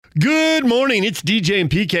Good morning. It's DJ and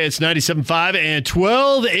PK. It's 97.5 and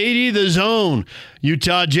 1280 The Zone.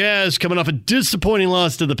 Utah Jazz coming off a disappointing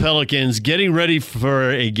loss to the Pelicans, getting ready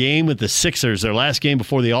for a game with the Sixers, their last game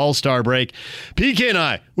before the All-Star break. PK and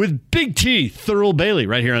I with Big T, Thurl Bailey,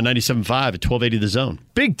 right here on 97.5 at 1280 The Zone.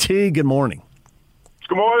 Big T, good morning.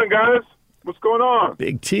 Good morning, guys. What's going on?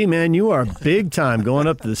 Big T, man, you are big time going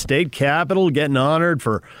up to the state capitol, getting honored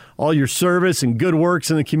for all your service and good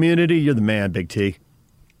works in the community. You're the man, Big T.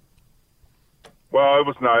 Well, it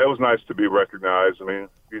was nice. It was nice to be recognized. I mean,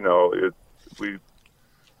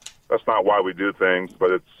 that's not why we do things,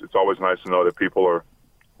 but it's always nice to know that people are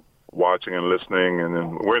watching and listening, and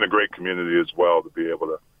then we're in a great community as well to be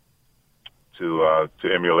able to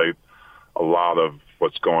emulate a lot of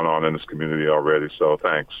what's going on in this community already. So,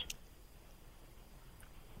 thanks.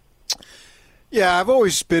 Yeah, I've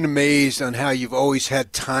always been amazed on how you've always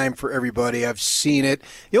had time for everybody. I've seen it.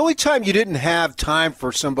 The only time you didn't have time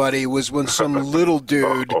for somebody was when some little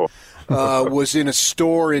dude was in a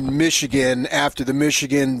store in Michigan after the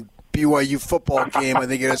Michigan BYU football game, I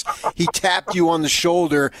think it is. He tapped you on the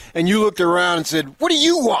shoulder, and you looked around and said, "What do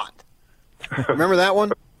you want?" Remember that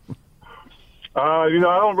one? I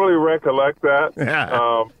don't really recollect that.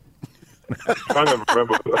 Yeah. Trying to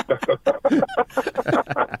remember.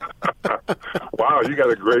 Wow, you got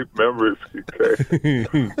a great memory, PK.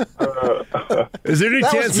 Is there any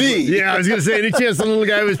That chance? was me. Yeah, I was going to say, any chance the little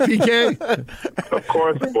guy was PK? Of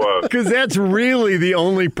course it was. Because that's really the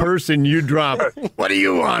only person you drop. What do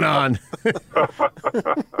you want on? I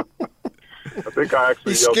think I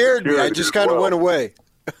actually He yelled scared me. I security just as kind of well. went away.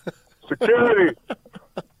 Security.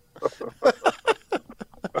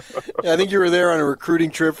 Yeah, I think you were there on a recruiting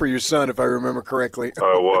trip for your son, if I remember correctly. I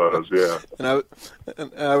was, yeah. And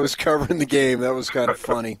I was covering the game. That was kind of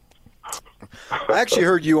funny. I actually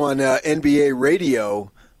heard you on NBA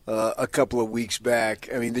radio a couple of weeks back.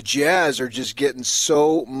 I mean, the Jazz are just getting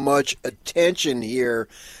so much attention here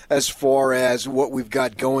as far as what we've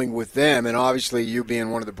got going with them. And obviously, you being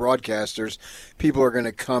one of the broadcasters, people are going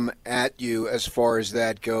to come at you as far as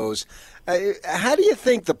that goes. How do you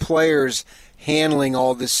think the players handling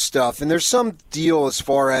all this stuff? And there's some deal as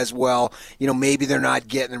far as, well, maybe they're not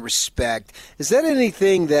getting the respect. Is that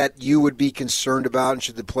anything that you would be concerned about, and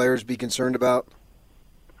should the players be concerned about?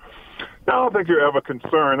 I don't think you're ever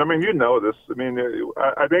concerned. I mean, you know this. I mean,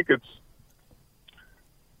 I think it's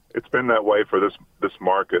been that way for this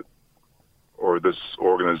market or this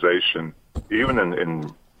organization, even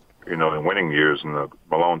in winning years in the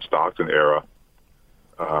Malone Stockton era.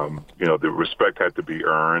 The respect had to be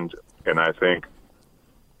earned, and I think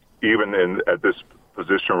even at this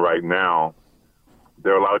position right now,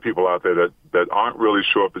 there are a lot of people out there that aren't really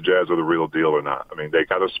sure if the Jazz are the real deal or not. I mean, they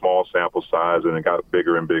got a small sample size, and it got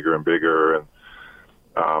bigger and bigger and bigger. And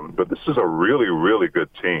but this is a really, really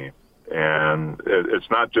good team, and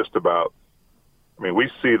it's not just about. I mean,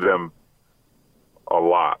 we see them a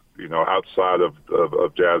lot, outside of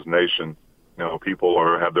Jazz Nation. People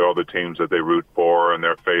have their other teams that they root for and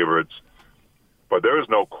their favorites, but there is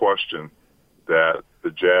no question that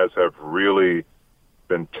the Jazz have really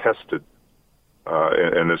been tested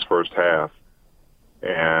in this first half,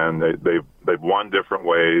 and they've won different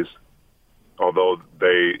ways. Although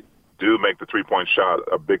they do make the three-point shot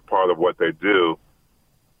a big part of what they do,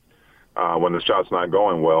 when the shot's not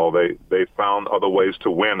going well, they found other ways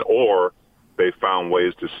to win, or they found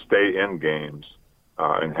ways to stay in games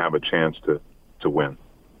and have a chance to win.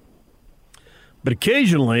 But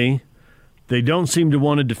occasionally, they don't seem to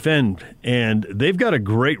want to defend, and they've got a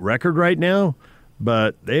great record right now,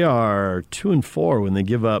 but they are 2-4 when they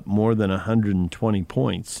give up more than 120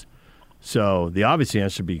 points. So the obvious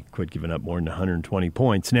answer should be quit giving up more than 120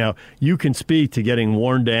 points. Now, you can speak to getting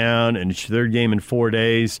worn down, and it's your third game in 4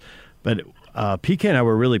 days, but PK and I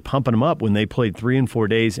were really pumping them up when they played 3 and 4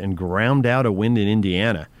 days and ground out a win in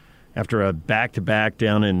Indiana after a back-to-back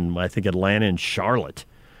down in, I think, Atlanta and Charlotte.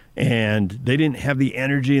 And they didn't have the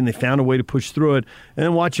energy, and they found a way to push through it. And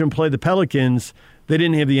then watching them play the Pelicans, they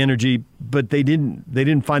didn't have the energy, but they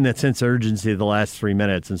didn't find that sense of urgency the last 3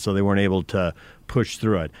 minutes, and so they weren't able to push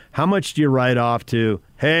through it. How much do you write off to,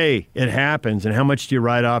 hey, it happens, and how much do you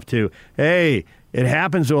write off to, hey, it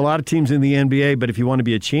happens to a lot of teams in the NBA, but if you want to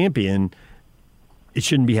be a champion, it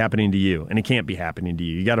shouldn't be happening to you, and it can't be happening to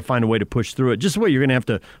you. You got to find a way to push through it. Just the way you're going to have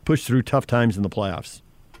to push through tough times in the playoffs.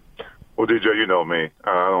 Well, DJ, you know me.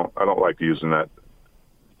 I don't like using that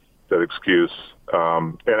excuse,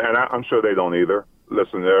 and I'm sure they don't either.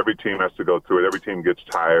 Listen, every team has to go through it. Every team gets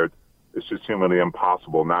tired. It's just humanly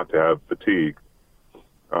impossible not to have fatigue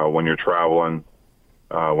when you're traveling,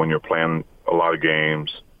 when you're playing a lot of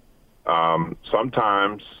games.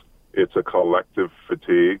 Sometimes it's a collective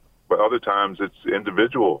fatigue, but other times it's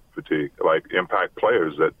individual fatigue, like impact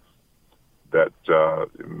players that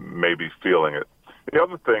may be feeling it. The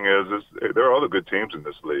other thing is there are other good teams in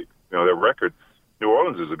this league. Their record, New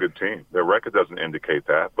Orleans is a good team. Their record doesn't indicate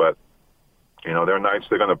that, but there are nights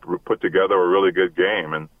they're going to put together a really good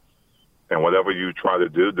game, and whatever you try to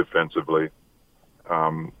do defensively,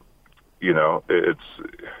 it's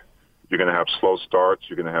you're going to have slow starts,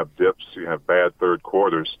 you're going to have dips, you have bad third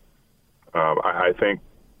quarters. I think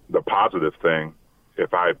the positive thing,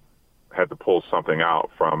 if I had to pull something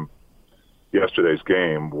out from yesterday's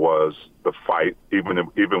game, was the fight.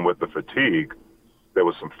 Even with the fatigue, there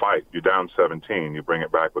was some fight. You're down 17, you bring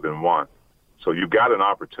it back within 1. So you got an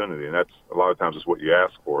opportunity, and that's a lot of times is what you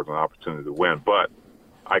ask for, is an opportunity to win. But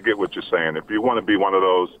I get what you're saying. If you want to be one of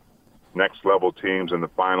those next-level teams in the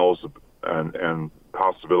finals and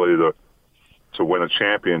possibility to win a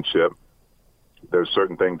championship, there's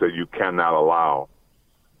certain things that you cannot allow.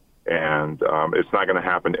 And it's not going to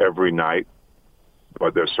happen every night,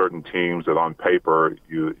 but there's certain teams that on paper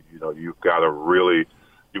you've got to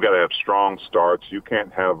have strong starts. You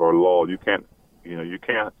can't have a lull. You can't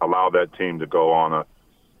allow that team to go on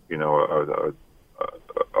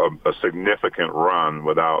a significant run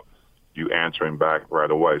without you answering back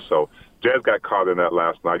right away. So Jazz got caught in that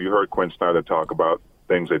last night. You heard Quinn Snyder talk about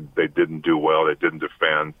things that they didn't do well. They didn't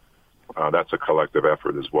defend. That's a collective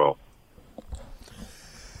effort as well.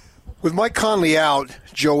 With Mike Conley out,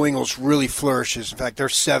 Joe Ingles really flourishes. In fact, they're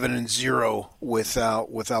 7-0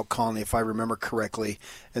 without Conley, if I remember correctly.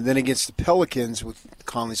 And then against the Pelicans, with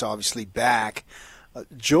Conley's obviously back,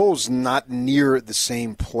 Joel's not near the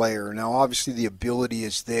same player. Now, obviously, the ability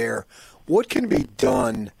is there. What can be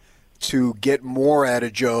done to get more out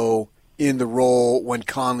of Joe in the role when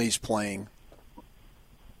Conley's playing?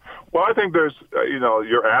 Well, I think there's,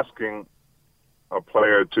 you're asking a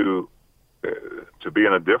player to be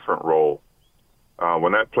in a different role.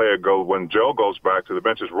 When Joe goes back to the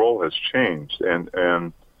bench, his role has changed, and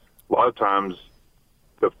a lot of times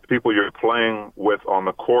the people you're playing with on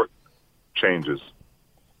the court changes,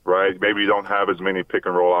 right? Maybe you don't have as many pick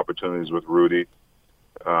and roll opportunities with Rudy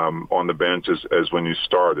on the bench as when you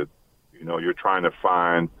started. You're trying to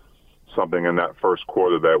find something in that first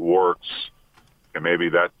quarter that works, and maybe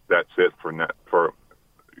that's it for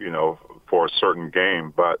a certain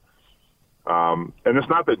game, but. And it's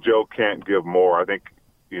not that Joe can't give more. I think,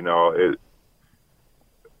 as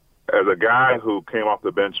a guy who came off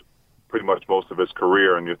the bench pretty much most of his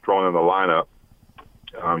career and you're thrown in the lineup,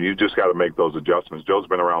 you just got to make those adjustments. Joe's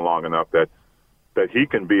been around long enough that he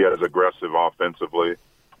can be as aggressive offensively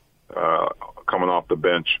coming off the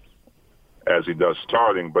bench as he does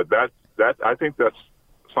starting. But that I think that's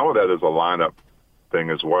some of that is a lineup thing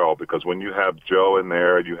as well, because when you have Joe in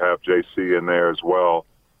there, you have JC in there as well,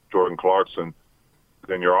 Jordan Clarkson,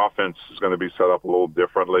 then your offense is going to be set up a little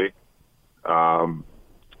differently.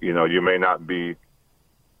 You may not be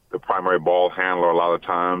the primary ball handler a lot of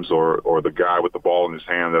times, or the guy with the ball in his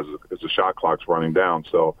hand as the shot clock's running down.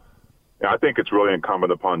 So I think it's really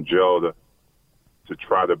incumbent upon Joe to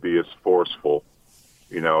try to be as forceful,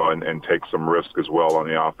 and take some risk as well on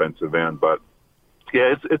the offensive end. But,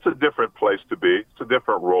 yeah, it's a different place to be. It's a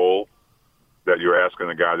different role that you're asking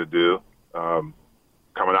a guy to do.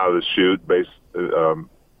 Coming out of the chute based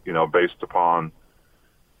upon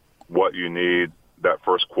what you need that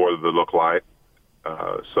first quarter to look like.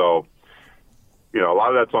 So, a lot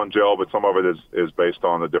of that's on Joe, but some of it is based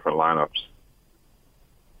on the different lineups.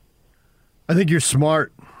 I think you're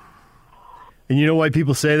smart. And you know why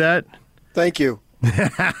people say that? Thank you.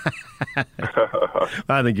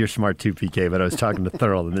 I think you're smart too, PK, but I was talking to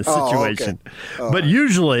Thurl in this situation. Okay. But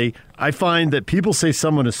usually I find that people say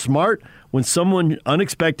someone is smart when someone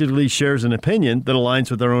unexpectedly shares an opinion that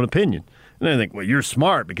aligns with their own opinion. And I think, well, you're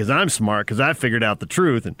smart because I'm smart because I figured out the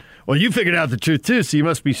truth. And, well, you figured out the truth too, so you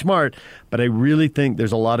must be smart. But I really think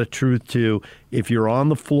there's a lot of truth to if you're on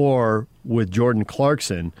the floor with Jordan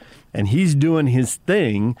Clarkson and he's doing his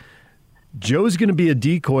thing, Joe's going to be a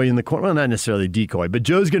decoy in the corner. Well, not necessarily a decoy, but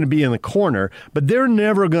Joe's going to be in the corner. But they're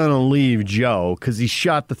never going to leave Joe because he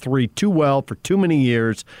shot the three too well for too many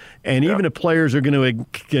years. And even if players are going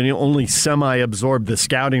to only semi-absorb the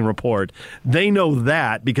scouting report, they know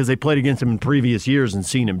that because they played against him in previous years and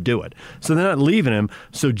seen him do it. So they're not leaving him.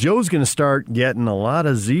 So Joe's going to start getting a lot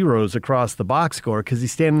of zeros across the box score because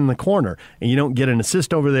he's standing in the corner. And you don't get an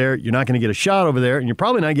assist over there, you're not going to get a shot over there, and you're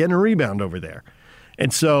probably not getting a rebound over there.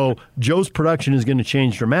 And so Joe's production is going to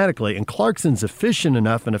change dramatically. And Clarkson's efficient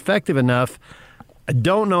enough and effective enough. I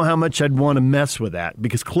don't know how much I'd want to mess with that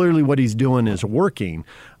because clearly what he's doing is working.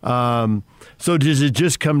 So does it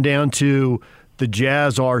just come down to the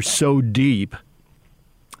Jazz are so deep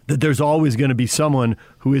that there's always going to be someone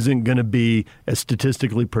who isn't going to be as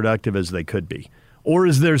statistically productive as they could be? Or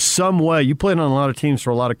is there some way, you played on a lot of teams for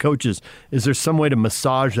a lot of coaches, is there some way to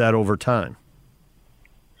massage that over time?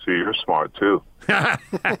 See, you're smart, too. Thank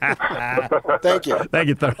you. Thank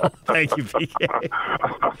you, Thurl. Thank you, PK.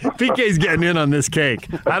 PK's getting in on this cake.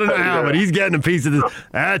 I don't know how, but he's getting a piece of this.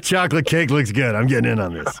 That chocolate cake looks good. I'm getting in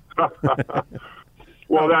on this.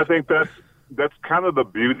 Well, I think that's kind of the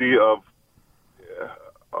beauty of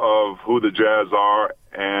who the Jazz are,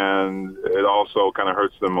 and it also kind of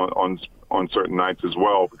hurts them on certain nights as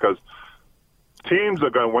well, because teams are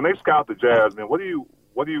going, when they scout the Jazz, I mean, what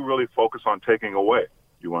do you really focus on taking away?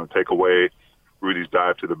 You want to take away Rudy's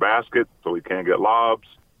dive to the basket so he can't get lobs.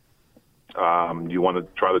 You want to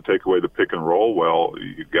try to take away the pick and roll. Well,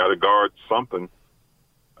 you got to guard something.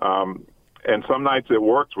 And some nights it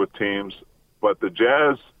works with teams, but the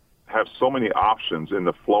Jazz have so many options in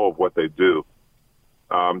the flow of what they do.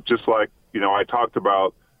 Just like, I talked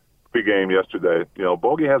about pregame yesterday.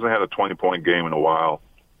 Bogey hasn't had a 20-point game in a while.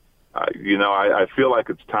 I feel like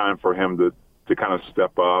it's time for him to kind of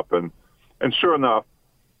step up. And sure enough,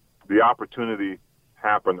 the opportunity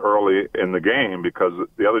happened early in the game because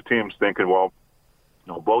the other team's thinking, well,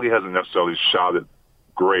 Bogey hasn't necessarily shot it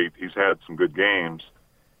great. He's had some good games.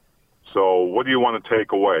 So what do you want to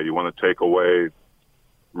take away? You want to take away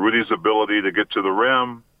Rudy's ability to get to the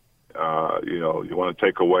rim. You want to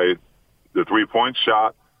take away the three-point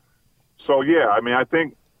shot. So, yeah, I mean, I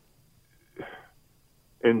think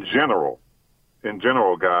in general,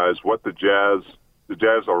 guys, what the Jazz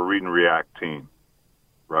are a read and react team,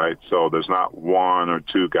 right? So there's not one or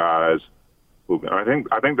two guys who, I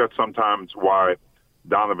think that's sometimes why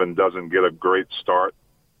Donovan doesn't get a great start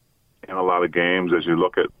in a lot of games as you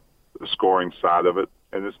look at the scoring side of it.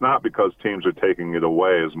 And it's not because teams are taking it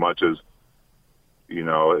away as much as,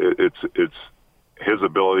 it's his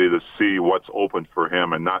ability to see what's open for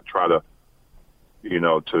him and not try to,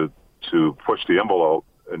 to push the envelope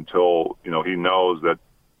until, he knows that,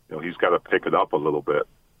 he's got to pick it up a little bit.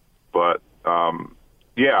 But,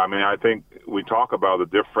 I think we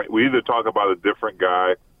either talk about a different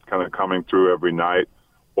guy kind of coming through every night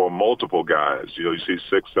or multiple guys. You see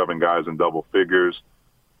 6, 7 guys in double figures.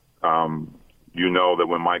 That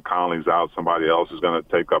when Mike Conley's out, somebody else is going to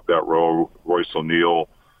take up that role, Royce O'Neal,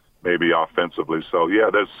 maybe offensively. So, yeah,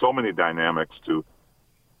 there's so many dynamics to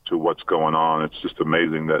what's going on. It's just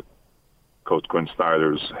amazing that Coach Quinn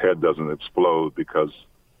Snyder's head doesn't explode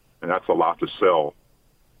and that's a lot to sell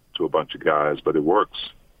to a bunch of guys, but it works.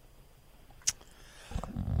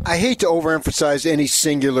 I hate to overemphasize any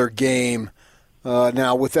singular game.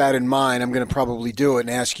 Now, with that in mind, I'm going to probably do it and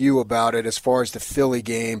ask you about it as far as the Philly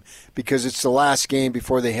game, because it's the last game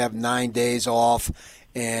before they have 9 days off,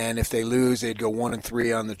 and if they lose, they'd go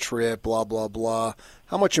 1-3 on the trip, blah, blah, blah.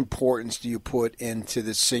 How much importance do you put into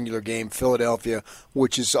this singular game, Philadelphia,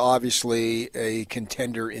 which is obviously a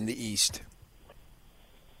contender in the East?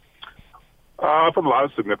 I put a lot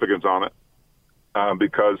of significance on it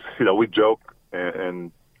because, we joke,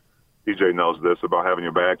 and EJ knows this, about having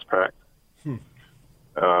your bags packed.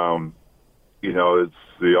 It's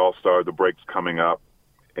the All-Star, the break's coming up,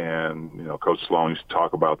 and, Coach Sloan used to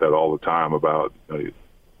talk about that all the time about, you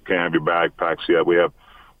can't have your bag packed yet. We've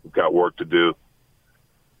got work to do.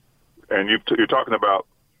 And you're talking about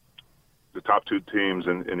the top 2 teams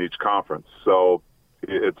in each conference. So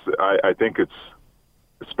I think it's,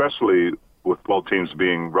 especially with both teams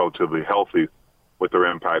being relatively healthy with their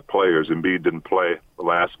impact players. Embiid didn't play the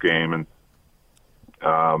last game,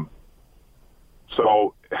 and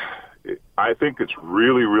so I think it's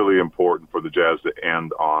really, really important for the Jazz to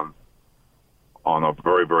end on a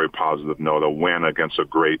very, very positive note, a win against a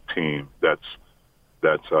great team that's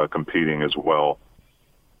competing as well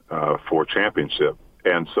for championship.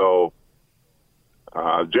 And so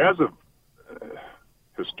Jazz have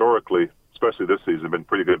historically, especially this season, been a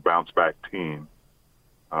pretty good bounce-back team.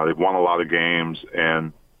 They've won a lot of games,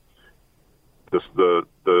 and the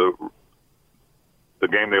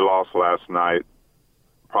game they lost last night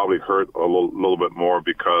probably hurt a little bit more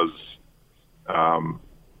because,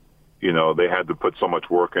 they had to put so much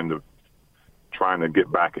work into trying to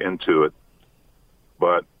get back into it.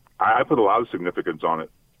 But I put a lot of significance on it,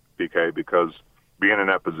 PK, because being in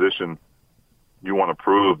that position, you want to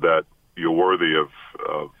prove that you're worthy of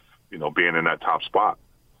being in that top spot.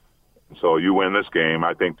 So you win this game,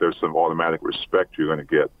 I think there's some automatic respect you're going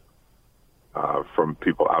to get from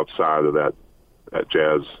people outside of that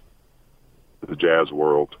the Jazz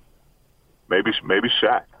world. Maybe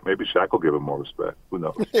Shaq. Maybe Shaq will give him more respect. Who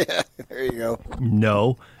knows? Yeah, there you go.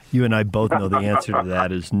 No. You and I both know the answer to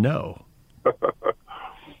that is no.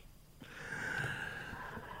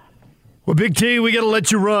 Well, Big T, we got to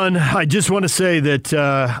let you run. I just want to say that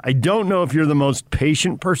I don't know if you're the most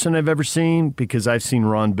patient person I've ever seen, because I've seen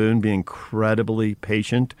Ron Boone be incredibly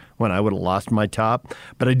patient when I would have lost my top.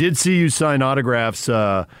 But I did see you sign autographs.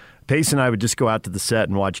 Pace and I would just go out to the set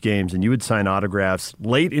and watch games, and you would sign autographs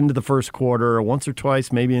late into the first quarter, once or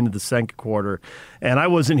twice, maybe into the second quarter. And I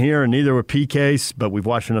wasn't here, and neither were PK's, but we've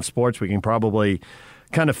watched enough sports. We can probably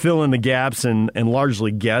kind of fill in the gaps and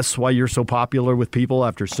largely guess why you're so popular with people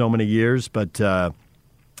after so many years. But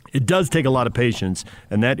it does take a lot of patience,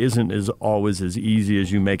 and that isn't always as easy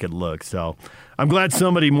as you make it look. So I'm glad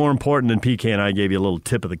somebody more important than PK and I gave you a little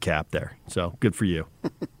tip of the cap there. So good for you.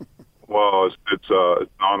 Well, it's an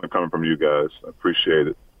honor coming from you guys. I appreciate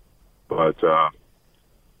it. But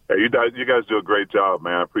hey, you guys do a great job,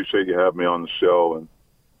 man. I appreciate you having me on the show,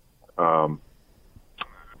 and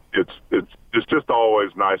it's just always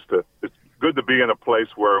nice to. It's good to be in a place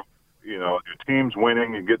where your team's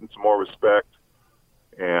winning, you're getting some more respect,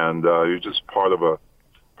 and you're just part of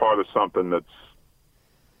something that's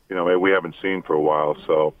maybe we haven't seen for a while.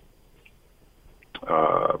 So.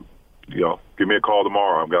 Give me a call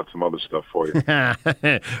tomorrow. I've got some other stuff for you.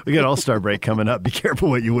 We got All-Star break coming up. Be careful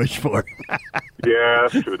what you wish for. Yeah,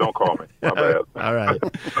 that's true. Don't call me. My bad. All right.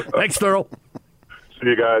 Thanks, Thurl. See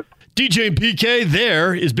you guys. DJ and PK,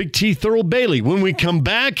 there is Big T Thurl Bailey. When we come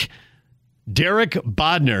back, Derek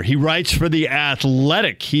Bodner. He writes for The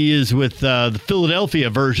Athletic. He is with the Philadelphia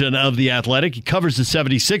version of The Athletic. He covers the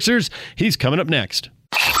 76ers. He's coming up next.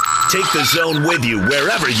 Take the Zone with you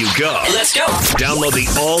wherever you go. Let's go. Download the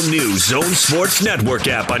all-new Zone Sports Network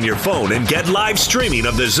app on your phone and get live streaming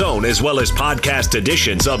of the Zone as well as podcast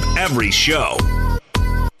editions of every show.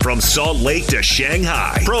 From Salt Lake to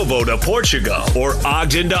Shanghai, Provo to Portugal, or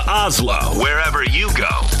Ogden to Oslo, wherever you go,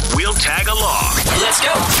 we'll tag along. Let's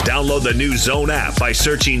go. Download the new Zone app by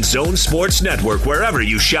searching Zone Sports Network wherever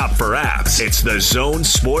you shop for apps. It's the Zone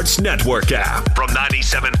Sports Network app from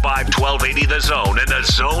 97.5 1280 The Zone and the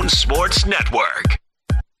Zone Sports Network.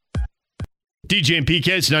 DJ and PK,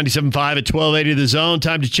 it's 97.5 at 1280 The Zone.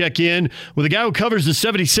 Time to check in with a guy who covers the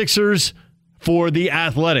 76ers for The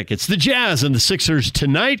Athletic. It's the Jazz and the Sixers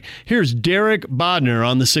tonight. Here's Derek Bodner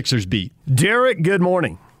on the Sixers beat. Derek, good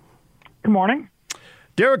morning. Good morning.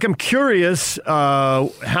 Derek, I'm curious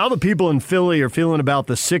how the people in Philly are feeling about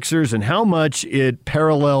the Sixers and how much it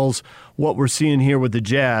parallels what we're seeing here with the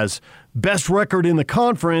Jazz. Best record in the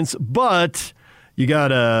conference, but you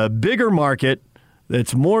got a bigger market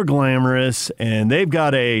that's more glamorous, and they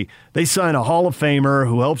sign a Hall of Famer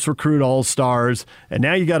who helps recruit all-stars, and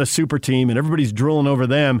now you got a super team, and everybody's drilling over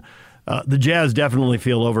them. The Jazz definitely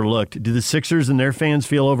feel overlooked. Do the Sixers and their fans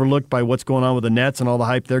feel overlooked by what's going on with the Nets and all the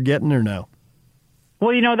hype they're getting, or no?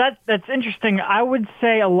 Well, that's interesting. I would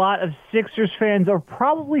say a lot of Sixers fans are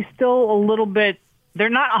probably still a little bit, they're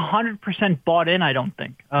not 100% bought in, I don't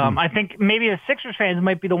think. I think maybe the Sixers fans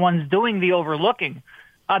might be the ones doing the overlooking.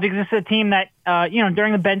 Because this is a team that,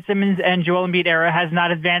 during the Ben Simmons and Joel Embiid era has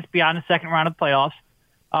not advanced beyond the second round of playoffs.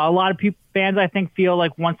 A lot of fans, I think, feel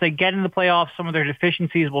like once they get in the playoffs, some of their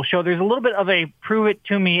deficiencies will show. There's a little bit of a prove it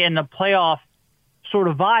to me in the playoff sort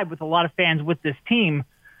of vibe with a lot of fans with this team,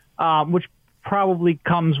 which probably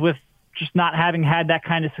comes with just not having had that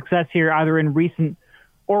kind of success here, either in recent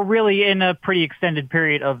or really in a pretty extended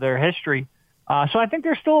period of their history. So I think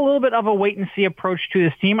there's still a little bit of a wait-and-see approach to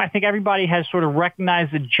this team. I think everybody has sort of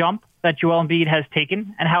recognized the jump that Joel Embiid has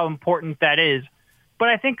taken and how important that is. But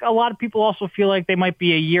I think a lot of people also feel like they might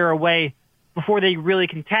be a year away before they really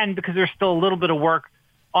contend because there's still a little bit of work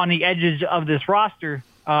on the edges of this roster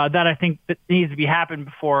that I think that needs to be happened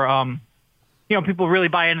before people really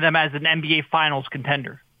buy into them as an NBA Finals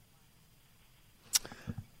contender.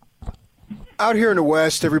 Out here in the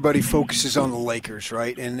West, everybody focuses on the Lakers,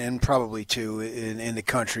 right? And probably, too, in the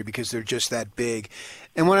country because they're just that big.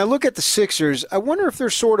 And when I look at the Sixers, I wonder if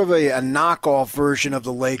they're sort of a knockoff version of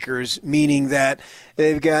the Lakers, meaning that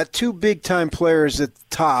they've got two big-time players at the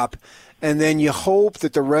top, and then you hope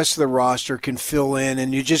that the rest of the roster can fill in.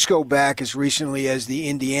 And you just go back as recently as the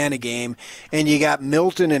Indiana game, and you got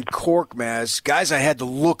Milton and Korkmaz, guys I had to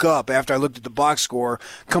look up after I looked at the box score,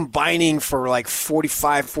 combining for like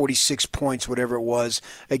 45, 46 points, whatever it was,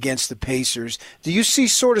 against the Pacers. Do you see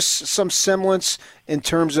sort of some semblance in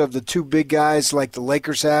terms of the two big guys like the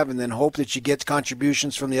Lakers have, and then hope that you get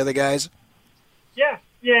contributions from the other guys? Yeah,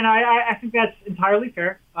 and I think that's entirely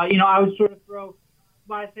fair. I would sort of throw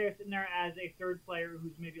Tobias Harris in there as a third player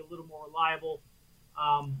who's maybe a little more reliable,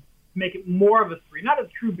 make it more of a three, not a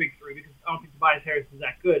true big three because I don't think Tobias Harris is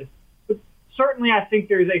that good. But certainly I think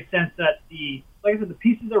there's a sense that the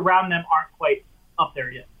pieces around them aren't quite up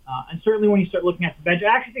there yet. And certainly when you start looking at the bench,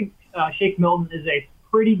 I actually think Shake Milton is a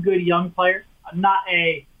pretty good young player, not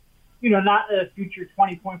a future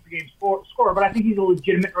 20-point per game scorer, but I think he's a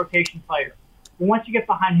legitimate rotation player. But once you get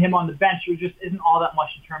behind him on the bench, there just isn't all that much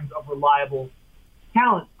in terms of reliable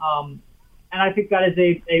talent. And I think that is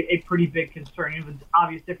a pretty big concern. The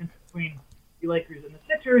obvious difference between the Lakers and the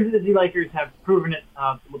Sixers is the Lakers have proven it.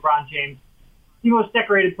 LeBron James, the most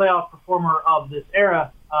decorated playoff performer of this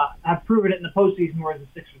era, have proven it in the postseason, whereas the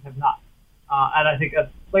Sixers have not. And I think,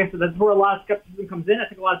 like I said, that's where a lot of skepticism comes in. I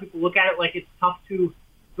think a lot of people look at it like it's tough to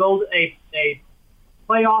build a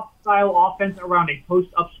playoff-style offense around a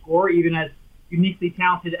post-up scorer, even as uniquely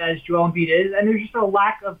talented as Joel Embiid is. And there's just a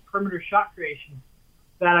lack of perimeter shot creation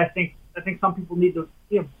that I think some people need to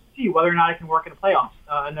see whether or not it can work in the playoffs,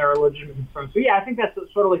 and there are legitimate concerns. So, yeah, I think that's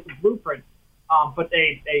sort of like the blueprint, but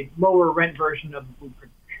a lower rent version of the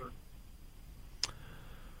blueprint for sure.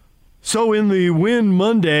 So in the win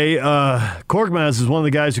Monday, Korkmaz is one of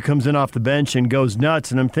the guys who comes in off the bench and goes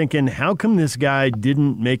nuts, and I'm thinking, how come this guy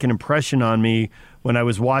didn't make an impression on me when I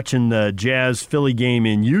was watching the Jazz-Philly game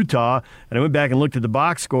in Utah, and I went back and looked at the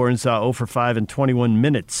box score and saw 0 for 5 in 21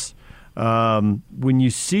 minutes. When you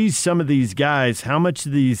see some of these guys, how much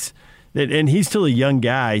of these, and he's still a young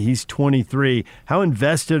guy, he's 23, how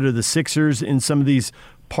invested are the Sixers in some of these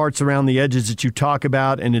parts around the edges that you talk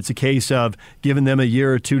about, and it's a case of giving them a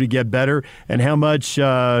year or two to get better, and how much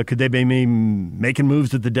could they be making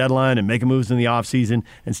moves at the deadline and making moves in the offseason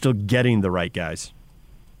and still getting the right guys?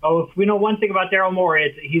 Oh, if we know one thing about Daryl Morey,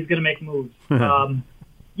 it's he's going to make moves. I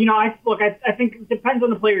think it depends on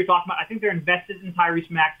the player you're talking about. I think they're invested in Tyrese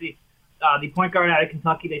Maxey, the point guard out of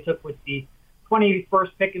Kentucky they took with the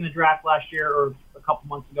 21st pick in the draft last year or a couple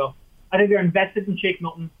months ago. I think they're invested in Shake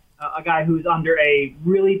Milton, a guy who's under a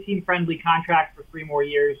really team-friendly contract for 3 more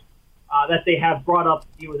years that they have brought up.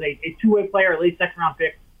 He was a two-way player, at least second-round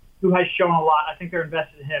pick, who has shown a lot. I think they're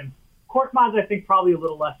invested in him. Korkmaz, I think, probably a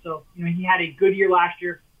little less so. He had a good year last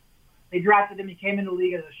year. They drafted him. He came into the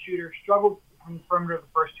league as a shooter, struggled from the perimeter the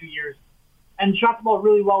first 2 years, and shot the ball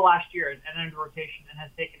really well last year and entered rotation and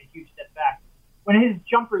has taken a huge step back. When his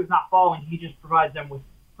jumper is not falling, he just provides them with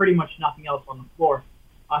pretty much nothing else on the floor.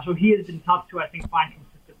 So he has been tough to, I think, find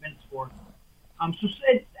consistent minutes for. So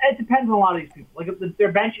it depends on a lot of these people. Like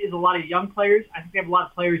their bench is a lot of young players. I think they have a lot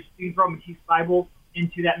of players. You can throw Matisse Thybulle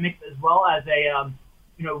into that mix as well as a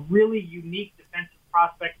really unique defensive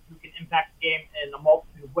prospect who can impact the game in a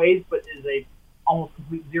multitude of ways, but is a almost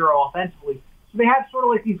complete zero offensively. So they have sort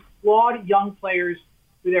of like these flawed young players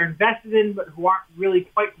who they're invested in, but who aren't really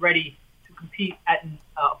quite ready to compete at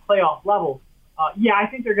a playoff level. I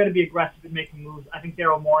think they're going to be aggressive in making moves. I think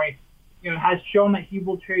Daryl Morey, has shown that he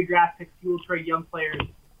will trade draft picks, he will trade young players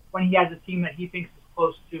when he has a team that he thinks is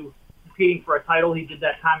close to competing for a title. He did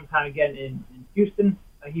that time and time again in Houston.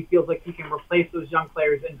 He feels like he can replace those young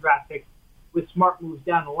players and draft picks with smart moves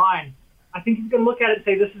down the line. I think he's going to look at it and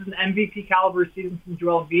say this is an MVP caliber season from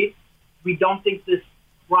Joel Embiid. We don't think this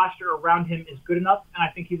roster around him is good enough, and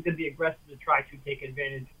I think he's going to be aggressive to try to take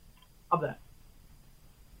advantage of that.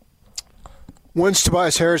 When's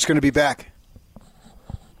Tobias Harris going to be back?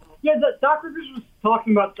 Yeah, Doc Rivers was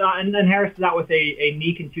talking about, and Harris is out with a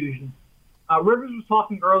knee contusion. Rivers was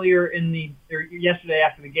talking earlier yesterday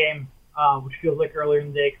after the game, which feels like earlier in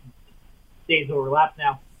the day because days overlap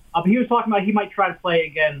now. But he was talking about he might try to play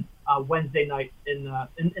again Wednesday night in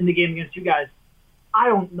the game against you guys. I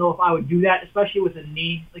don't know if I would do that, especially with a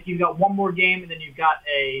knee. Like you've got one more game, and then you've got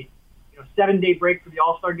a 7-day break for the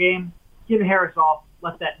All-Star game. Give Harris off,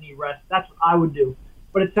 let that knee rest. That's what I would do.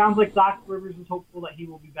 But it sounds like Doc Rivers is hopeful that he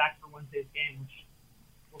will be back for Wednesday's game, which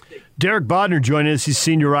we'll see. Derek Bodner joining us. He's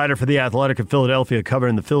senior writer for The Athletic of Philadelphia,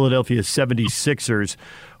 covering the Philadelphia 76ers.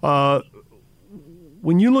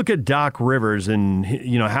 When you look at Doc Rivers and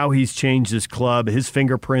how he's changed his club, his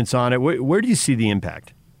fingerprints on it, where do you see the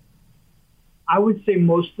impact? I would say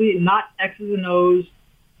mostly not X's and O's,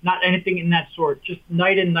 not anything in that sort, just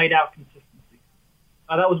night in, night out consistency.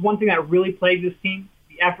 That was one thing that really plagued this team,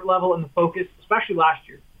 the effort level and the focus, especially last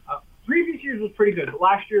year. Previous years was pretty good, but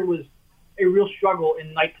last year was a real struggle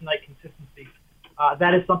in night-to-night consistency.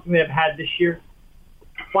 That is something they've had this year.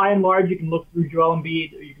 By and large, you can look through Joel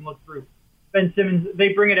Embiid, or you can look through Ben Simmons.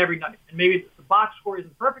 They bring it every night. And maybe the box score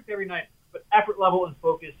isn't perfect every night, but effort level and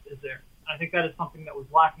focus is there. And I think that is something that was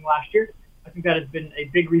lacking last year. I think that has been a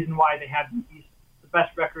big reason why they have the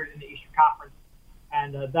best record in the Eastern Conference.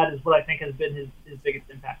 And that is what I think has been his biggest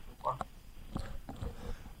impact so far.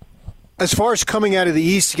 As far as coming out of the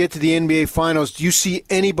East to get to the NBA Finals, do you see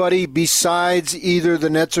anybody besides either the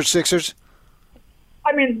Nets or Sixers?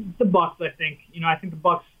 I mean, the Bucks, I think. I think the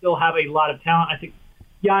Bucks still have a lot of talent. I think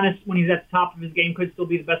Giannis, when he's at the top of his game, could still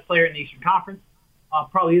be the best player in the Eastern Conference.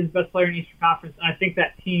 probably is the best player in the Eastern Conference. And I think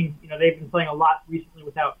that team, they've been playing a lot recently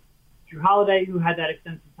without Drew Holiday, who had that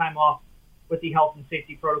extensive time off with the health and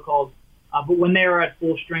safety protocols. But when they are at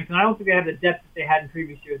full strength, and I don't think they have the depth that they had in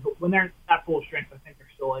previous years, but when they're at full strength, I think they're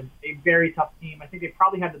still a very tough team. I think they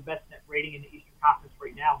probably have the best net rating in the Eastern Conference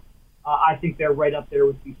right now. I think they're right up there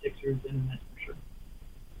with the Sixers in the net for sure.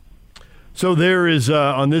 So there is,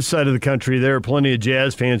 on this side of the country, there are plenty of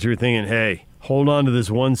Jazz fans who are thinking, hey, hold on to this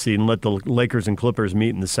one seed and let the Lakers and Clippers meet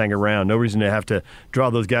in the second round. No reason to have to draw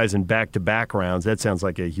those guys in back-to-back rounds. That sounds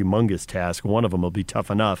like a humongous task. One of them will be tough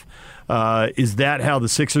enough. Is that how the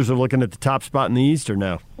Sixers are looking at the top spot in the East, or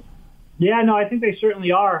no? Yeah, no, I think they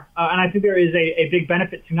certainly are. And I think there is a big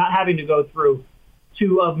benefit to not having to go through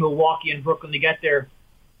two of Milwaukee and Brooklyn to get there.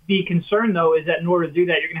 The concern, though, is that in order to do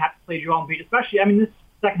that, you're going to have to play Joel Embiid, especially, this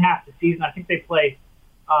second half of the season. I think they play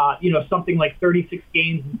something like 36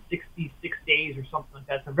 games in 66 days or something like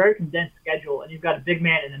that. It's a very condensed schedule, and you've got a big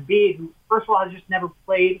man in Embiid who, first of all, has just never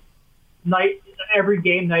played every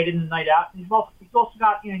game, night in and night out. And he's also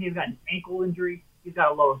got, he's got an ankle injury, he's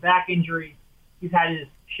got a lower back injury, he's had his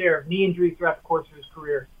share of knee injuries throughout the course of his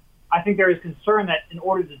career. I think there is concern that in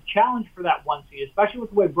order to challenge for that one seed, especially with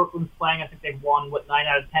the way Brooklyn's playing, I think they've won, 9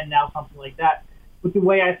 out of 10 now, something like that. With the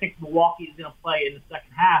way I think Milwaukee is going to play in the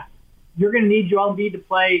second half, you're going to need Joel Embiid to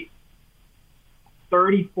play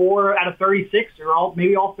 34 out of 36 or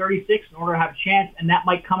maybe all 36 in order to have a chance, and that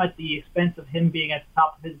might come at the expense of him being at the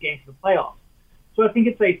top of his game for the playoffs. So I think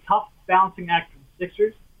it's a tough balancing act for the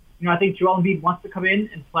Sixers. I think Joel Embiid wants to come in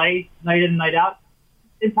and play night in and night out,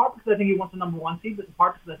 in part because I think he wants the number one seed, but in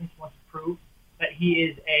part because I think he wants to prove that he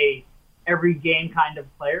is a every game kind of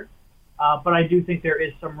player. But I do think there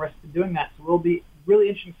is some risk to doing that. So it will be really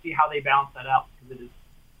interesting to see how they balance that out, because it is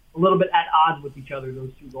a little bit at odds with each other,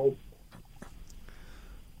 those two goals.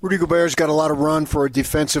 Rudy Gobert's got a lot of run for a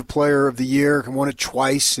Defensive Player of the Year, won it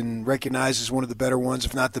twice and recognized as one of the better ones,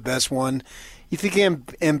 if not the best one. You think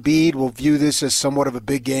Embiid will view this as somewhat of a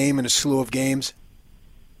big game and a slew of games?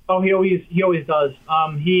 Oh, he always does.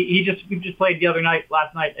 We just played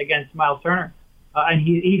last night against Miles Turner, and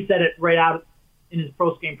he said it right out in his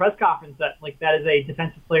post-game press conference that that is a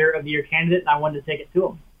Defensive Player of the Year candidate, and I wanted to take it to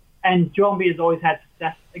him. And Joel Embiid has always had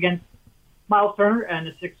success against Miles Turner, and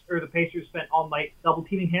the Pacers spent all night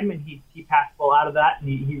double-teaming him, and he passed well out of that, and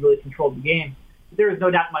he really controlled the game. But there is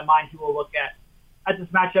no doubt in my mind he will look at this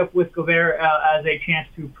matchup with Gobert as a chance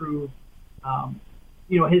to prove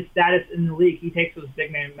his status in the league. He takes those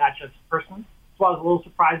big man matchups personally. So I was a little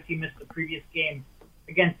surprised he missed the previous game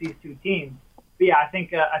against these two teams. But yeah, I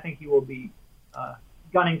think he will be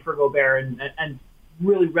gunning for Gobert and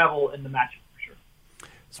really revel in the matchup for sure.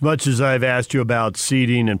 As much as I've asked you about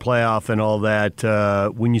seeding and playoff and all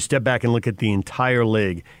that, when you step back and look at the entire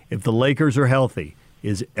league, if the Lakers are healthy,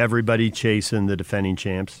 is everybody chasing the defending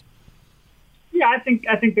champs? Yeah, I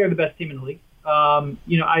think they're the best team in the league.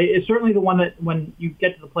 It's certainly the one that when you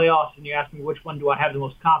get to the playoffs and you ask me which one do I have the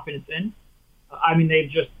most confidence in,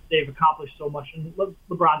 they've accomplished so much, and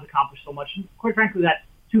LeBron's accomplished so much, and quite frankly, that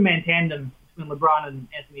two-man tandem between LeBron and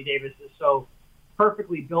Anthony Davis is so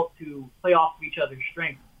perfectly built to play off of each other's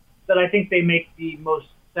strengths that I think they make the most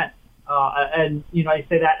sense. And I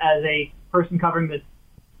say that as a person covering the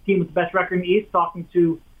team with the best record in the East, talking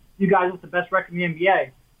to you guys with the best record in the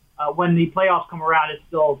NBA. When the playoffs come around, it's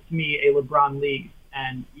still, to me, a LeBron league.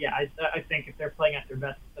 And, yeah, I think if they're playing at their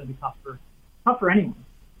best, it's going to be tough for anyone.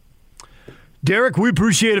 Derek, we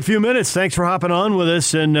appreciate a few minutes. Thanks for hopping on with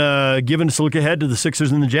us and giving us a look ahead to the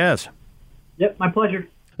Sixers and the Jazz. Yep, my pleasure.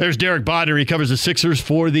 There's Derek Bodner. He covers the Sixers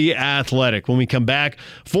for The Athletic. When we come back,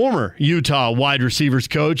 former Utah wide receivers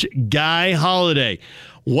coach Guy Holiday.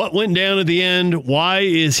 What went down at the end? Why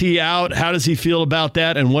is he out? How does he feel about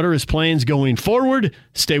that? And what are his plans going forward?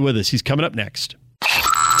 Stay with us. He's coming up next.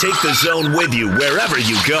 Take the Zone with you wherever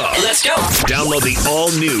you go. Let's go. Download the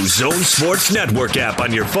all-new Zone Sports Network app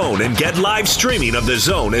on your phone and get live streaming of the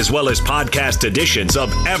Zone as well as podcast editions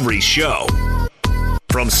of every show.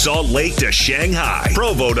 From Salt Lake to Shanghai,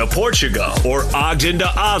 Provo to Portugal, or Ogden to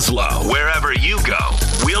Oslo, wherever you go,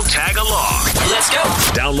 we'll tag along. Let's go.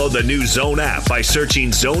 Download the new Zone app by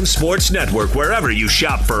searching Zone Sports Network wherever you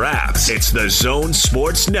shop for apps. It's the Zone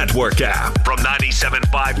Sports Network app from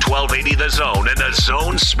 97.5 1280 The Zone and the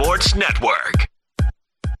Zone Sports Network.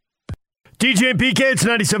 DJ and PK, it's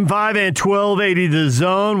 97.5 and 1280 The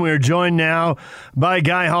Zone. We're joined now by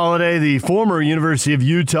Guy Holiday, the former University of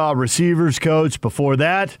Utah receivers coach. Before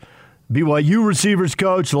that, BYU receivers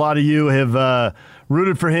coach. A lot of you have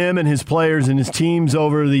rooted for him and his players and his teams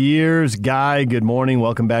over the years. Guy, good morning.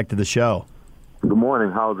 Welcome back to the show. Good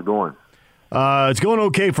morning. How's it going? It's going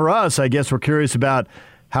okay for us. I guess we're curious about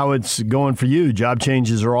how it's going for you. Job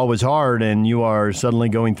changes are always hard, and you are suddenly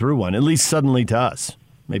going through one, at least suddenly to us.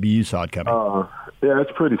 Maybe you saw it coming. Yeah,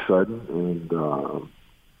 it's pretty sudden, and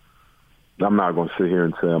I'm not going to sit here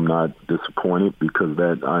and say I'm not disappointed because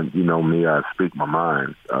you know me, I speak my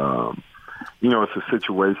mind. You know, it's a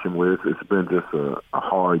situation where it's been just a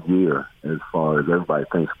hard year as far as everybody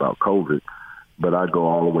thinks about COVID. But I go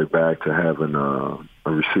all the way back to having a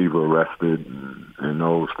receiver arrested and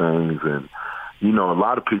those things. And, you know, a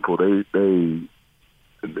lot of people, they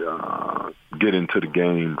get into the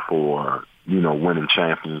game for, you know, winning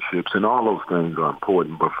championships. And all those things are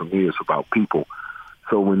important. But for me, it's about people.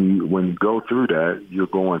 So when you go through that, you're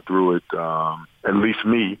going through it, at least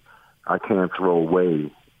me, I can't throw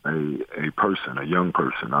away a person, a young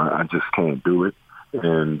person. I just can't do it.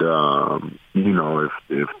 And, you know,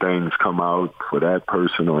 if things come out for that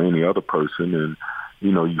person or any other person, and,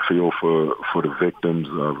 you know, you feel for the victims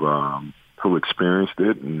of who experienced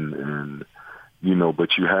it, and you know,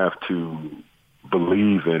 but you have to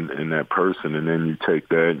believe in that person, and then you take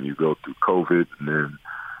that and you go through COVID, and then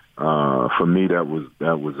for me it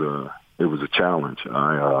was a challenge.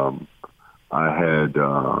 I had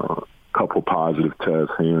couple positive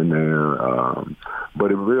tests here and there,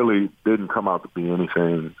 but it really didn't come out to be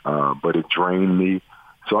anything, but it drained me.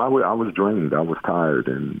 So I was drained. I was tired,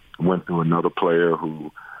 and went through another player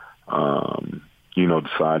who, you know,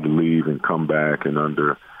 decided to leave and come back, and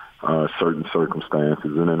under certain circumstances.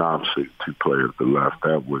 And then obviously two players that left.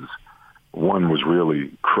 One was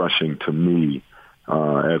really crushing to me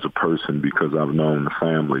as a person because I've known the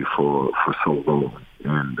family for so long.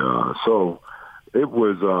 And so it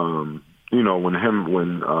was, you know, when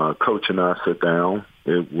Coach and I sat down,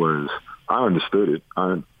 I understood it.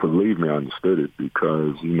 Believe me, I understood it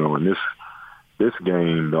because, you know, in this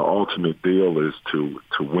game, the ultimate deal is to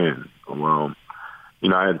win. Well, you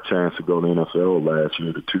know, I had a chance to go to the NFL last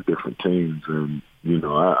year to two different teams, and, you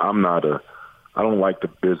know, I don't like the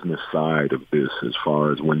business side of this as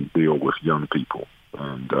far as when you deal with young people.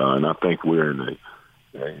 And I think we're in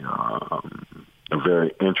a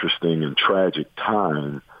very interesting and tragic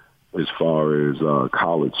time as far as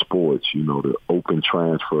college sports, you know, the open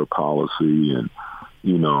transfer policy and,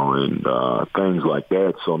 you know, and things like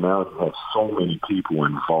that. So now you have so many people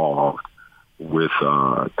involved with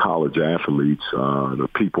college athletes, the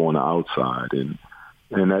people on the outside.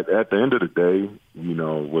 And at the end of the day, you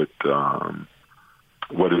know,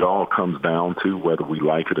 what it all comes down to, whether we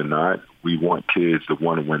like it or not, we want kids that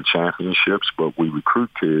want to win championships, but we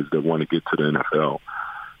recruit kids that want to get to the NFL.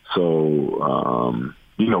 So,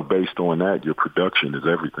 you know, based on that, your production is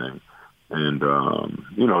everything. And,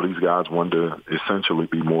 you know, these guys want to essentially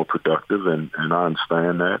be more productive, and I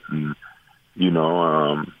understand that. And, you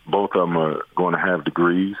know, both of them are going to have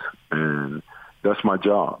degrees, and that's my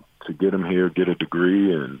job, to get them here, get a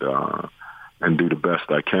degree, and do the best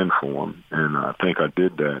I can for them. And I think I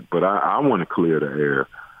did that. But I want to clear the air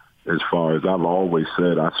as far as I've always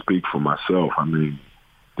said. I speak for myself. I mean,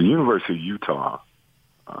 the University of Utah,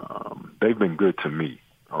 they've been good to me.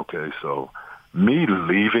 Okay, so me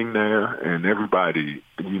leaving there, and everybody,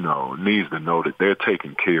 you know, needs to know that they're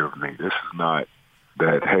taking care of me. This is not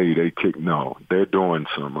that, hey, no, they're doing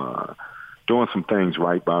some things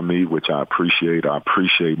right by me, which I appreciate. I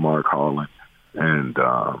appreciate Mark Harlan, and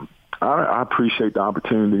I appreciate the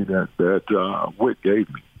opportunity that Whit gave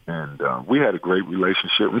me. And we had a great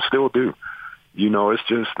relationship and still do. You know, it's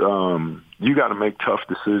just you got to make tough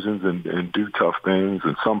decisions and do tough things.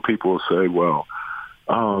 And some people will say, well,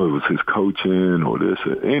 oh, it was his coaching or this.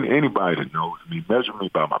 Anybody that knows me, measure me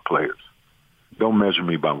by my players. Don't measure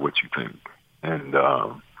me by what you think. And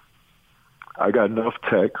I got enough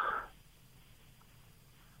texts.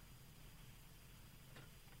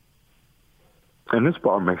 And this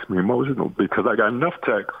part makes me emotional because I got enough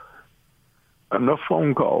texts, enough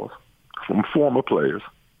phone calls from former players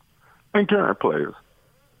and current players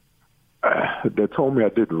that told me I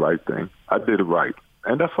did the right thing. I did it right.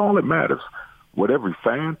 And that's all that matters. What every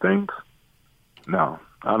fan thinks, no,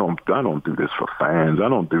 I don't do this for fans. I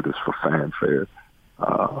don't do this for fanfare.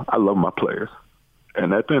 I love my players.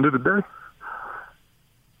 And at the end of the day,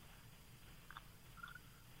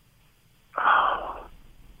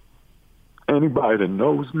 anybody that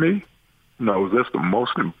knows me knows that's the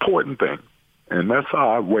most important thing. And that's how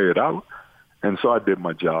I weigh it out. And so I did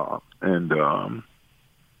my job. And,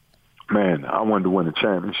 man, I wanted to win a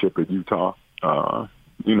championship at Utah.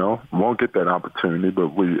 You know, won't get that opportunity,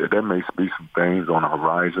 but there may be some things on the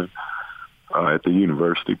horizon at the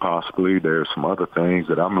university possibly. There are some other things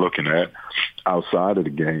that I'm looking at outside of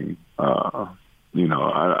the game. You know,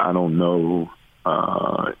 I don't know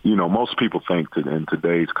most people think that in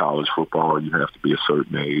today's college football, you have to be a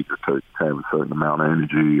certain age or to have a certain amount of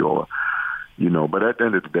energy but at the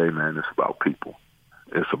end of the day, man, it's about people.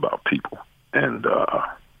 It's about people. And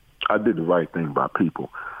I did the right thing by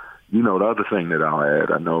people. The other thing that I'll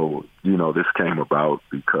add, I know, this came about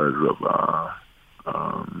because of,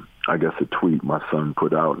 I guess, a tweet my son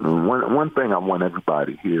put out. And one thing I want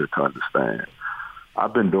everybody here to understand,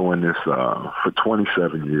 I've been doing this for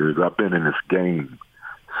 27 years. I've been in this game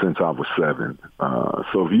since I was 7.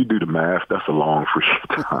 So if you do the math, that's a long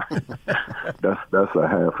freaking time. that's a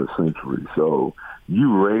half a century. So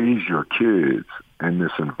you raise your kids in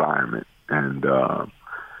this environment, and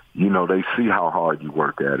they see how hard you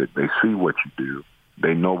work at it. They see what you do.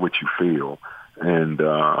 They know what you feel, and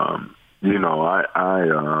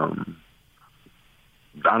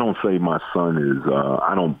I don't say my son is.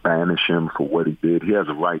 I don't banish him for what he did. He has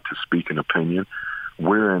a right to speak an opinion.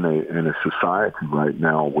 We're in a society right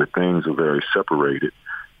now where things are very separated,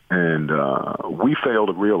 and we fail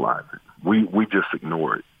to realize it. We just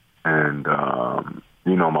ignore it. And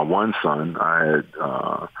my one son, I had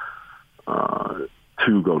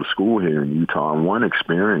 2 go to school here in Utah, and one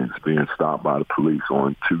experience being stopped by the police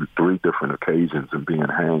on 2-3 different occasions and being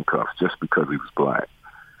handcuffed just because he was black.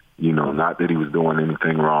 Not that he was doing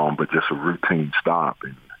anything wrong, but just a routine stop.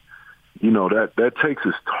 And that takes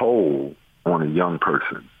its toll on a young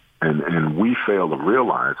person, and we fail to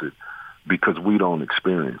realize it because we don't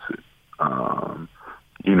experience it.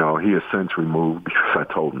 He has since removed, because I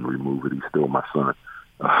told him to remove it. He's still my son.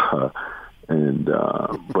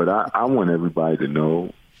 But I want everybody to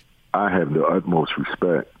know I have the utmost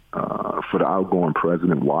respect for the outgoing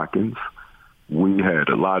President Watkins. We had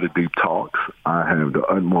a lot of deep talks. I have the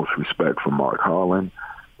utmost respect for Mark Harlan,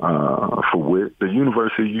 for Witt, the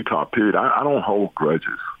University of Utah, period. I don't hold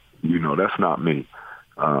grudges. That's not me.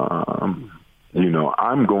 I'm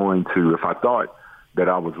going to, if I thought that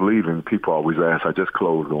I was leaving, people always ask, I just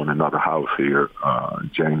closed on another house here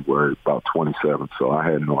January, about 27th, so I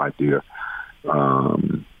had no idea.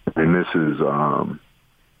 And this is,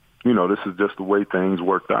 this is just the way things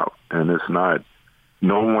worked out. And it's not,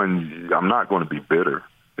 I'm not going to be bitter.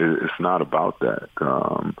 It's not about that.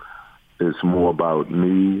 It's more about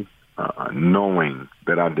me knowing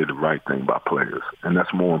that I did the right thing by players. And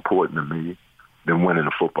that's more important to me than winning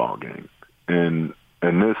a football game. And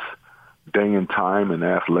this day and time in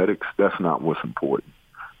athletics, that's not what's important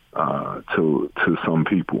to some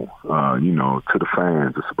people. To the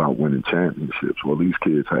fans, it's about winning championships. Well, these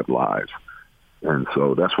kids have lives. And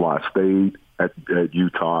so that's why I stayed at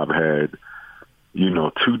Utah. I've had,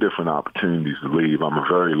 2 different opportunities to leave. I'm a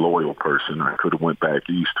very loyal person. I could have went back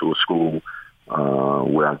east to a school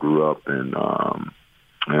where I grew up, and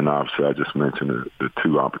obviously I just mentioned the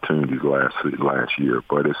 2 opportunities last year.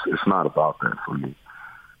 But it's not about that for me.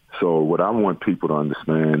 So what I want people to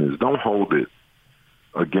understand is don't hold it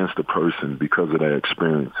against a person because of their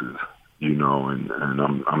experiences, and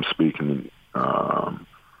I'm speaking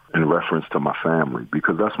in reference to my family,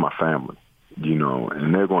 because that's my family,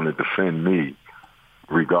 and they're going to defend me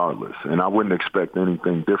regardless. And I wouldn't expect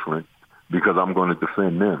anything different because I'm going to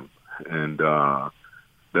defend them. And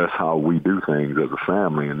that's how we do things as a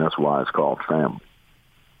family, and that's why it's called family.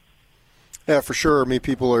 Yeah, for sure. I mean,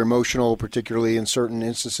 people are emotional, particularly in certain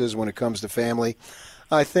instances when it comes to family.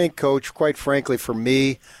 I think, Coach, quite frankly, for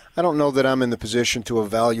me, I don't know that I'm in the position to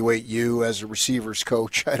evaluate you as a receivers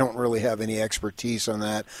coach. I don't really have any expertise on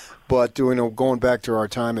that. But going back to our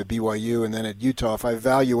time at BYU and then at Utah, if I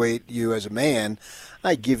evaluate you as a man,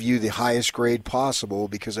 I give you the highest grade possible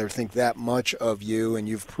because I think that much of you, and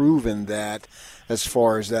you've proven that as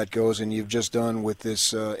far as that goes, and you've just done with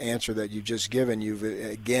this answer that you've just given. You've,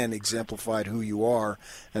 again, exemplified who you are,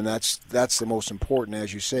 and that's the most important,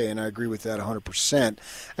 as you say, and I agree with that 100%.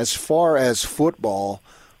 As far as football,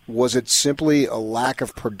 was it simply a lack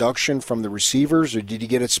of production from the receivers, or did you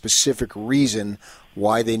get a specific reason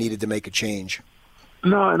why they needed to make a change?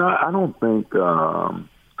 No, and I don't think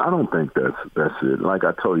that's it. Like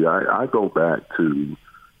I told you, I go back to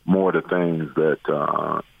more the things that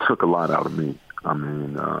took a lot out of me. I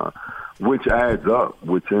mean, which adds up,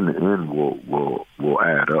 which in the end will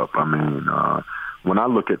add up. I mean, when I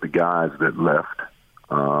look at the guys that left,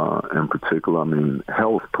 in particular, I mean,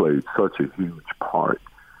 health played such a huge part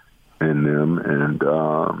in them, and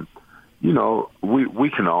we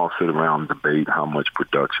can all sit around and debate how much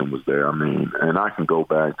production was there. I mean, and I can go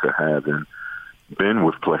back to having been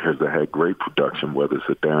with players that had great production, whether it's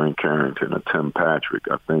a Darren Carrington, a Tim Patrick.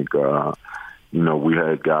 I think, we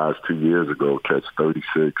had guys 2 years ago catch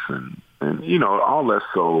 36 and all that.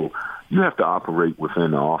 So you have to operate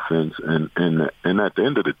within the offense. And at the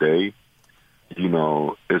end of the day, you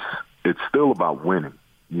know, it's still about winning.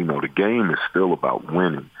 You know, the game is still about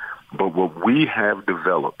winning. But what we have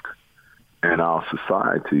developed in our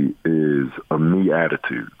society is a me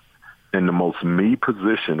attitude. And the most me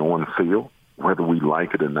position on the field, whether we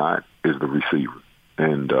like it or not, is the receiver.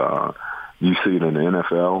 And you see it in the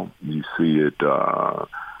NFL. You see it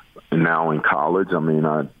now in college. I mean,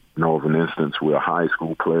 I know of an instance where a high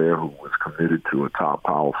school player who was committed to a top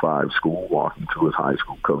Power 5 school walked into his high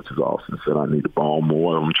school coach's office and said, "I need the ball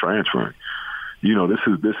more. I'm transferring." You know, this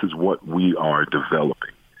is what we are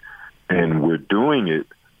developing. And we're doing it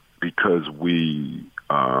because we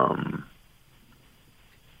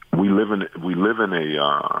live in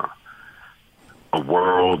a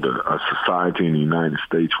world, a society in the United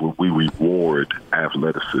States where we reward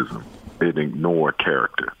athleticism and ignore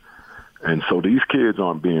character. And so these kids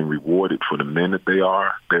aren't being rewarded for the men that they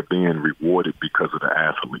are. They're being rewarded because of the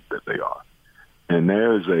athlete that they are. And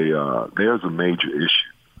there's a major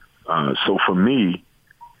issue. So for me,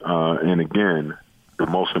 and again, the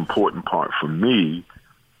most important part for me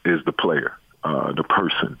is the player, the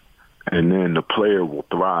person. And then the player will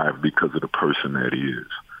thrive because of the person that he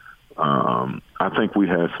is. I think we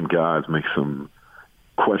had some guys make some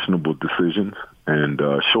questionable decisions, and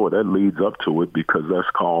sure, that leads up to it because that's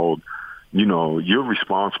called, you know, you're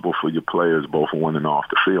responsible for your players both on and off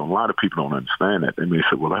the field. A lot of people don't understand that. They may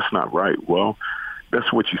say, well, that's not right. Well,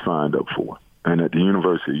 that's what you signed up for. And at the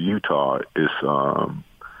University of Utah,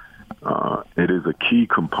 it is a key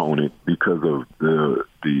component because of the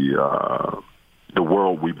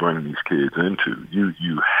world we bring these kids into.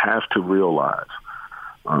 You have to realize,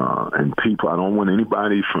 and people, I don't want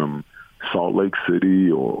anybody from Salt Lake City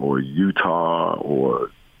or Utah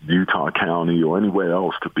or Utah County or anywhere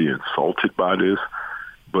else to be insulted by this,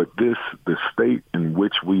 but the state in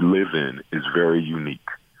which we live in is very unique.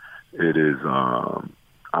 It is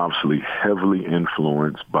obviously heavily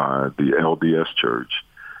influenced by the LDS Church.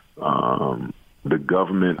 The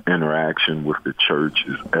government interaction with the church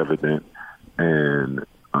is evident, and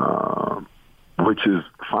which is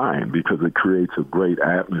fine because it creates a great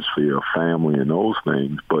atmosphere of family and those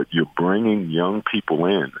things, but you're bringing young people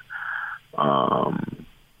in.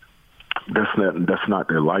 That's not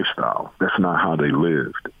their lifestyle. That's not how they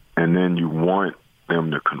lived. And then you want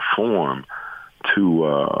them to conform to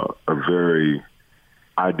a very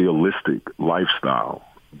idealistic lifestyle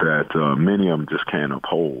that many of them just can't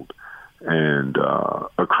uphold and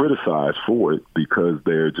are criticized for it because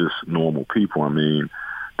they're just normal people. I mean,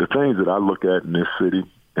 the things that I look at in this city,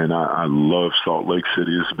 and I love Salt Lake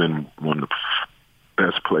City. It's been one of the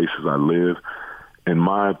best places I live. In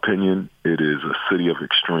my opinion, it is a city of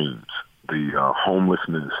extremes. The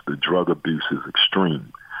homelessness, the drug abuse is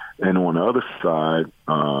extreme. And on the other side,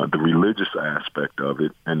 the religious aspect of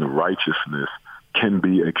it and the righteousness can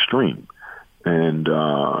be extreme. And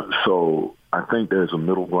so I think there's a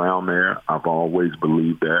middle ground there. I've always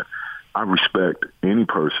believed that. I respect any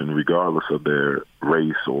person, regardless of their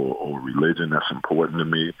race or religion. That's important to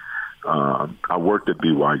me. I worked at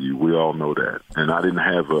BYU. We all know that. And I didn't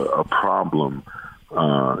have a problem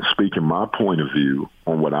speaking my point of view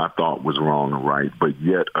on what I thought was wrong and right, but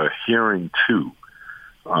yet adhering to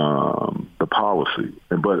the policy.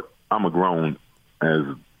 But I'm a grown, as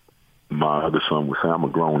my other son would say, I'm a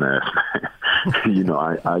grown-ass man. You know,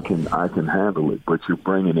 I can handle it. But you're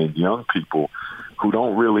bringing in young people who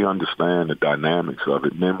don't really understand the dynamics of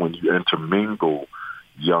it. And then when you intermingle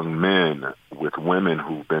young men with women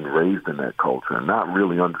who've been raised in that culture and not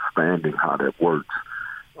really understanding how that works,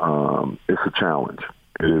 it's a challenge.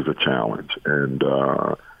 It is a challenge. And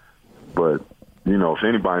but, you know, if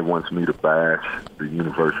anybody wants me to bash the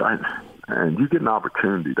university, and you get an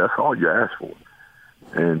opportunity, that's all you ask for.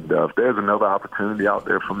 And if there's another opportunity out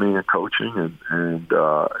there for me in coaching and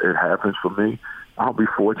it happens for me, I'll be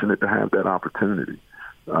fortunate to have that opportunity.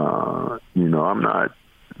 You know, I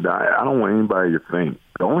don't want anybody to think.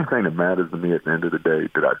 The only thing that matters to me at the end of the day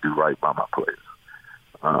is that I do right by my players.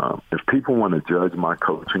 If people want to judge my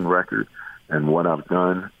coaching record and what I've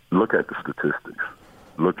done, look at the statistics.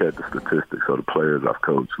 Look at the statistics of the players I've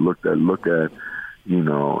coached. Look at you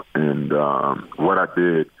know, and what I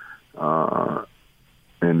did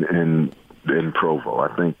in Provo.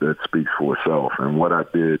 I think that speaks for itself. And what I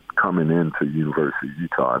did coming into University of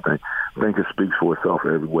Utah, I think it speaks for itself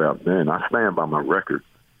everywhere I've been. I stand by my record.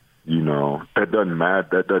 You know, that doesn't matter.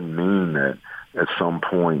 That doesn't mean that at some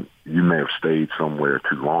point you may have stayed somewhere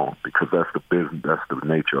too long, because that's the business. That's the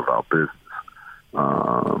nature of our business.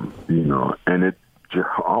 You know, and it just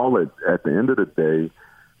all at the end of the day,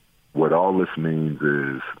 what all this means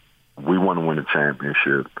is we want to win a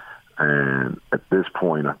championship. And at this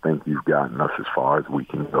point, I think you've gotten us as far as we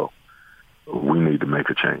can go. we need to make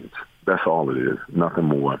a change. That's all it is. Nothing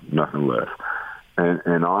more, nothing less.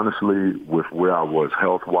 And honestly, with where I was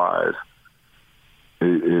health-wise,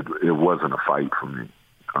 it wasn't a fight for me.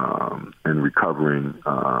 And recovering,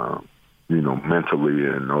 mentally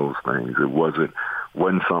and those things, it wasn't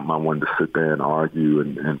something I wanted to sit there and argue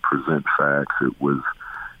and present facts. It was,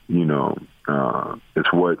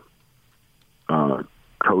 it's what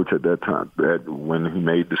coach at that time, that when he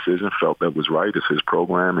made decision, felt that was right. It's his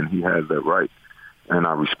program, and he has that right. And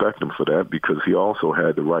I respect him for that, because he also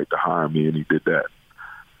had the right to hire me, and he did that.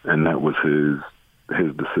 And that was his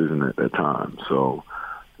decision at that time. So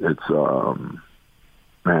it's,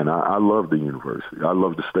 I love the university. I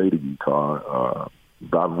love the state of Utah.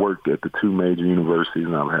 I've worked at the two major universities,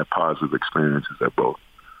 and I've had positive experiences at both.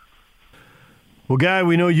 Well, Guy,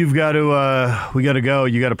 we know you've got to we got to go.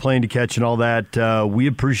 You got a plane to catch and all that. We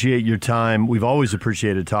appreciate your time. We've always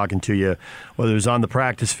appreciated talking to you, whether it was on the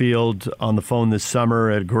practice field, on the phone this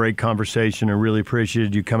summer. Had a great conversation, and really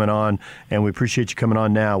appreciated you coming on. And we appreciate you coming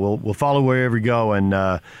on now. We'll follow wherever you go, and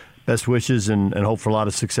best wishes, and hope for a lot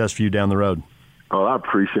of success for you down the road. Oh, I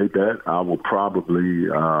appreciate that. I will probably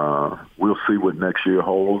we'll see what next year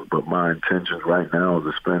holds, but my intentions right now is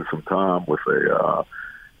to spend some time with a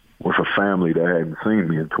family that hadn't seen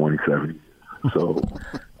me in 27 years. So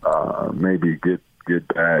maybe get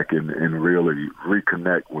back and really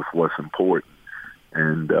reconnect with what's important.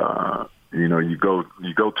 And you go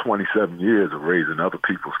 27 years of raising other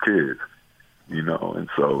people's kids, and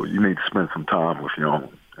so you need to spend some time with your own.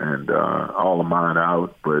 And all of mine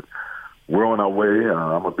out, but we're on our way.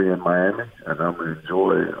 I'm gonna be in Miami, and I'm gonna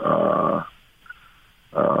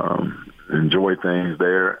enjoy things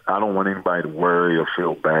there. I don't want anybody to worry or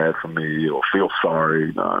feel bad for me or feel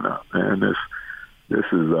sorry. No. Man, this is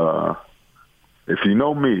if you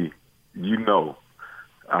know me, you know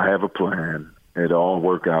I have a plan. It'll all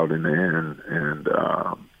work out in the end, and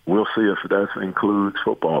we'll see if that includes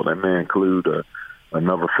football. That may include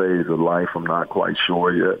another phase of life. I'm not quite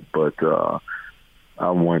sure yet, but I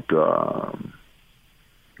want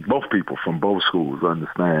both people from both schools to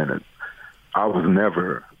understand that I was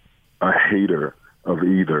never a hater of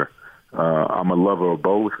either. I'm a lover of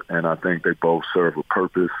both, and I think they both serve a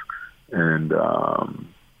purpose. And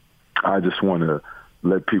I just want to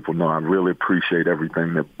let people know I really appreciate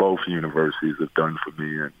everything that both universities have done for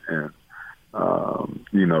me. And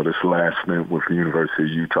this last stint with the University of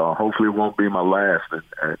Utah, hopefully it won't be my last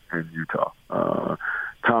in Utah.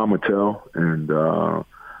 Time will tell, and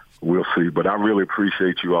we'll see. But I really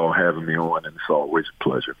appreciate you all having me on, and it's always a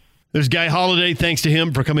pleasure. There's Guy Holiday. Thanks to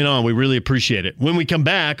him for coming on. We really appreciate it. When we come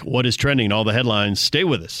back, what is trending? All the headlines. Stay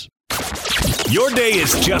with us. Your day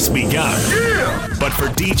has just begun. Yeah! But for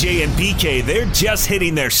DJ and PK, they're just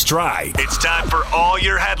hitting their stride. It's time for all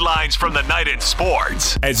your headlines from the night in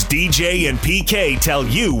sports, as DJ and PK tell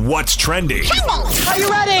you what's trending. Come on! Are you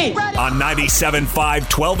ready? On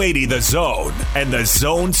 97.5 1280 The Zone and The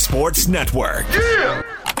Zone Sports Network. Yeah!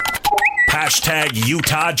 Hashtag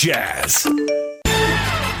Utah Jazz.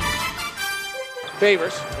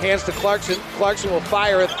 Favors, hands to Clarkson. Clarkson will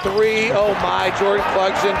fire a three. Oh my, Jordan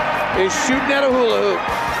Clarkson is shooting at a hula hoop.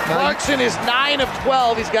 Clarkson is 9 of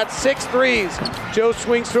 12. He's got 6 threes. Joe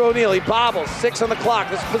swings to O'Neal. He bobbles. 6 on the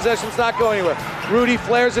clock. This possession's not going anywhere. Rudy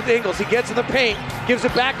flares at Ingles. He gets in the paint. Gives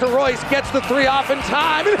it back to Royce. Gets the 3 off in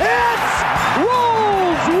time. It hits!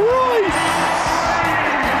 Rolls Royce!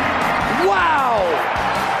 Wow!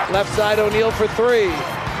 Left side O'Neal for 3.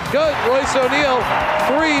 Good. Royce O'Neal,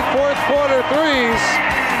 3 fourth-quarter threes.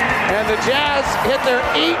 And the Jazz hit their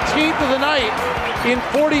 18th of the night in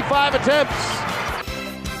 45 attempts.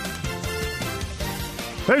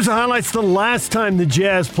 There's the highlights. The last time the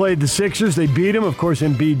Jazz played the Sixers, they beat them. Of course,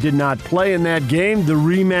 Embiid did not play in that game. The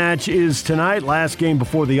rematch is tonight, last game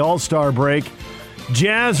before the All-Star break.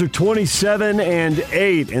 Jazz are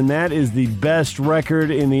 27-8, and that is the best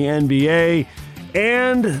record in the NBA.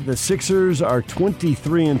 And the Sixers are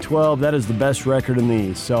 23-12. That is the best record in the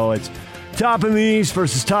East. So it's top in the East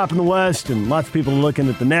versus top in the West, and lots of people are looking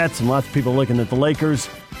at the Nets and lots of people are looking at the Lakers,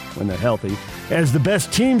 when they're healthy, as the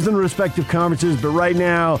best teams in the respective conferences. But right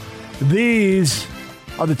now, these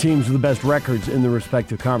are the teams with the best records in the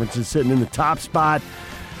respective conferences, sitting in the top spot.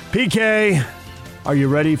 PK, are you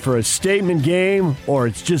ready for a statement game, or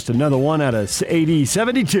it's just another one out of 80?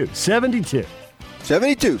 72.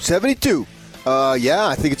 Yeah,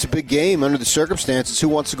 I think it's a big game under the circumstances. Who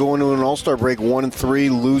wants to go into an All-Star break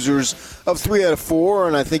 1-3, losers of 3 out of 4,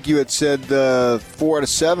 and I think you had said 4 out of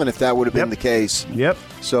 7 if that would have been the case. Yep.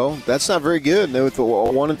 So that's not very good with a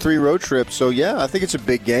 1-3 road trip. So yeah, I think it's a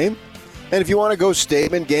big game. And if you want to go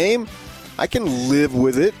statement game, I can live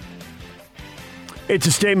with it. It's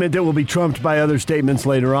a statement that will be trumped by other statements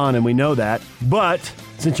later on, and we know that. But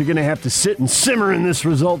since you're going to have to sit and simmer in this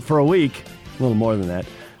result for a week, a little more than that,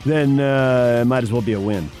 then it might as well be a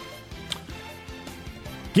win.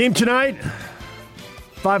 Game tonight,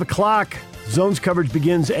 5 o'clock. Zone's coverage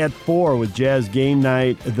begins at 4 with Jazz Game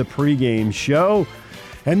Night, the pregame show.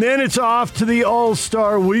 And then it's off to the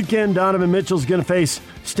All-Star Weekend. Donovan Mitchell's going to face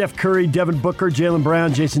Steph Curry, Devin Booker, Jaylen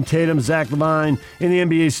Brown, Jason Tatum, Zach LaVine in the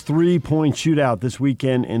NBA's three-point shootout this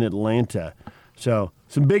weekend in Atlanta. So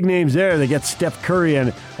some big names there. They get Steph Curry,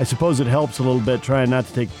 and I suppose it helps a little bit trying not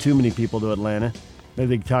to take too many people to Atlanta. Maybe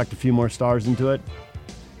they can talk a few more stars into it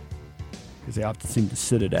because they often seem to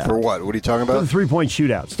sit it out. For what? What are you talking about? For the three-point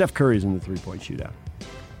shootout. Steph Curry's in the three-point shootout.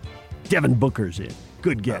 Devin Booker's in.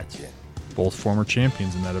 Good gets. Yeah. Both former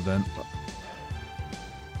champions in that event.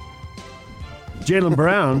 Jaylen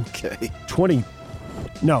Brown, Okay. 20.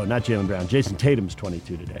 No, not Jaylen Brown. Jason Tatum's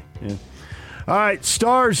 22 today. Yeah. All right,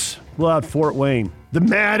 Stars will out Fort Wayne. The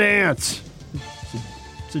Mad Ants.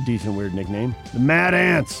 It's a decent, weird nickname. The Mad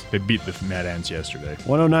Ants. They beat the Mad Ants yesterday.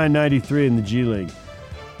 109-93 in the G League.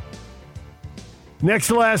 Next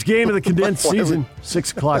to last game of the condensed season,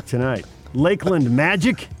 6 o'clock tonight. Lakeland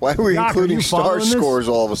Magic. Why are we Doc, including you star following this? scores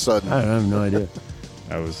all of a sudden? I have no idea.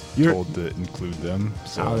 I was You're- told to include them.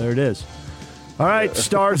 So Oh, there it is. All right,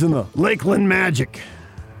 Stars in the Lakeland Magic.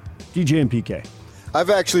 DJ and PK. I've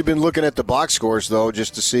actually been looking at the box scores, though,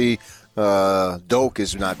 just to see. Doak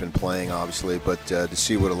has not been playing, obviously, but to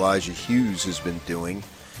see what Elijah Hughes has been doing.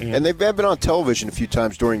 And they've been on television a few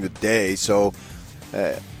times during the day, so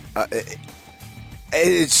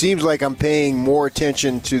it seems like I'm paying more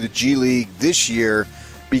attention to the G League this year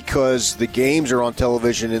because the games are on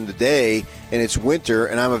television in the day and it's winter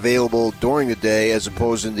and I'm available during the day as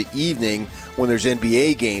opposed in the evening when there's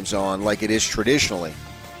NBA games on like it is traditionally.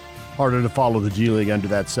 Harder to follow the G League under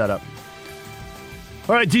that setup.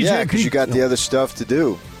 All right, DJ Yeah, and because PK. you got the other stuff to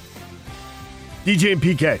do. DJ and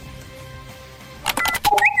PK.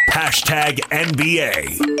 Hashtag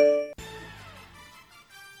NBA.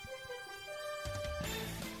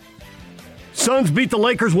 Suns beat the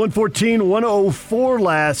Lakers 114-104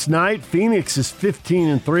 last night. Phoenix is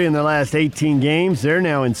 15-3 in their last 18 games. They're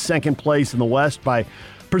now in second place in the West by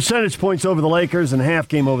percentage points over the Lakers and a half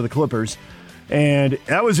game over the Clippers. And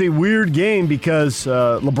that was a weird game because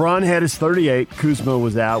LeBron had his 38. Kuzma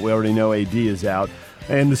was out. We already know AD is out.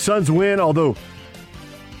 And the Suns win, although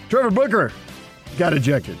Trevor Booker got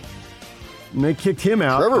ejected. And they kicked him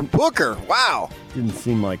out. Trevor Booker, wow. Didn't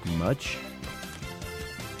seem like much.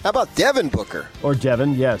 How about Devin Booker? Or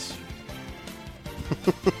Devin, yes.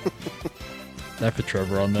 I put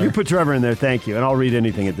Trevor on there. You put Trevor in there, thank you. And I'll read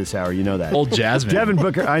anything at this hour. You know that. Old Jasmine. Devin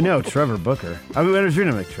Booker. I know, Trevor Booker. I mean, I was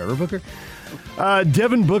reading, I'm like, Trevor Booker?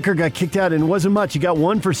 Devin Booker got kicked out, and it wasn't much. He got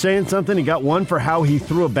one for saying something. He got one for how he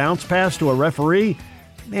threw a bounce pass to a referee.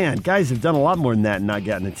 Man, guys have done a lot more than that and not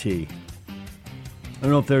gotten a T. I don't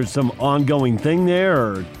know if there's some ongoing thing there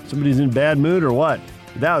or somebody's in a bad mood or what.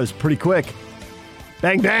 That was pretty quick.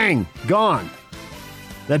 Bang, bang, gone.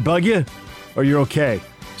 That bug you? Or you're okay?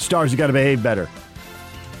 Stars, you got to behave better.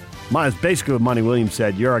 It's basically what Monty Williams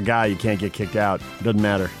said. You're a guy, you can't get kicked out. Doesn't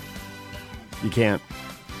matter. You can't.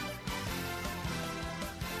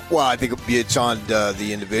 Well, I think it's on the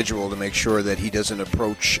individual to make sure that he doesn't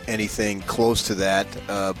approach anything close to that.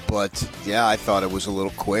 But, yeah, I thought it was a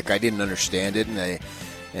little quick. I didn't understand it,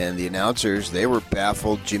 and the announcers, they were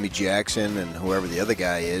baffled, Jimmy Jackson and whoever the other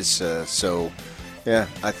guy is. So, yeah,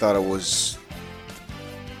 I thought it was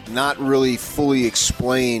not really fully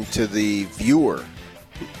explained to the viewer,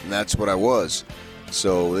 and that's what I was.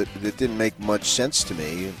 So it didn't make much sense to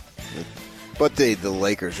me. But the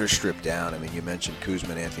Lakers are stripped down. I mean, you mentioned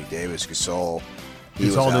Kuzma and Anthony Davis, Gasol.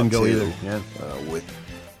 Gasol didn't go either. Yeah.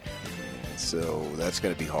 So that's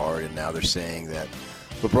going to be hard. And now they're saying that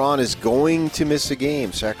LeBron is going to miss a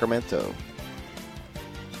game, Sacramento.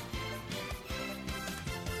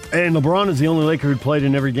 And LeBron is the only Laker who played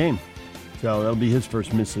in every game. So that'll be his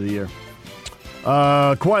first miss of the year.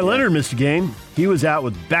 Kawhi Leonard missed a game. He was out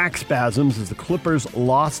with back spasms as the Clippers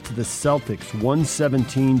lost to the Celtics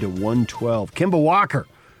 117-112. Kemba Walker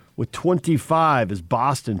with 25 as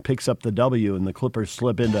Boston picks up the W and the Clippers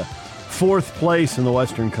slip into fourth place in the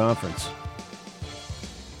Western Conference.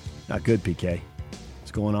 Not good, PK.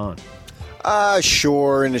 What's going on?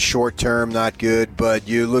 Sure, in the short term, not good. But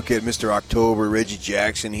you look at Mr. October, Reggie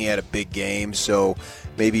Jackson, he had a big game. So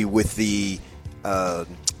maybe with the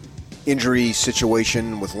injury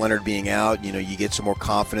situation with Leonard being out, you get some more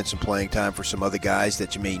confidence in playing time for some other guys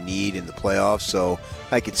that you may need in the playoffs. So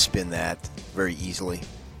I could spin that very easily.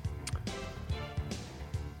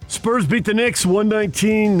 Spurs beat the Knicks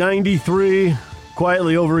 119-93.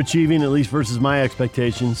 quietly overachieving, at least versus my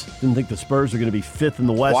expectations. Didn't think the Spurs are going to be 5th in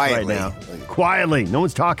the West right now. Quietly. No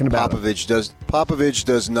one's talking about it. Popovich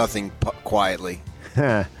does nothing quietly.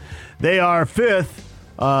 They are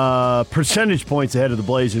 5th, percentage points ahead of the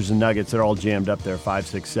Blazers and Nuggets. They're all jammed up there, 5,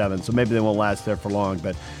 6, 7. So maybe they won't last there for long.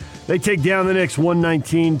 But they take down the Knicks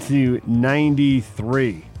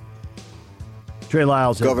 119-93. Trey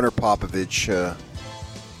Lyles. Governor Popovich,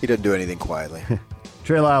 he doesn't do anything quietly.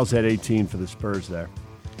 Trey Lyles had 18 for the Spurs there.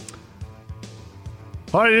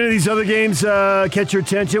 All right, any of these other games catch your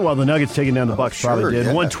attention? Well, the Nuggets taking down the Bucks probably did.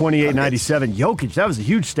 128-97. Jokic, that was a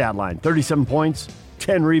huge stat line. 37 points,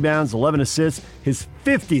 10 rebounds, 11 assists. His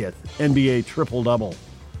 50th NBA triple-double.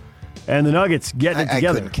 And the Nuggets getting it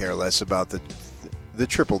together. I couldn't care less about the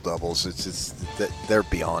triple-doubles. They're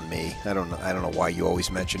beyond me. I don't know why you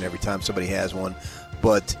always mention every time somebody has one.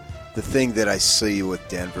 But the thing that I see with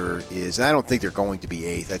Denver is, and I don't think they're going to be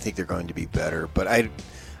 8th. I think they're going to be better. But I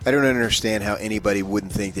don't understand how anybody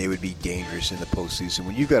wouldn't think they would be dangerous in the postseason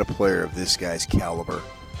when you've got a player of this guy's caliber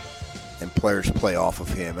and players play off of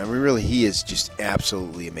him. I mean, really, he is just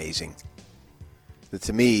absolutely amazing. But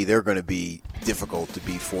to me, they're going to be difficult to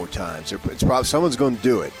beat 4 times. It's probably someone's going to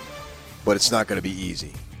do it, but it's not going to be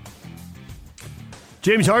easy.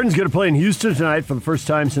 James Harden's going to play in Houston tonight for the first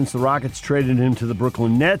time since the Rockets traded him to the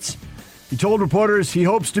Brooklyn Nets. He told reporters he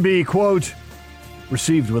hopes to be, quote,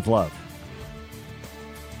 received with love.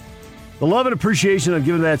 The love and appreciation I've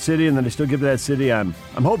given to that city and that I still give to that city, I'm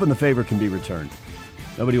hoping the favor can be returned.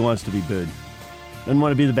 Nobody wants to be booed. Doesn't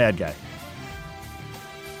want to be the bad guy.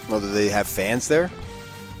 Well, do they have fans there?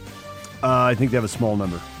 I think they have a small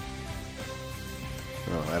number.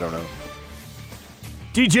 Oh, I don't know.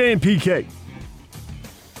 DJ and PK.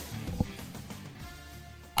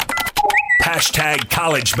 Hashtag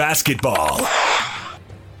college basketball.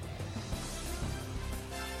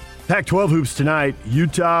 Pac-12 hoops tonight.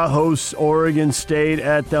 Utah hosts Oregon State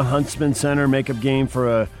at the Huntsman Center. Makeup game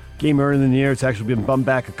for a game earlier in the year. It's actually been bumped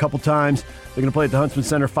back a couple times. They're going to play at the Huntsman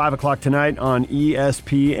Center 5 o'clock tonight on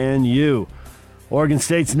ESPNU. Oregon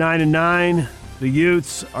State's 9-9. The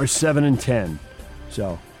Utes are 7-10.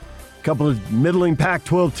 So a couple of middling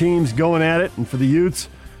Pac-12 teams going at it. And for the Utes,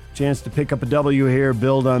 chance to pick up a W here,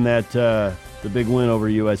 build on that the big win over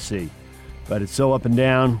USC. But it's so up and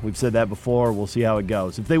down. We've said that before. We'll see how it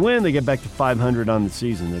goes. If they win, they get back to 500 on the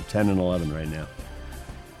season. They're 10-11 right now.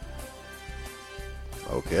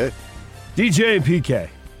 Okay. DJ and PK.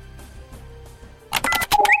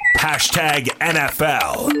 Hashtag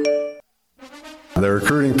NFL. The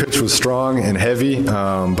recruiting pitch was strong and heavy,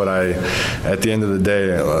 but at the end of the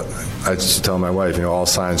day, I just tell my wife, all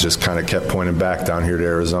signs just kind of kept pointing back down here to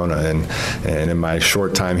Arizona. And in my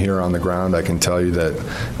short time here on the ground, I can tell you that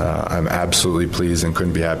I'm absolutely pleased and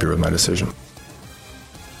couldn't be happier with my decision.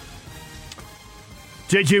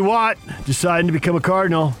 J.J. Watt deciding to become a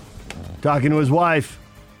Cardinal, talking to his wife,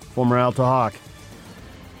 former Alta Hawk.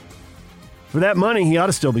 For that money, he ought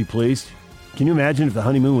to still be pleased. Can you imagine if the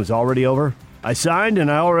honeymoon was already over? I signed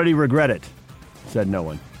and I already regret it, said no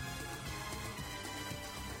one.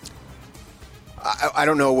 I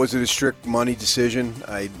don't know. Was it a strict money decision?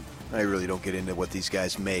 I really don't get into what these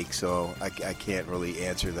guys make, so I can't really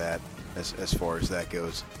answer that as far as that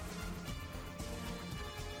goes.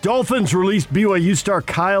 Dolphins released BYU star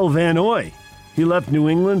Kyle Van Noy. He left New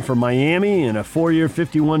England for Miami in a 4-year,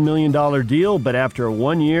 $51 million deal, but after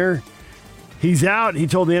 1 year, he's out. He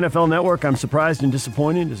told the NFL Network, I'm surprised and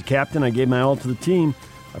disappointed. As a captain, I gave my all to the team.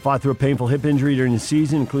 I fought through a painful hip injury during the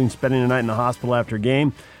season, including spending a night in the hospital after a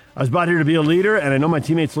game. I was brought here to be a leader, and I know my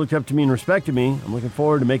teammates looked up to me and respected me. I'm looking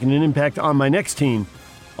forward to making an impact on my next team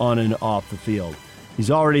on and off the field. He's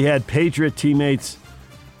already had Patriot teammates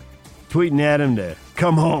tweeting at him to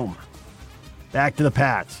come home, back to the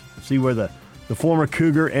Pats, see where the former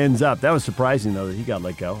Cougar ends up. That was surprising, though, that he got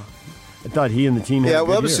let go. I thought he and the team had a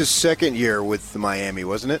good that was year. his second year with Miami,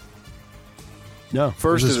 wasn't it? No.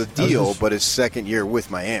 First of the deal, but his second year with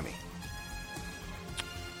Miami.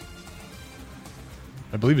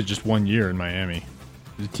 I believe it's just 1 year in Miami.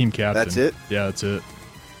 He's a team captain. That's it? Yeah, that's it.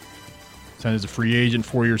 Signed as a free agent,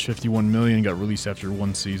 4 years, $51 million, got released after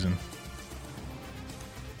one season.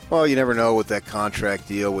 Well, you never know with that contract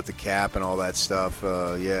deal with the cap and all that stuff.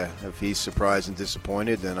 If he's surprised and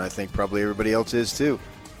disappointed, then I think probably everybody else is too.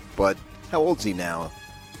 But how old is he now?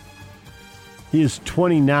 He is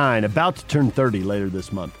 29, about to turn 30 later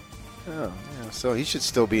this month. Oh, yeah. So he should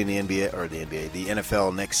still be in the NBA or the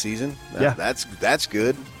NFL next season. Yeah, that's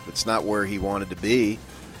good. It's not where he wanted to be.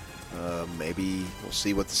 Maybe we'll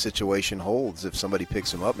see what the situation holds if somebody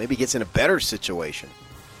picks him up. Maybe he gets in a better situation.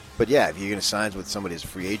 But yeah, if you're going to sign with somebody as a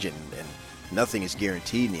free agent and nothing is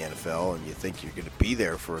guaranteed in the NFL, and you think you're going to be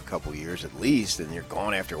there for a couple years at least, and you're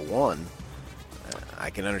gone after one, I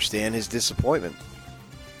can understand his disappointment.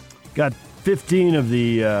 Got 15 of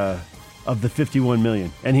the 51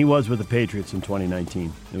 million, and he was with the Patriots in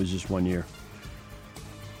 2019. It was just 1 year.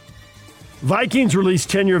 Vikings released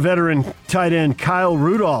 10-year veteran tight end Kyle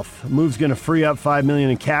Rudolph. Move's going to free up $5 million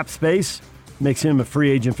in cap space. Makes him a free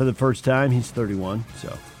agent for the first time. He's 31,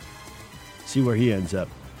 so see where he ends up.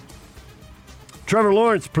 Trevor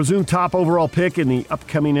Lawrence, presumed top overall pick in the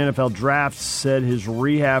upcoming NFL draft, said his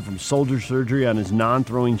rehab from shoulder surgery on his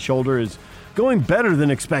non-throwing shoulder is going better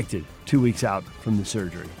than expected 2 weeks out from the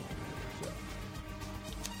surgery.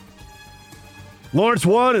 Lawrence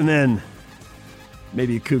won, and then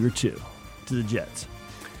maybe a Cougar 2 to the Jets.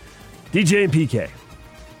 DJ and PK.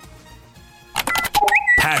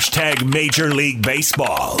 Hashtag Major League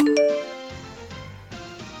Baseball.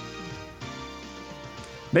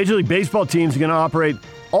 Major League Baseball teams are going to operate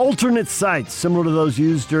alternate sites similar to those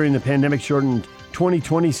used during the pandemic-shortened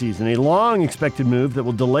 2020 season, a long-expected move that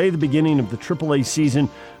will delay the beginning of the AAA season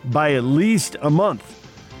by at least a month.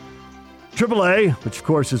 AAA, which of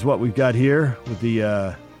course is what we've got here with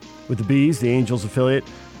the Bees, the Angels affiliate.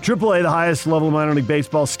 AAA, the highest level of minor league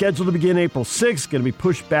baseball, scheduled to begin April 6th, going to be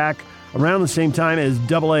pushed back around the same time as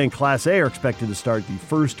AA and Class A are expected to start the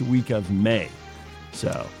first week of May.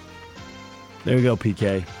 So, there you go,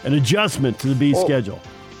 PK. An adjustment to the Bees schedule.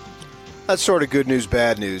 That's sort of good news,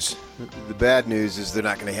 bad news. The bad news is they're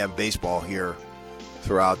not going to have baseball here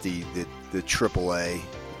throughout the AAA.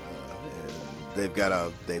 They've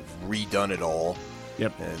redone it all.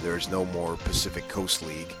 Yep. And there's no more Pacific Coast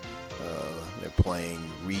League. They're playing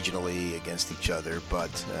regionally against each other,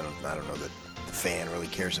 but I don't know that the fan really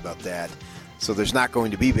cares about that. So there's not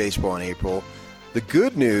going to be baseball in April. The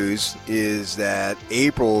good news is that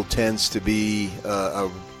April tends to be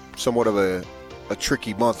somewhat of a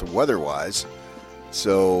tricky month weather-wise.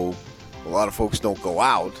 So a lot of folks don't go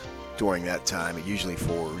out during that time. It usually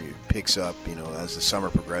picks up, as the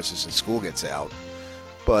summer progresses and school gets out.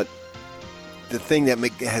 But the thing that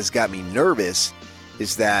has got me nervous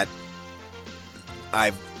is that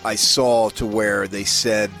I saw to where they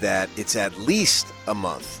said that it's at least a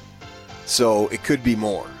month. So it could be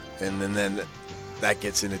more. And then that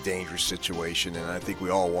gets in a dangerous situation. And I think we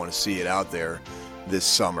all want to see it out there this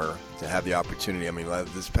summer to have the opportunity. I mean,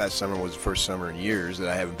 this past summer was the first summer in years that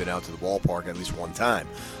I haven't been out to the ballpark at least one time,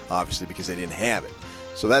 obviously because they didn't have it.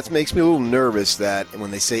 So that makes me a little nervous that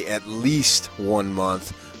when they say at least 1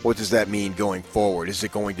 month, what does that mean going forward? Is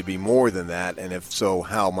it going to be more than that? And if so,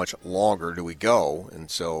 how much longer do we go? And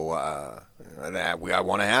so I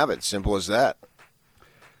want to have it. Simple as that.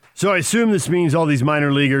 So I assume this means all these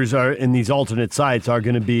minor leaguers are in these alternate sites are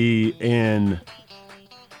going to be in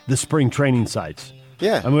the spring training sites.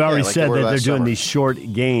 Yeah. And we already like said that they're doing summer. these short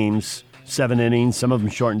games, 7 innings. Some of them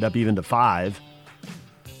shortened up even to 5.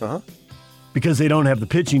 Uh-huh. Because they don't have the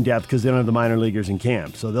pitching depth because they don't have the minor leaguers in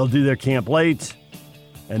camp. So they'll do their camp late,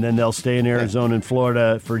 and then they'll stay in Arizona and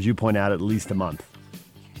Florida for, as you point out, at least a month.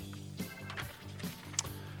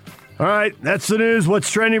 All right, that's the news. What's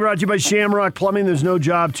trending brought to you by Shamrock Plumbing. There's no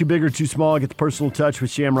job too big or too small. Get the personal touch with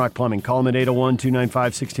Shamrock Plumbing. Call them at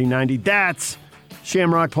 801-295-1690. That's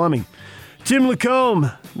Shamrock Plumbing. Tim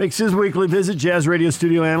Lacombe makes his weekly visit. Jazz Radio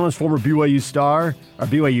studio analyst, former BYU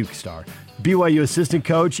assistant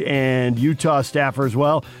coach, and Utah staffer as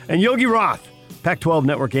well. And Yogi Roth, Pac-12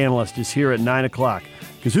 network analyst, is here at 9 o'clock.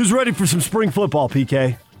 Because who's ready for some spring football,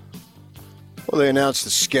 PK? Well, they announced the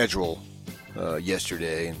schedule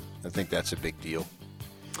yesterday, and I think that's a big deal.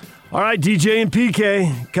 All right, DJ and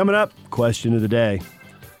PK, coming up, question of the day.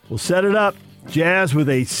 We'll set it up. Jazz with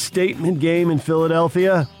a statement game in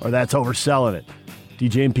Philadelphia, or that's overselling it.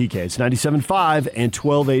 DJ and PK, it's 97.5 and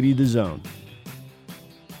 1280 The Zone.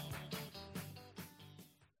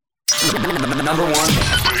 Number one.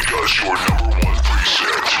 Make us your number one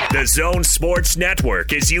preset. The Zone Sports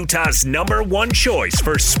Network is Utah's number one choice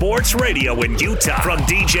for sports radio in Utah. From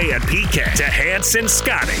DJ and PK to Hanson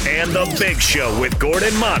Scotty and The Big Show with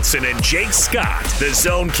Gordon Monson and Jake Scott. The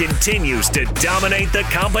Zone continues to dominate the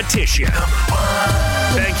competition.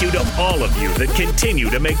 Thank you to all of you that continue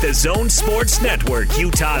to make the Zone Sports Network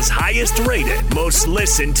Utah's highest rated, most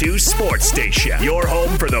listened to sports station. Your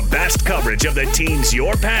home for the best coverage of the teams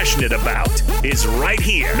you're passionate about is right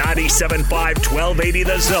here. 97.5 1280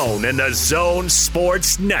 The Zone and the Zone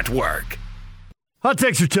Sports Network. Hot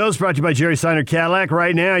Takes or Toast brought to you by Jerry Seiner Cadillac.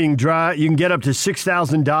 Right now, you can get up to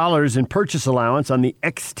 $6,000 in purchase allowance on the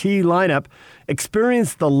XT lineup.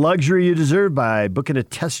 Experience the luxury you deserve by booking a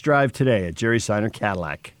test drive today at Jerry Seiner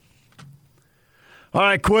Cadillac. All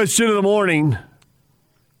right, question of the morning.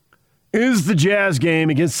 Is the Jazz game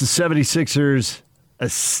against the 76ers a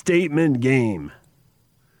statement game?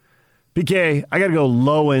 PK, I got to go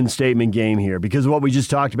low-end statement game here because of what we just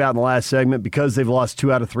talked about in the last segment, because they've lost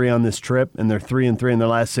 2 out of 3 on this trip, and they're 3-3 in their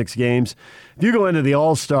last 6 games. If you go into the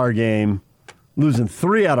All-Star game losing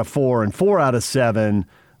 3 out of 4 and 4 out of 7,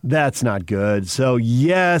 that's not good. So,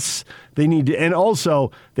 yes, they need to – and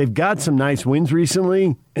also, they've got some nice wins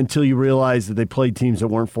recently until you realize that they played teams that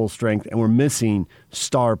weren't full strength and were missing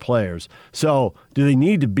star players. So, do they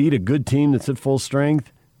need to beat a good team that's at full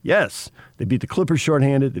strength? Yes. They beat the Clippers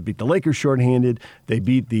shorthanded. They beat the Lakers shorthanded. They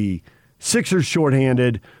beat the Sixers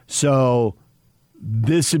shorthanded. So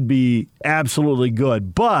this would be absolutely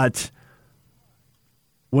good. But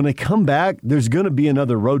when they come back, there's going to be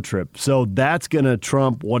another road trip. So that's going to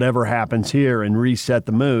trump whatever happens here and reset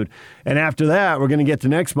the mood. And after that, we're going to get to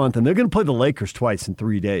next month, and they're going to play the Lakers twice in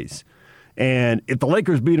 3 days. And if the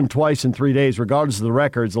Lakers beat them twice in 3 days, regardless of the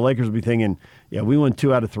records, the Lakers will be thinking, yeah, we won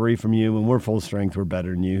 2 out of 3 from you, and we're full strength. We're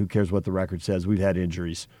better than you. Who cares what the record says? We've had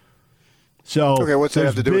injuries. So okay, what's that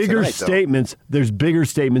have to do with tonight, statements. There's bigger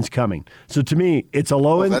statements coming. So to me, it's a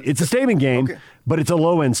low end. It's a statement game, but it's a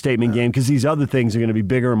low end statement game because these other things are going to be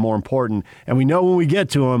bigger and more important. And we know when we get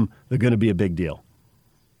to them, they're going to be a big deal.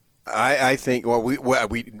 I think. Well,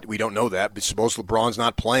 we don't know that, but suppose LeBron's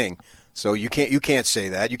not playing. So you can't say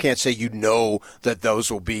that. You can't say you know that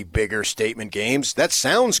those will be bigger statement games. That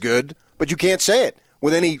sounds good, but you can't say it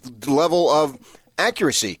with any level of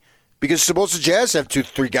accuracy because suppose the Jazz have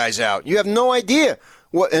 2-3 guys out. You have no idea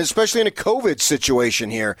what, and especially in a COVID situation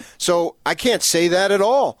here. So I can't say that at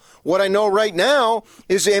all. What I know right now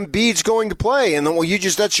is Embiid's going to play, and then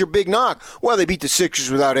that's your big knock. Well, they beat the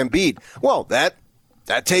Sixers without Embiid. Well, that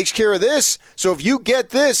takes care of this. So if you get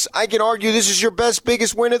this, I can argue this is your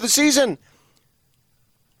biggest win of the season.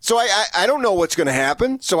 So I don't know what's going to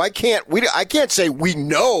happen. So I can't say we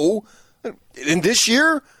know. In this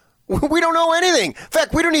year, we don't know anything. In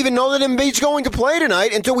fact, we don't even know that Embiid's going to play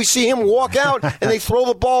tonight until we see him walk out and they throw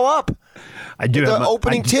the ball up. I do have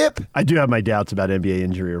opening tip. I do have my doubts about NBA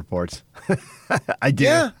injury reports. I do.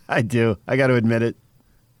 Yeah. I do. I got to admit it.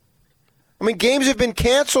 I mean, games have been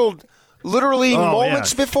canceled literally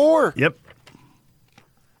moments before. Yep.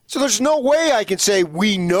 So there's no way I can say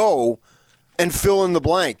we know and fill in the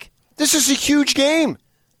blank. This is a huge game.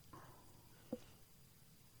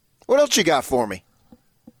 What else you got for me?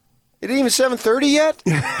 It ain't even 7:30 yet?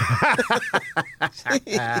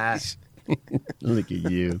 Jeez. Look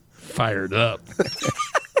at you. Fired up.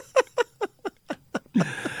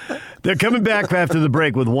 They're coming back after the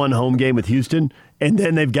break with one home game with Houston, and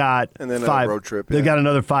then they've got five road trip. They've got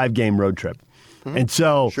another 5-game road trip. Mm-hmm. And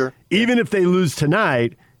so even if they lose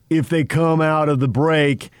tonight, if they come out of the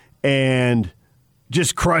break and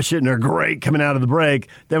just crush it and are great coming out of the break,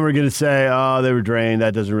 then we're going to say, oh, they were drained.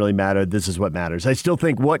 That doesn't really matter. This is what matters. I still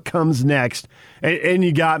think what comes next, and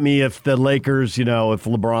you got me, if the Lakers, if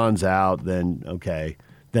LeBron's out, then okay,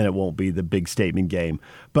 then it won't be the big statement game.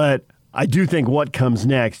 But I do think what comes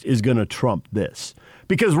next is going to trump this.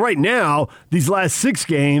 Because right now, these last 6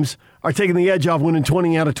 games are taking the edge off winning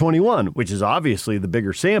 20 out of 21, which is obviously the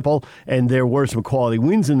bigger sample, and there were some quality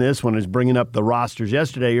wins in this. When I was bringing up the rosters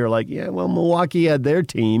yesterday, you're like, yeah, well, Milwaukee had their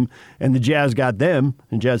team, and the Jazz got them,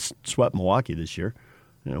 and Jazz swept Milwaukee this year.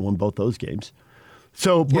 Won both those games.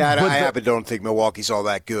 So, I don't think Milwaukee's all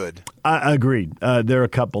that good. I agreed. They're a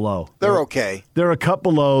cut below. They're okay. They're a cut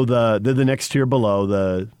below. They're the next tier below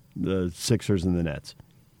the Sixers and the Nets.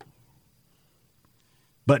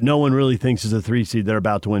 But no one really thinks as a 3 seed they're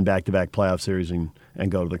about to win back-to-back playoff series and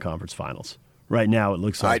go to the conference finals. Right now, it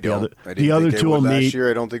looks like the other two will meet. Last year,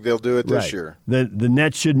 I don't think they'll do it this year. The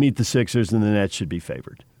Nets should meet the Sixers, and the Nets should be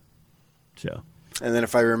favored. So. And then,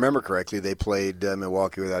 if I remember correctly, they played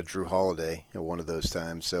Milwaukee without Drew Holiday at one of those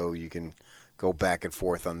times, so you can go back and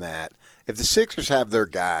forth on that. If the Sixers have their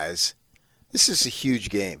guys, this is a huge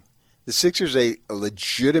game. The Sixers a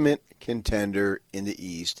legitimate contender in the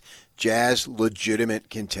East. Jazz, legitimate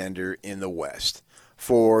contender in the West.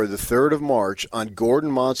 For the 3rd of March, on Gordon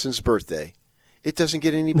Monson's birthday, it doesn't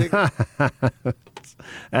get any bigger.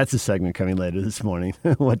 That's a segment coming later this morning.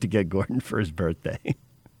 What to get Gordon for his birthday.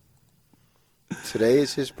 Today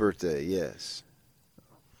is his birthday, yes.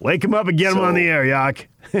 Wake him up and get him on the air, Yak.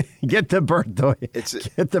 Get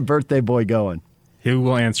the birthday boy going. He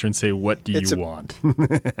will answer and say, what do you want?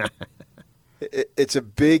 It's a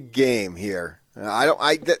big game here.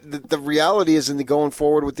 The reality is, going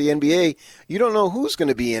forward with the NBA, you don't know who's going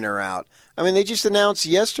to be in or out. I mean, they just announced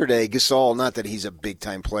yesterday Gasol, not that he's a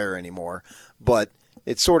big-time player anymore, but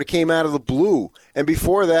it sort of came out of the blue. And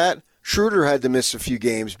before that, Schroeder had to miss a few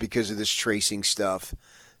games because of this tracing stuff.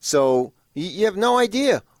 So you have no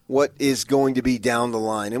idea what is going to be down the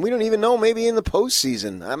line. And we don't even know maybe in the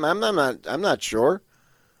postseason. I'm not sure.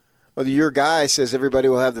 Well, your guy says everybody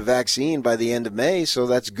will have the vaccine by the end of May, so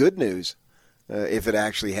that's good news if it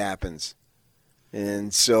actually happens.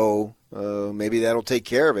 And so maybe that'll take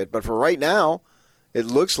care of it. But for right now, it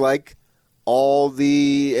looks like all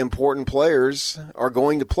the important players are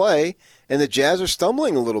going to play, and the Jazz are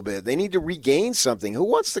stumbling a little bit. They need to regain something. Who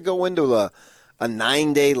wants to go into a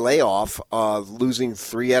 9-day layoff losing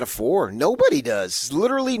 3 out of 4? Nobody does.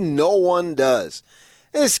 Literally no one does.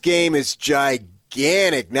 This game is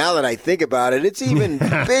gigantic. Now that I think about it, it's even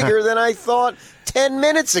bigger than I thought 10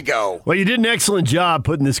 minutes ago. Well, you did an excellent job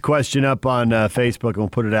putting this question up on Facebook, and we'll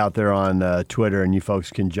put it out there on Twitter, and you folks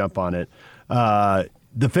can jump on it.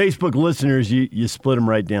 The Facebook listeners, you split them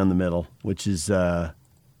right down the middle, which is,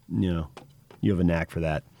 you have a knack for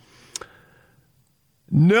that.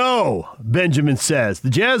 No, Benjamin says. The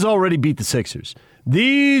Jazz already beat the Sixers.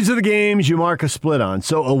 These are the games you mark a split on,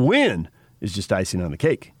 so a win is just icing on the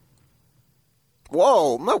cake.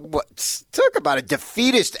 Whoa, talk about a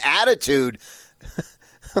defeatist attitude.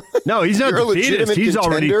 No, he's not You're a defeatist.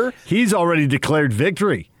 legitimate He's already declared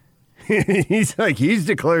victory. He's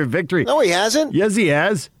declared victory. No, he hasn't. Yes, he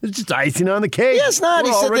has. It's just icing on the cake. Yes, not.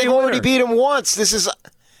 He said they've already beat him once. This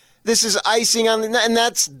is icing on the, and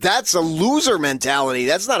that's a loser mentality.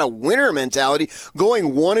 That's not a winner mentality.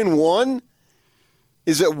 Going 1-1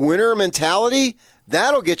 is a winner mentality.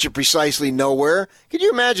 That'll get you precisely nowhere. Could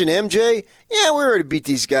you imagine MJ? Yeah, we already beat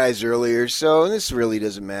these guys earlier, so this really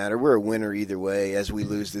doesn't matter. We're a winner either way as we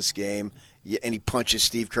lose this game. And he punches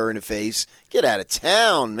Steve Kerr in the face. Get out of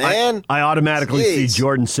town, man. I automatically see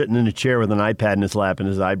Jordan sitting in a chair with an iPad in his lap and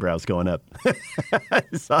his eyebrows going up.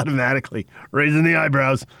 It's automatically raising the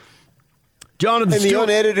eyebrows. Jonathan and the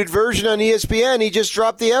unedited version on ESPN, he just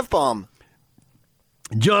dropped the F-bomb.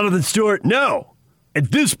 Jonathan Stewart, no.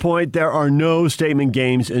 At this point, there are no statement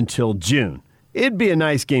games until June. It'd be a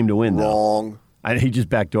nice game to win, though. Wrong. He just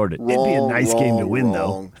backdoored it. It'd be a nice game to win,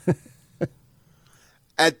 though.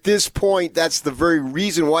 At this point, that's the very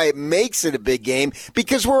reason why it makes it a big game,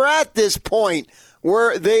 because we're at this point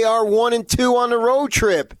where they are 1-2 on the road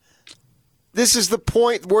trip. This is the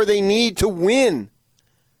point where they need to win.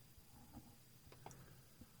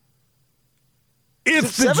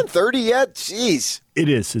 Is it 7:30 yet? Jeez. It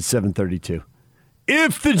is. It's 7:32.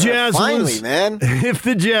 If the Jazz if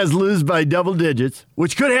the Jazz lose by double digits,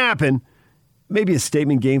 which could happen, maybe a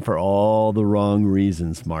statement game for all the wrong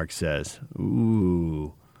reasons, Mark says.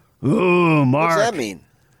 Ooh, Mark. What does that mean?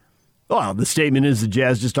 Well, the statement is the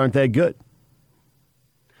Jazz just aren't that good.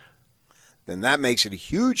 Then that makes it a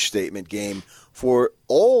huge statement game for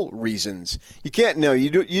all reasons. You can't. No, you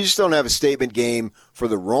just don't have a statement game for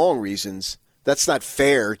the wrong reasons. That's not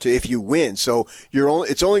fair to if you win. So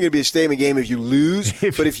it's only going to be a statement game if you lose.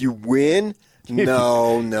 But if you win,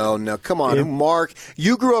 no. Come on, Mark.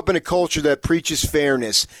 You grew up in a culture that preaches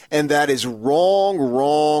fairness, and that is wrong.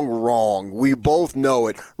 We both know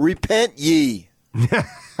it. Repent ye.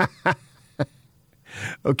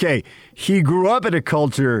 Okay, he grew up in a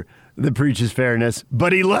culture that preaches fairness,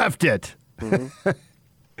 but he left it. Mm-hmm.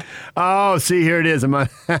 Oh, see, here it is.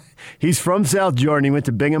 He's from South Jordan. He went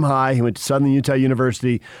to Bingham High. He went to Southern Utah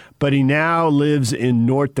University, but he now lives in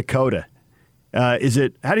North Dakota. How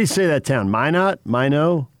do you say that town? Minot?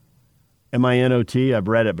 Mino? M-I-N-O-T? I've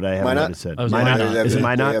read it, but I haven't heard it said. Minot? Is it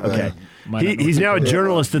Minot? Okay. He's now a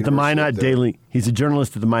journalist at the Minot Daily. He's a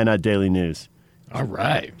journalist at the Minot Daily News. All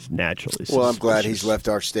right. Naturally. Well, I'm glad he's left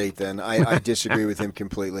our state then. I disagree with him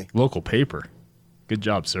completely. Local paper. Good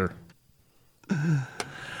job, sir.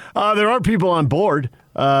 There are people on board.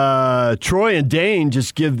 Troy and Dane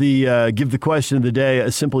just give the question of the day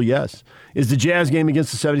a simple yes. Is the Jazz game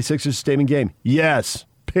against the 76ers a statement game? Yes.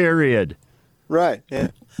 Period. Right. Yeah.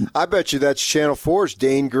 I bet you that's Channel 4's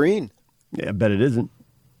Dane Green. Yeah, I bet it isn't.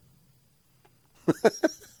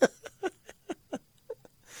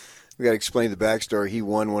 We got to explain the backstory. He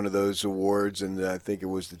won one of those awards, and I think it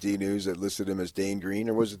was the D News that listed him as Dane Green,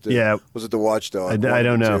 or was it the Watchdog? I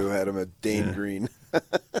don't know. Who had him at Dane Green? I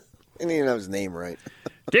didn't even have his name right.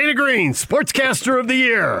 Dana Green, Sportscaster of the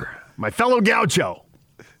Year, my fellow gaucho.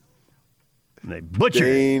 And they butchered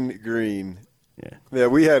Dane Green. Yeah.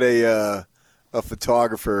 We had a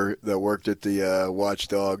photographer that worked at the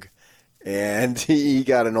Watchdog, and he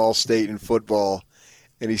got an All-State in football,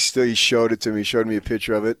 and he showed it to me. He showed me a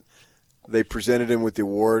picture of it. They presented him with the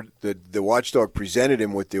award. The Watchdog presented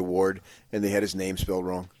him with the award, and they had his name spelled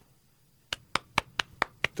wrong.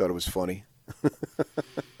 Thought it was funny.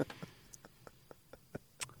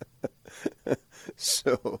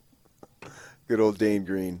 So, good old Dane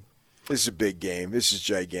Green. This is a big game. This is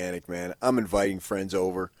gigantic, man. I'm inviting friends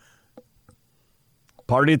over.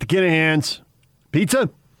 Party at the Kinahans. Pizza?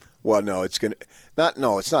 Well, no, it's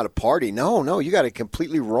not a party. No, you got it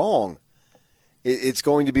completely wrong. It's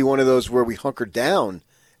going to be one of those where we hunker down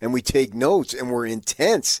and we take notes and we're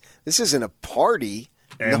intense. This isn't a party.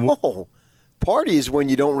 No. Party is when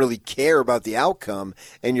you don't really care about the outcome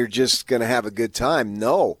and you're just going to have a good time.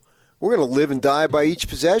 No. We're going to live and die by each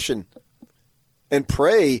possession and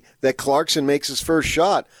pray that Clarkson makes his first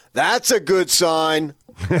shot. That's a good sign.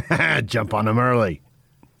 Jump on him early.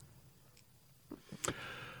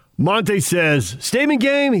 Monte says, statement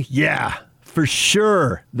game? Yeah, for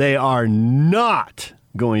sure. They are not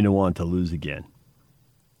going to want to lose again.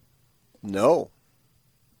 No.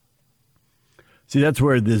 See, that's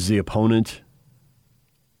where does the opponent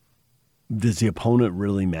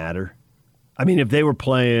really matter? I mean, if they were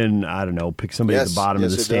playing, I don't know, pick somebody at the bottom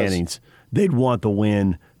of the standings, they'd want the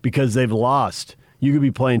win because they've lost. You could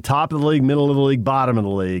be playing top of the league, middle of the league, bottom of the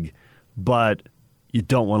league, but you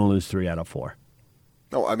don't want to lose 3 out of 4.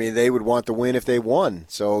 No, I mean, they would want the win if they won,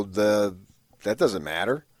 so that doesn't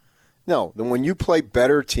matter. No, then when you play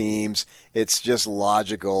better teams, it's just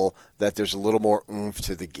logical that there's a little more oomph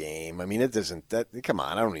to the game. I mean, it doesn't. Come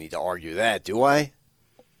on, I don't need to argue that, do I?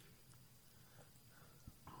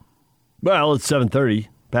 Well, it's 7:30,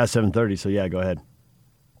 past 7:30, so yeah, go ahead.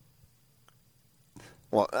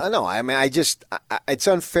 Well, no, I mean, it's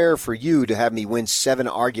unfair for you to have me win 7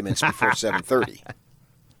 arguments before 7:30.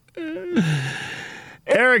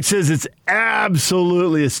 Eric says it's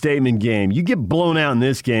absolutely a statement game. You get blown out in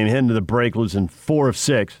this game, heading to the break, losing 4 of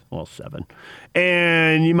 6, well, 7,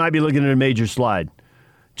 and you might be looking at a major slide.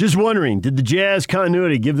 Just wondering, did the Jazz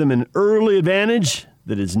continuity give them an early advantage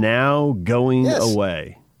that is now going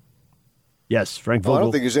away? Yes, Frank Vogel. Well, I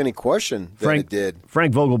don't think there's any question that it did.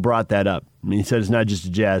 Frank Vogel brought that up. I mean, he said it's not just a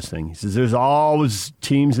Jazz thing. He says there's always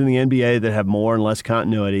teams in the NBA that have more and less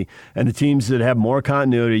continuity, and the teams that have more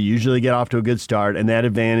continuity usually get off to a good start, and that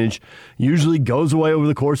advantage usually goes away over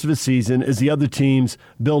the course of a season as the other teams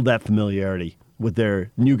build that familiarity with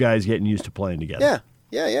their new guys getting used to playing together.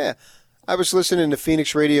 Yeah. I was listening to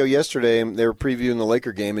Phoenix radio yesterday, and they were previewing the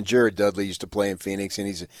Laker game, and Jared Dudley used to play in Phoenix, and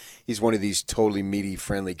he's one of these totally meaty,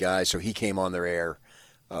 friendly guys, so he came on their air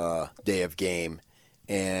day of game,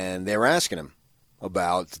 and they were asking him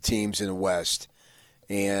about the teams in the West,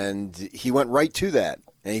 and he went right to that.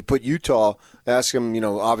 And he put Utah, asked him,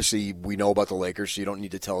 obviously we know about the Lakers, so you don't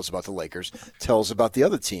need to tell us about the Lakers. Tell us about the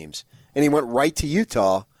other teams. And he went right to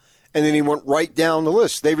Utah, and then he went right down the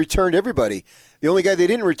list. They returned everybody. The only guy they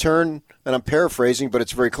didn't return, and I'm paraphrasing, but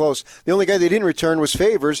it's very close, the only guy they didn't return was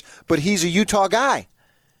Favors, but he's a Utah guy.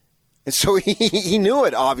 And so he knew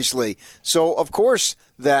it, obviously. So, of course,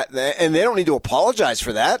 and they don't need to apologize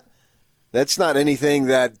for that. That's not anything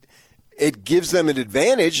that it gives them an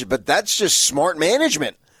advantage, but that's just smart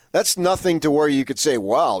management. That's nothing to where you could say,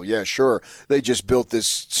 wow, yeah, sure, they just built this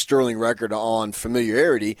sterling record on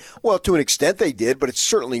familiarity. Well, to an extent they did, but it's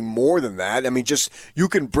certainly more than that. I mean, just you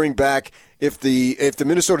can bring back, if the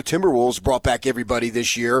Minnesota Timberwolves brought back everybody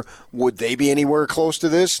this year, would they be anywhere close to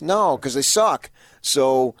this? No, because they suck.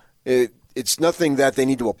 So it's nothing that they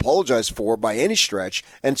need to apologize for by any stretch,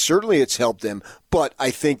 and certainly it's helped them. But I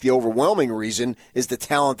think the overwhelming reason is the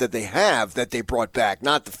talent that they have that they brought back,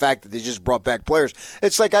 not the fact that they just brought back players.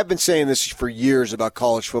 It's like I've been saying this for years about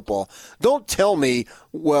college football. Don't tell me,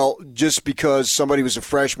 well, just because somebody was a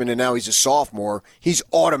freshman and now he's a sophomore, he's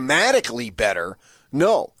automatically better.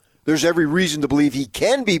 No. There's every reason to believe he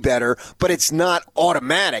can be better, but it's not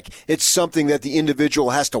automatic. It's something that the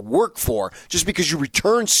individual has to work for. Just because you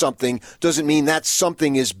return something doesn't mean that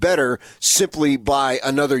something is better simply by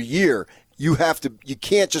another year. You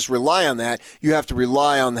can't just rely on that. You have to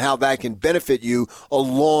rely on how that can benefit you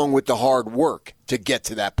along with the hard work to get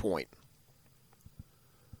to that point.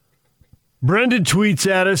 Brendan tweets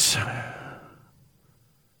at us,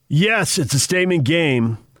 yes, it's a statement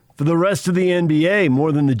game for the rest of the NBA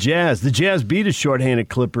more than the Jazz. The Jazz beat a shorthanded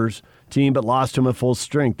Clippers team but lost them at full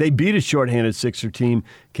strength. They beat a shorthanded Sixer team.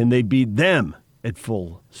 Can they beat them at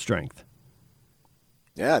full strength?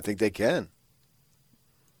 Yeah, I think they can.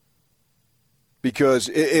 Because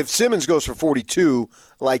if Simmons goes for 42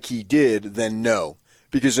 like he did, then no.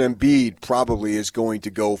 Because Embiid probably is going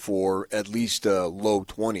to go for at least low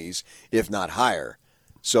 20s, if not higher.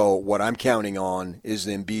 So what I'm counting on is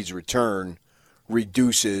Embiid's return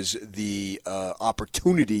reduces the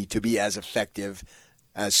opportunity to be as effective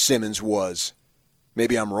as Simmons was.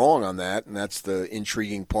 Maybe I'm wrong on that, and that's the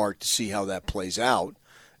intriguing part to see how that plays out.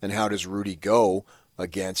 And how does Rudy go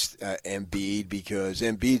against Embiid? Because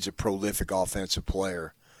Embiid's a prolific offensive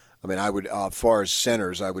player. I mean, I would, as far as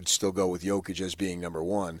centers, I would still go with Jokic as being number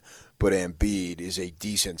one. but Embiid is a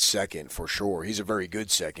decent second for sure. He's a very good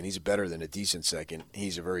second. He's better than a decent second.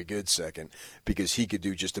 He's a very good second because he could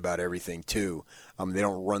do just about everything too. They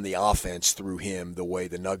don't run the offense through him the way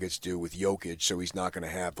the Nuggets do with Jokic, so he's not going to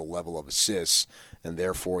have the level of assists and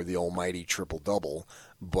therefore the almighty triple-double.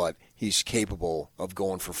 But he's capable of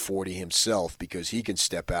going for 40 himself because he can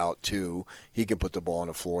step out too. He can put the ball on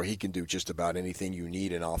the floor. He can do just about anything you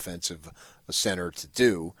need an offensive center to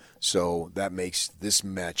do. So that makes this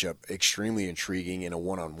matchup extremely intriguing in a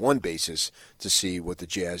one-on-one basis to see what the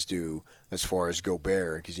Jazz do as far as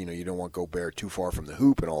Gobert, because you don't want Gobert too far from the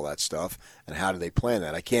hoop and all that stuff. And how do they plan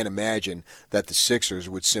that? I can't imagine that the Sixers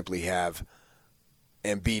would simply have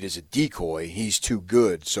Embiid as a decoy. He's too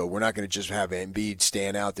good, so we're not going to just have Embiid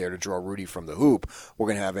stand out there to draw Rudy from the hoop. We're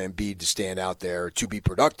going to have Embiid to stand out there to be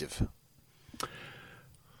productive.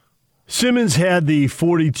 Simmons had the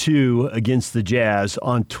 42 against the Jazz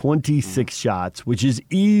on 26 shots, which is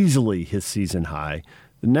easily his season high.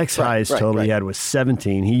 The next highest total he had was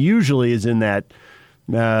 17. He usually is in that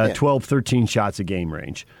 12, 13 shots a game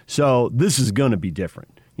range. So this is going to be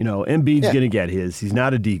different. Embiid's going to get his. He's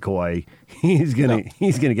not a decoy. He's going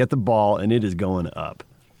to get the ball, and it is going up.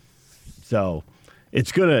 So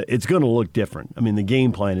it's gonna look different. I mean, the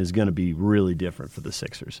game plan is going to be really different for the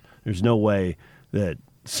Sixers. There's no way that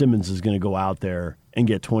Simmons is going to go out there and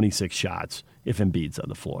get 26 shots if Embiid's on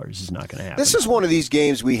the floor. This is not going to happen. This is one of these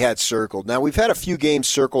games we had circled. Now, we've had a few games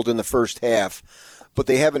circled in the first half, but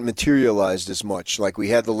they haven't materialized as much. Like we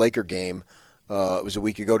had the Laker game. It was a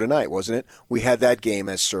week ago tonight, wasn't it? We had that game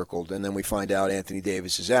as circled, and then we find out Anthony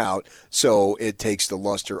Davis is out, so it takes the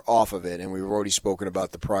luster off of it. And we've already spoken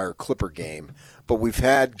about the prior Clipper game. But we've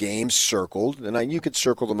had games circled, and you could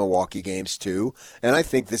circle the Milwaukee games too. And I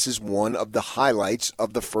think this is one of the highlights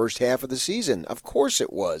of the first half of the season. Of course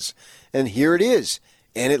it was. And here it is.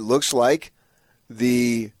 And it looks like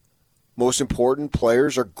the most important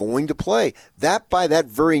players are going to play. That by that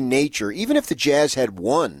very nature, even if the Jazz had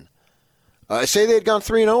won, say they had gone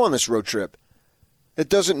 3-0 on this road trip, it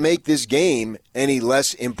doesn't make this game any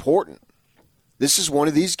less important. This is one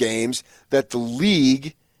of these games that the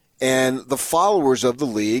league and the followers of the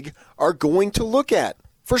league are going to look at,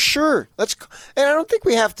 for sure. And I don't think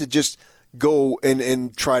we have to just go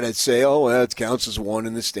and try to say, it counts as one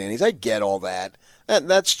in the standings. I get all that.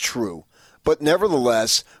 That's true. But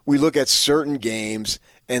nevertheless, we look at certain games,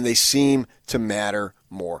 and they seem to matter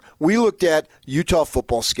more. We looked at Utah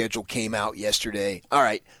football schedule came out yesterday. All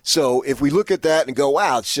right, so if we look at that and go,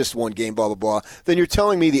 wow, it's just one game, blah, blah, blah, then you're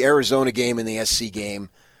telling me the Arizona game and the SC game,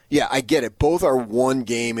 yeah, I get it. Both are one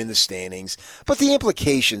game in the standings. But the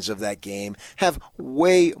implications of that game have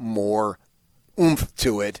way more oomph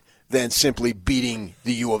to it than simply beating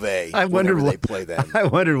the U of A whenever they play them. I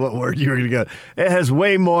wondered what word you were going to go. It has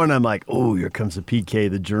way more, and I'm like, oh, here comes the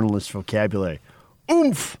PK, the journalist vocabulary.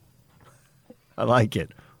 Oomph. I like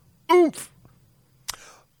it. Oomph.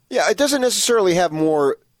 Yeah, it doesn't necessarily have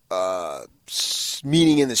more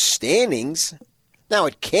meaning in the standings. Now,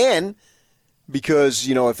 it can, because,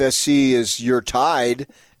 if SC is you're tied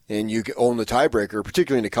and you own the tiebreaker,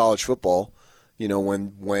 particularly in the college football,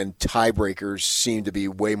 when tiebreakers seem to be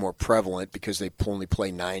way more prevalent because they only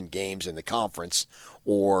play 9 games in the conference,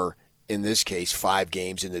 or in this case, 5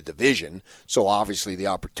 games in the division. So obviously the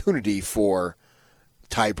opportunity for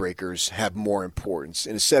tiebreakers have more importance.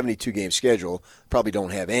 In a 72-game schedule, probably don't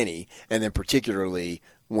have any, and then particularly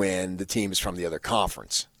when the team is from the other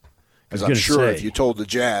conference. Because I'm sure if you told the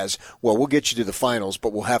Jazz, well, we'll get you to the finals,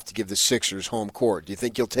 but we'll have to give the Sixers home court. Do you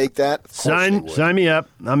think you'll take that? Sign me up.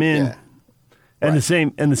 I'm in. Yeah. And the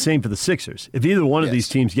same for the Sixers. If either one of these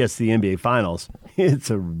teams gets to the NBA Finals, it's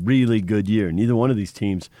a really good year. Neither one of these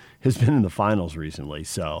teams has been in the finals recently,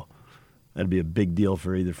 so that'd be a big deal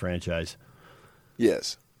for either franchise.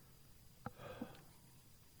 Yes.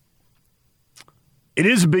 It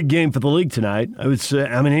is a big game for the league tonight. I would say.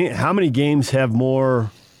 I mean, how many games have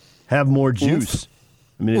more juice? Oomph.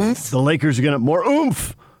 I mean, if the Lakers are going to more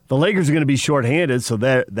oomph. The Lakers are going to be shorthanded, so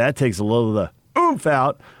that takes a little of the oomph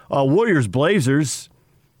out. Warriors Blazers,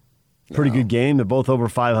 pretty good game. They're both over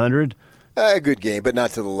 500. A good game, but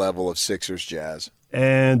not to the level of Sixers Jazz.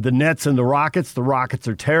 And the Nets and the Rockets. The Rockets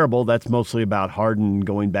are terrible. That's mostly about Harden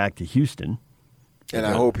going back to Houston. And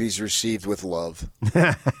I hope he's received with love.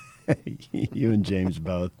 You and James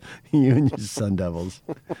both. You and your Sun Devils.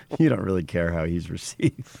 You don't really care how he's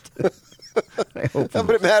received. I hope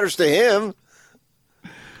but it matters to him.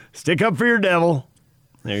 Stick up for your devil.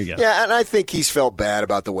 There you go. Yeah, and I think he's felt bad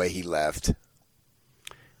about the way he left.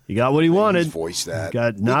 He got what he wanted. He's voiced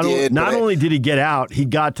that. Not only did he get out, he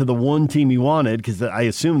got to the one team he wanted, because I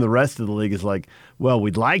assume the rest of the league is like, well,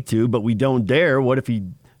 we'd like to, but we don't dare. What if he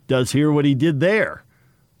does here what he did there?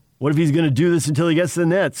 What if he's going to do this until he gets to the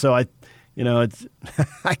net? So it's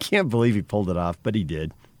I can't believe he pulled it off, but he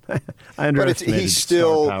did. I underestimated he's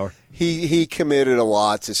star power. He committed a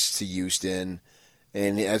lot to Houston,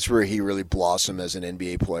 and that's where he really blossomed as an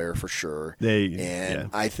NBA player for sure.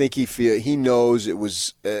 I think he knows it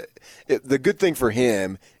was the good thing for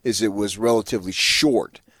him is it was relatively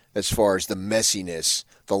short as far as the messiness,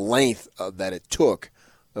 the length that it took.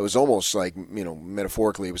 It was almost like,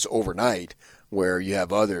 metaphorically, it was overnight, where you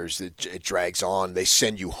have others that it drags on. They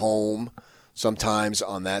send you home sometimes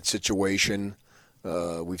on that situation.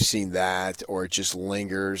 We've seen that, or it just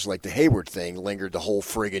lingers, like the Hayward thing lingered the whole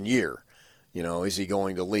friggin' year. Is he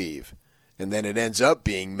going to leave? And then it ends up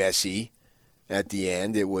being messy at the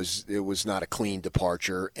end. It was not a clean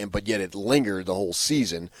departure, but yet it lingered the whole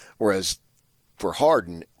season, whereas for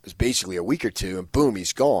Harden, it was basically a week or two, and boom,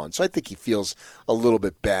 he's gone. So I think he feels a little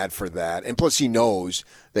bit bad for that. And plus he knows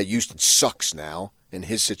that Houston sucks now, and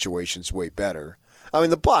his situation's way better. I mean,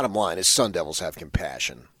 the bottom line is Sun Devils have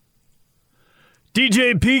compassion.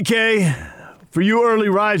 DJ PK, for you early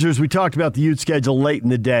risers, we talked about the Ute schedule late in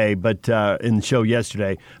the day, but in the show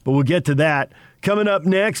yesterday. But we'll get to that coming up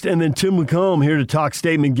next, and then Tim McComb here to talk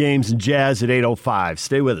statement games and Jazz at 8:05.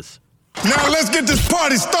 Stay with us. Now let's get this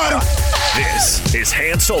party started. This is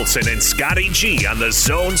Hans Olsen and Scotty G on the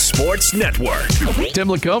Zone Sports Network. Tim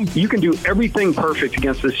LaCombe. You can do everything perfect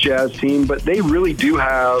against this Jazz team, but they really do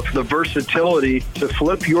have the versatility to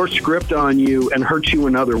flip your script on you and hurt you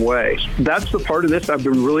in other ways. That's the part of this I've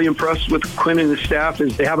been really impressed with Quinn and his staff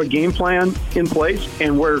is they have a game plan in place,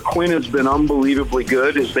 and where Quinn has been unbelievably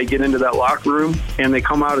good is they get into that locker room and they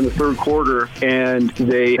come out in the third quarter and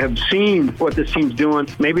they have seen what this team's doing,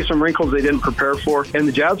 maybe some wrinkles they didn't prepare for, and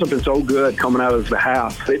the Jazz have been so good coming out of the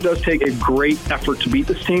half. It does take a great effort to beat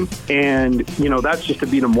this team, and that's just to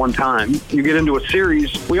beat them one time. You get into a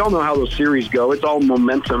series, we all know how those series go. It's all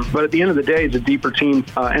momentum, but at the end of the day, it's a deeper team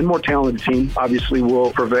and more talented team obviously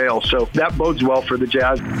will prevail. So that bodes well for the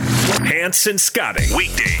Jazz. Hans and Scotty,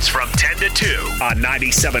 weekdays from 10 to 2 on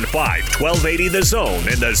 97.5, 1280 The Zone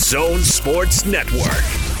and the Zone Sports Network.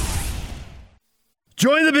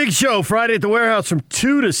 Join the big show Friday at the Warehouse from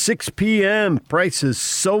 2 to 6 p.m. Price is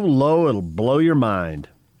so low, it'll blow your mind.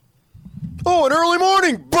 Oh, an early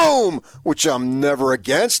morning boom, which I'm never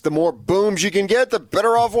against. The more booms you can get, the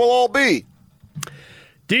better off we'll all be.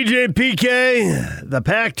 DJ PK, the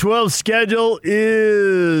Pac-12 schedule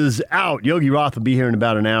is out. Yogi Roth will be here in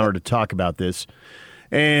about an hour to talk about this.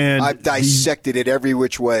 And I've dissected it every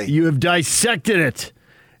which way. You have dissected it.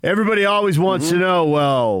 Everybody always wants to know,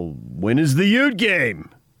 well, when is the Ute game?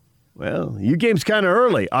 Well, Ute game's kind of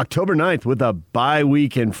early, October 9th, with a bye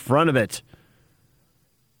week in front of it.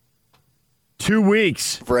 2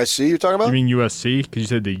 weeks. For SC you're talking about? You mean USC? Because you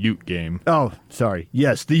said the Ute game. Oh, sorry.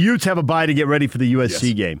 Yes, the Utes have a bye to get ready for the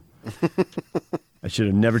USC game. I should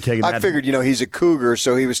have never taken that. I figured, he's a Cougar,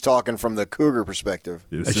 so he was talking from the Cougar perspective.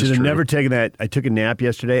 I should have never taken that. I took a nap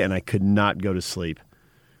yesterday, and I could not go to sleep.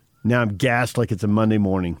 Now I'm gassed like it's a Monday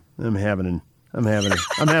morning. I'm having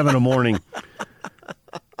a morning.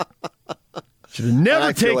 Should have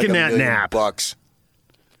never taken that nap. $1,000,000.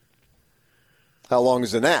 How long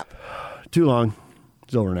is the nap? Too long.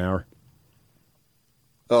 It's over an hour.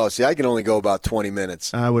 Oh, see, I can only go about 20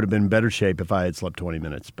 minutes. I would have been in better shape if I had slept 20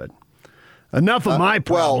 minutes, but enough of my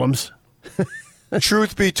problems.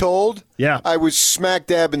 Truth be told, yeah, I was smack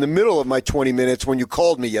dab in the middle of my 20 minutes when you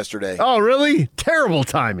called me yesterday. Oh, really? Terrible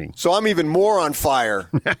timing. So I'm even more on fire.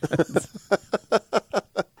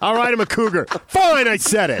 All right, I'm a Cougar. Fine, I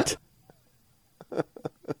said it.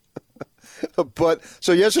 But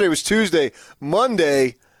so yesterday was Tuesday.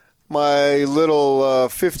 Monday, my little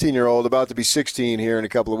 15-year-old, about to be 16 here in a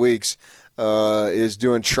couple of weeks, is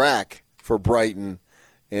doing track for Brighton,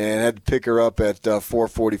 and had to pick her up at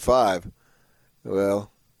 4:45.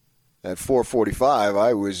 Well, at 4:45,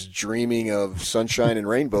 I was dreaming of sunshine and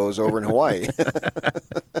rainbows over in Hawaii.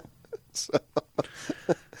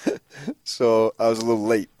 So I was a little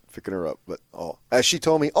late picking her up, but as she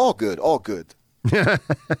told me, all good, all good.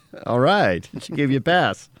 All right. She gave you a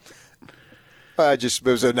pass. It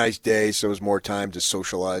was a nice day, so it was more time to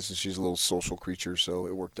socialize, and she's a little social creature, so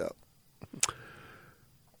it worked out.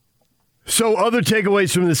 So other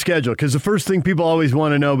takeaways from the schedule, because the first thing people always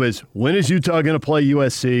want to know is, when is Utah going to play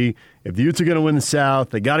USC? If the Utes are going to win the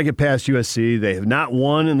South, they got to get past USC. They have not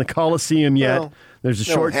won in the Coliseum yet. Well, There's a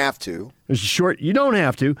short. You don't have to. You don't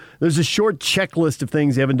have to. There's a short checklist of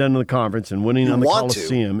things they haven't done in the conference, and winning on the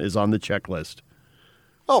Coliseum is on the checklist.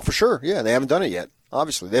 Oh, for sure. Yeah, they haven't done it yet.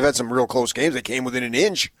 Obviously, they've had some real close games. They came within an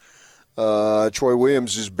inch. Troy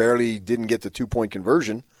Williams just barely didn't get the 2-point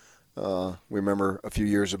conversion. Remember a few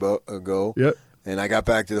years ago? Yep. And I got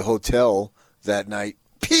back to the hotel that night.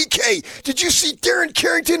 PK, did you see Darren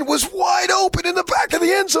Carrington was wide open in the back of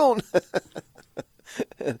the end zone?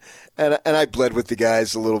 and I bled with the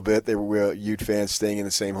guys a little bit. They were Ute fans staying in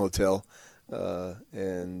the same hotel.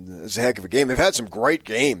 And it was a heck of a game. They've had some great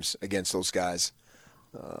games against those guys,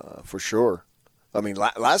 for sure. I mean,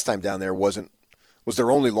 last time down there was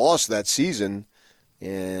their only loss that season,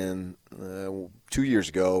 and 2 years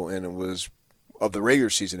ago, and it was of the regular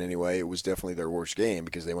season anyway. It was definitely their worst game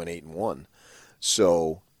because they went 8-1.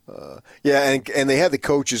 So. And they had the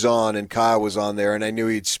coaches on, and Kyle was on there, and I knew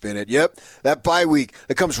he'd spin it. Yep, that bye week,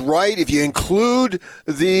 that comes right, if you include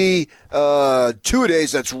the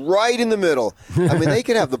 2-a-days, that's right in the middle. I mean, they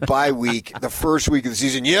could have the bye week the first week of the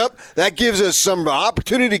season. Yep, that gives us some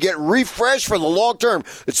opportunity to get refreshed for the long term.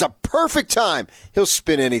 It's a perfect time. He'll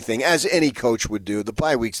spin anything, as any coach would do. The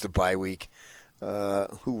bye week's the bye week.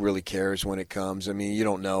 Who really cares when it comes? I mean, you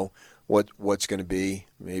don't know what's going to be.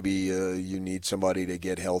 Maybe you need somebody to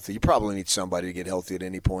get healthy. You probably need somebody to get healthy at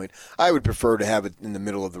any point. I would prefer to have it in the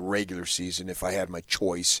middle of the regular season if I had my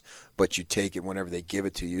choice, but you take it whenever they give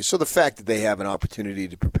it to you. So the fact that they have an opportunity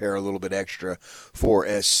to prepare a little bit extra for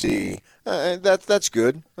SC, that's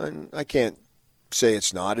good. I can't say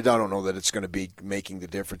it's not. I don't know that it's going to be making the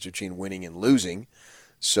difference between winning and losing.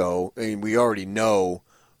 So I mean, we already know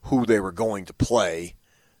who they were going to play.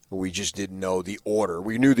 We just didn't know the order.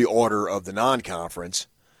 We knew the order of the non-conference,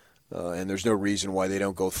 and there's no reason why they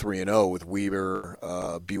don't go 3-0 with Weber,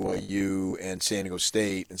 BYU, and San Diego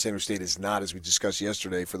State. And San Diego State is not, as we discussed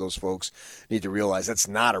yesterday, for those folks, need to realize that's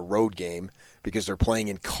not a road game because they're playing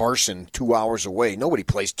in Carson 2 hours away. Nobody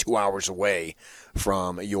plays 2 hours away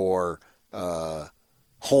from your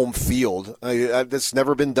home field. That's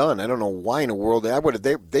never been done. I don't know why in the world they would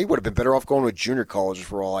have been better off going with junior colleges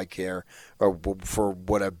for all I care, or for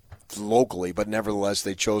locally. But nevertheless,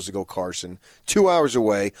 they chose to go Carson, 2 hours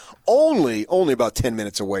away, only about 10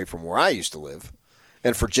 minutes away from where I used to live.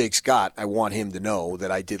 And for Jake Scott, I want him to know that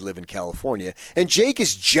I did live in California. And Jake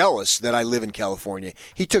is jealous that I live in California.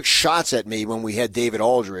 He took shots at me when we had David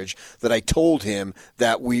Aldridge that I told him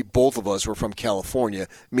that both of us were from California,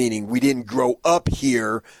 meaning we didn't grow up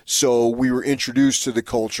here, so we were introduced to the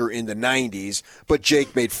culture in the 90s. But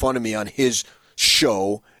Jake made fun of me on his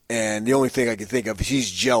show, and the only thing I can think of is he's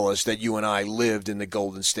jealous that you and I lived in the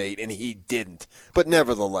Golden State, and he didn't. But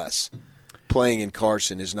nevertheless, playing in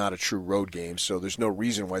Carson is not a true road game, so there's no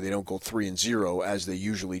reason why they don't go 3-0 as they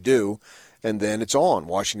usually do. And then it's on.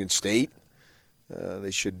 Washington State,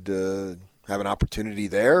 they should have an opportunity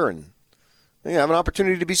there, and they have an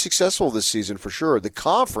opportunity to be successful this season for sure. The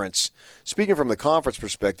conference, speaking from the conference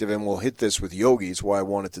perspective, and we'll hit this with Yogi, is why I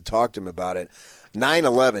wanted to talk to him about it,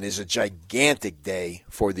 9/11 is a gigantic day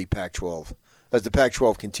for the Pac-12, as the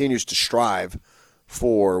Pac-12 continues to strive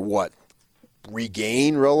for what?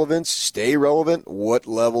 Regain relevance, stay relevant. What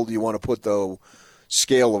level do you want to put the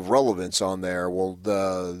scale of relevance on there? Well,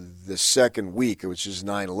 the second week, which is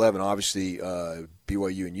 9/11, obviously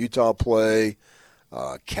BYU and Utah play,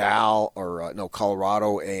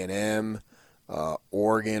 Colorado A&M,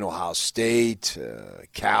 Oregon, Ohio State,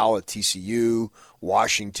 Cal at TCU,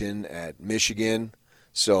 Washington at Michigan.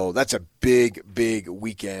 So that's a big, big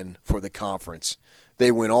weekend for the conference.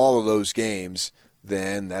 They win all of those games,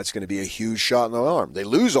 then that's going to be a huge shot in the arm. They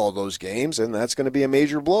lose all those games, and that's going to be a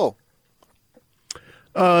major blow.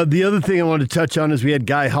 The other thing I wanted to touch on is we had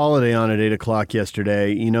Guy Holiday on at 8 o'clock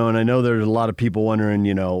yesterday, and I know there's a lot of people wondering,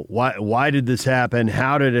 why did this happen?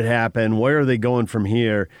 How did it happen? Where are they going from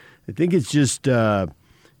here? I think it's just talking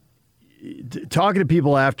to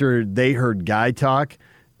people after they heard Guy talk,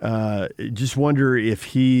 just wonder if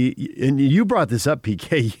he, and you brought this up,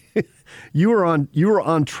 PK, you were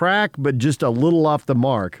on track, but just a little off the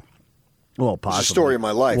mark. Well, possibly. It's the story of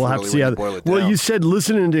my life. We'll have to see how. Well, you said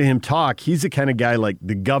listening to him talk, he's the kind of guy like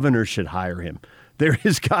the governor should hire him. There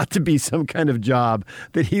has got to be some kind of job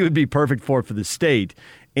that he would be perfect for the state.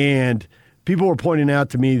 And people were pointing out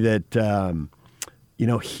to me that,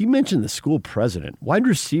 he mentioned the school president. Wide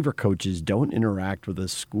receiver coaches don't interact with a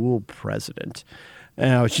school president.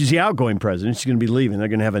 She's the outgoing president. She's going to be leaving. They're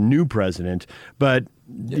going to have a new president. But,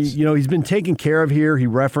 yes, he's been taken care of here. He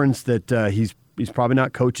referenced that he's probably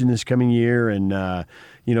not coaching this coming year. And,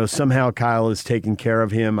 somehow Kyle is taking care of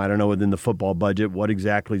him. I don't know within the football budget what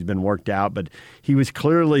exactly has been worked out. But he was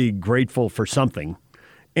clearly grateful for something.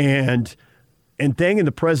 And thanking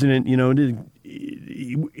the president,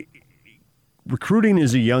 recruiting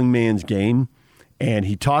is a young man's game. And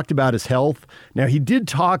he talked about his health. Now, he did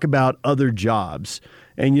talk about other jobs.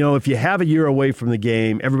 And, if you have a year away from the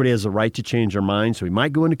game, everybody has the right to change their mind. So he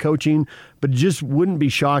might go into coaching, but it just wouldn't be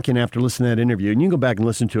shocking after listening to that interview. And you can go back and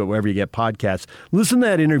listen to it wherever you get podcasts. Listen to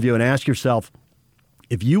that interview and ask yourself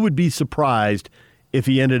if you would be surprised if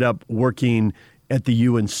he ended up working at the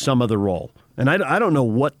U in some other role. And I don't know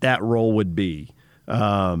what that role would be,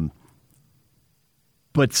 but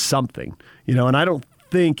something, and I don't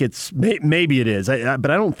think it's, maybe it is,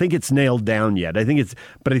 but I don't think it's nailed down yet. I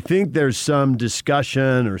think there's some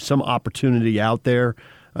discussion or some opportunity out there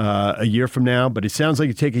a year from now, but it sounds like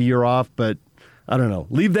you take a year off, but I don't know.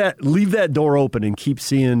 Leave that door open and keep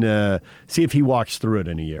seeing, see if he walks through it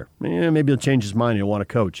in a year. Maybe he'll change his mind and he'll want to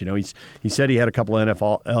coach. He said he had a couple of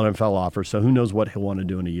NFL offers, so who knows what he'll want to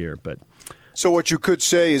do in a year. But so what you could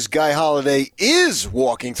say is Guy Holiday is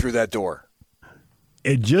walking through that door.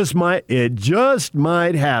 It just might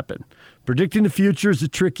happen. Predicting the future is a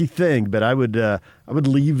tricky thing, but I would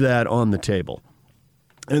leave that on the table.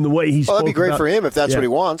 And the way he spoke, that'd be great for him if that's what he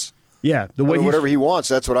wants. Yeah, the way whatever he wants,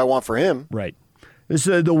 that's what I want for him. Right. This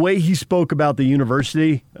the way he spoke about the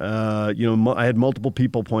university. I had multiple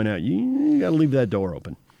people point out you got to leave that door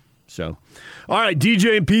open. So, all right,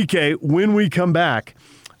 DJ and PK. When we come back,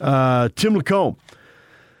 Tim LaComb,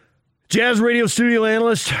 Jazz radio studio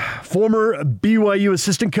analyst, former BYU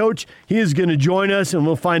assistant coach. He is going to join us, and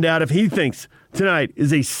we'll find out if he thinks tonight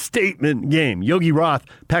is a statement game. Yogi Roth,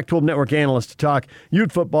 Pac-12 Network analyst, to talk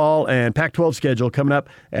Ute football and Pac-12 schedule coming up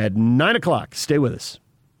at 9 o'clock. Stay with us.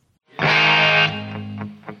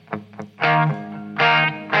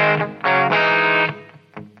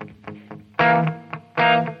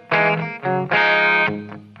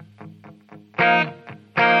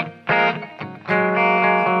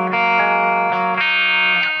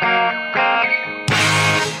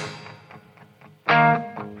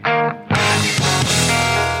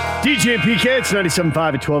 DJ and PK, it's 97.5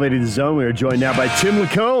 at 1280 The Zone. We are joined now by Tim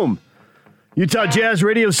LaComb, Utah Jazz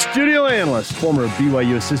radio studio analyst, former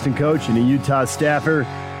BYU assistant coach, and a Utah staffer.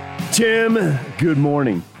 Tim, good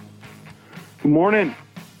morning. Good morning.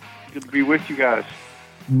 Good to be with you guys.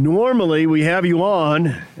 Normally, we have you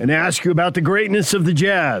on and ask you about the greatness of the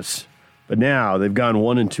Jazz, but now they've gone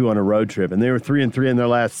 1-2 on a road trip, and they were 3-3 in their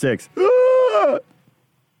last 6.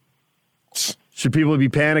 Should people be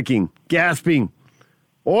panicking, gasping?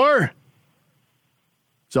 Or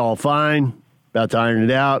it's all fine, about to iron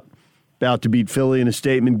it out, about to beat Philly in a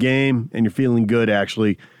statement game, and you're feeling good,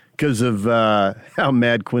 actually, because of how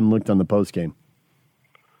mad Quinn looked on the postgame?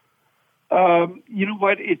 You know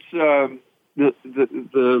what? It's the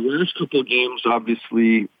last couple of games,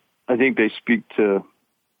 obviously, I think they speak to,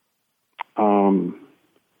 and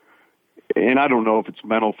I don't know if it's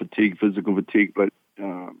mental fatigue, physical fatigue, but,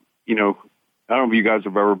 I don't know if you guys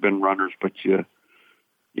have ever been runners, but you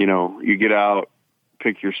get out,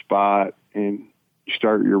 pick your spot, and you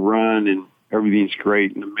start your run, and everything's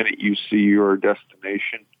great. And the minute you see your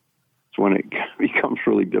destination, it's when it becomes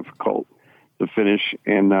really difficult to finish.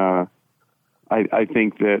 And I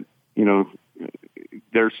think that,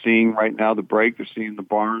 they're seeing right now the break. They're seeing the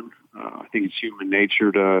barn. I think it's human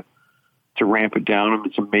nature to ramp it down.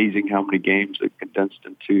 It's amazing how many games they've condensed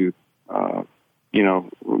into,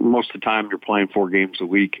 most of the time you're playing 4 games a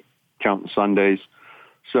week, counting Sundays.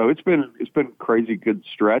 So it's been a crazy good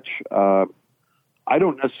stretch. I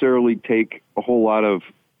don't necessarily take a whole lot of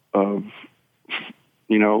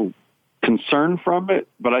concern from it,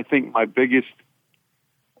 but I think my biggest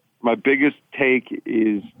take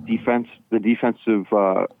is defense, the defensive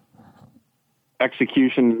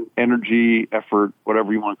execution, energy, effort,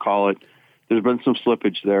 whatever you want to call it. There's been some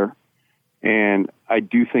slippage there, and I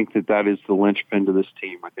do think that is the linchpin to this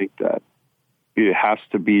team. I think that it has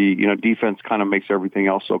to be, defense kind of makes everything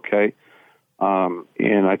else okay.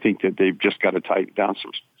 And I think that they've just got to tighten down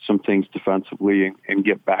some things defensively and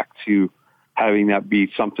get back to having that be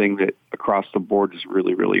something that across the board is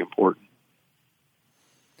really, really important.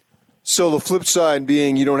 So the flip side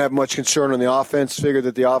being you don't have much concern on the offense, figure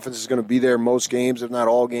that the offense is going to be there most games, if not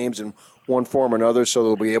all games, in one form or another, so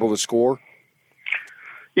they'll be able to score?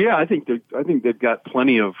 Yeah, I think they've got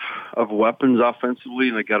plenty of weapons offensively,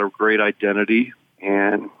 and they got a great identity.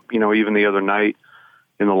 And even the other night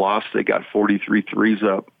in the loss, they got 43 threes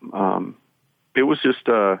up. It was just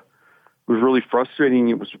it was really frustrating.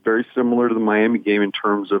 It was very similar to the Miami game in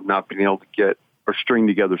terms of not being able to get or string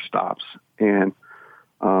together stops. And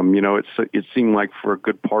it seemed like for a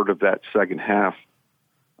good part of that second half,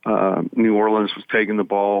 New Orleans was taking the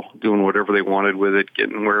ball, doing whatever they wanted with it,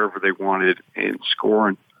 getting wherever they wanted, and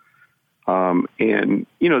scoring.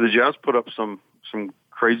 The Jazz put up some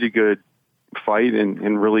crazy good fight,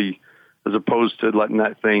 and really, as opposed to letting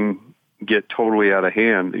that thing get totally out of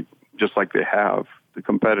hand, just like they have. the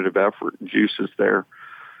competitive effort and juice is there.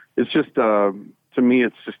 It's just, to me,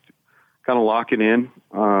 it's just kind of locking in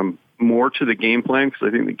more to the game plan, because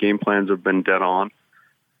I think the game plans have been dead on,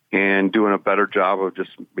 and doing a better job of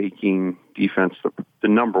just making defense the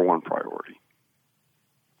number one priority.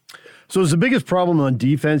 So is the biggest problem on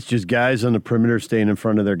defense just guys on the perimeter staying in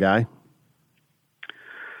front of their guy?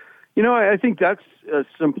 I think that's a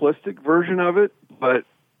simplistic version of it, but,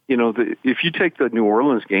 if you take the New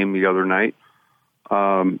Orleans game the other night,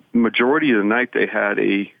 majority of the night they had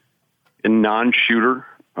a non-shooter,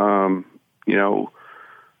 and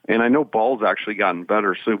I know Ball's actually gotten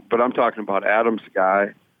better, but I'm talking about Adams'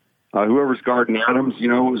 guy. Whoever's guarding Adams, it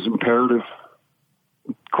was imperative.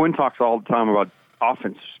 Quinn talks all the time about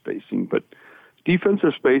offensive spacing, but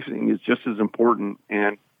defensive spacing is just as important.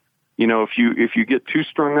 And, if you get too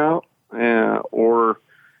strung out, or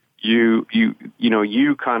you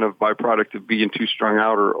kind of byproduct of being too strung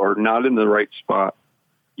out or not in the right spot,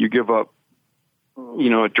 you give up,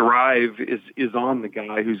 a drive is on the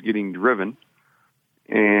guy who's getting driven,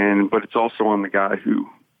 but it's also on the guy who's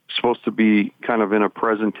supposed to be kind of in a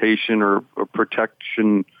presentation or a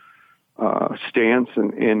protection stance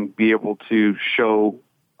and be able to show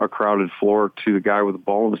a crowded floor to the guy with the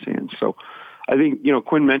ball in his hands. So I think,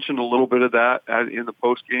 Quinn mentioned a little bit of that in the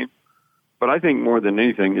post game, but I think more than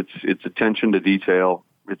anything, it's attention to detail,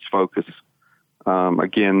 it's focus.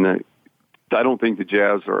 Again, I don't think the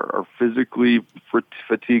Jazz are physically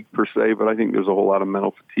fatigued per se, but I think there's a whole lot of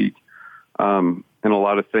mental fatigue, and a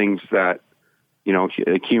lot of things that,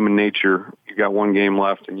 like human nature, you got one game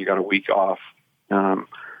left and you got a week off.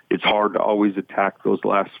 It's hard to always attack those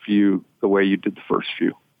last few the way you did the first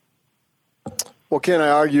few. Well, Ken, I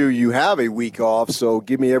argue you have a week off, so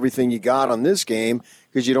give me everything you got on this game,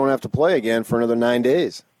 because you don't have to play again for another 9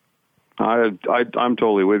 days. I'm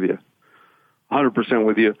totally with you, 100%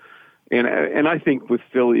 with you, and I think with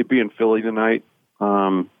Philly, it being Philly tonight,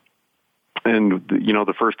 and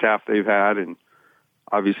the first half they've had, and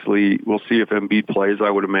obviously we'll see if Embiid plays. I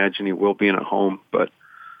would imagine he will, being at home, but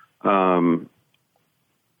I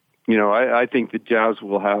think the Jazz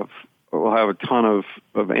will have a ton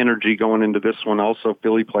of energy going into this one. Also,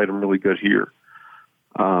 Philly played them really good here.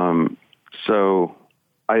 So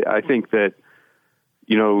I think that,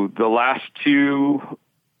 the last two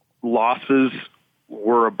losses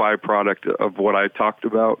were a byproduct of what I talked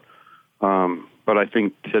about. But I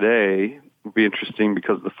think today will be interesting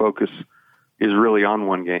because the focus is really on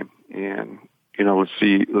one game. And, let's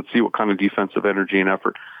see what kind of defensive energy and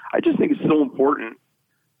effort. I just think it's so important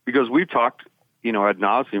because we've talked, ad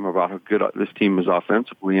nauseum about how good this team is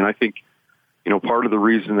offensively. And I think, part of the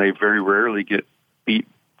reason they very rarely get beat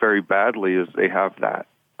very badly is they have that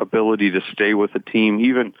ability to stay with a team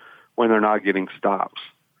even when they're not getting stops.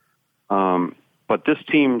 But this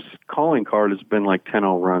team's calling card has been like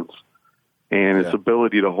 10-0 runs, and its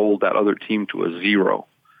ability to hold that other team to a 0.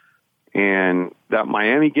 And that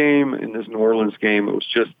Miami game and this New Orleans game, it was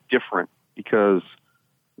just different because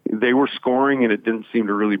they were scoring and it didn't seem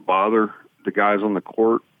to really bother the guys on the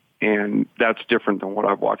court, and that's different than what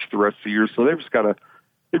I've watched the rest of the year. So they've just got to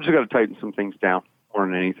tighten some things down more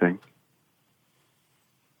than anything.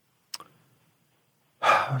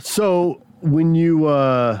 So when you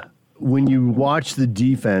watch the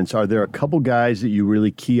defense, are there a couple guys that you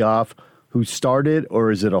really key off who started, or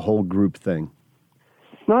is it a whole group thing?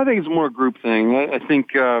 No, I think it's more a group thing. I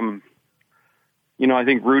think I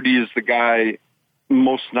think Rudy is the guy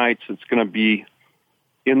most nights that's going to be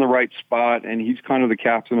in the right spot, and he's kind of the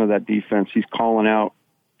captain of that defense. He's calling out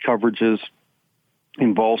coverages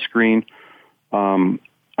in ball screen. I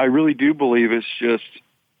really do believe it's just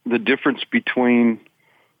the difference between,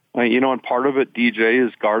 and part of it, DJ,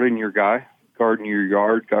 is guarding your guy, guarding your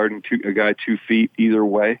yard, guarding a guy 2 feet either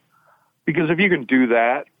way. Because if you can do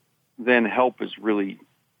that, then help is really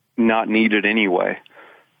not needed anyway.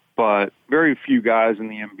 But very few guys in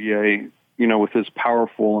the NBA, with as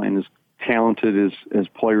powerful and as talented as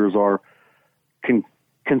players are, can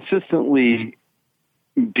consistently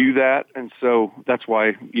do that. And so that's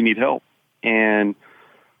why you need help. And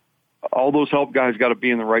all those help guys got to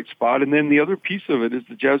be in the right spot. And then the other piece of it is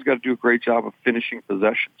the Jazz got to do a great job of finishing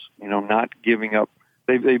possessions, not giving up.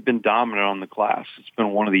 They've been dominant on the glass. It's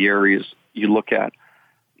been one of the areas you look at.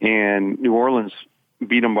 And New Orleans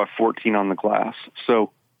beat them by 14 on the glass.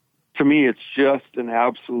 So to me, it's just an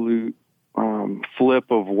absolute flip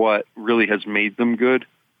of what really has made them good.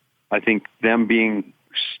 I think them being,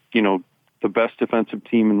 the best defensive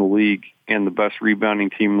team in the league and the best rebounding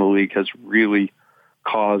team in the league has really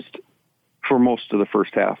caused, for most of the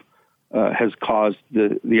first half, has caused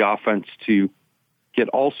the offense to get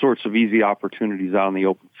all sorts of easy opportunities out on the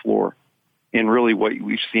open floor. And really what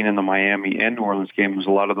we've seen in the Miami and New Orleans game is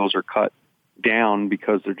a lot of those are cut down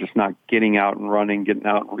because they're just not getting out and running, getting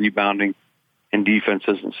out and rebounding, and defense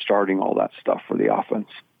isn't starting all that stuff for the offense.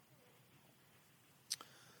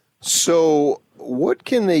 So what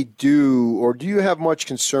can they do, or do you have much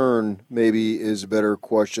concern, maybe is a better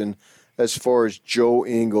question, as far as Joe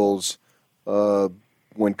Ingles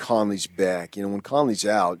when Conley's back? You know, when Conley's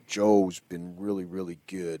out, Joe's been really, really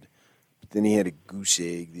good. But then he had a goose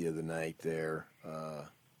egg the other night there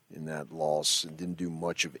in that loss and didn't do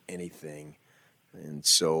much of anything. And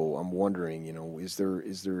so I'm wondering, you know, is there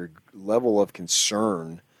a level of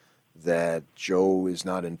concern that Joe is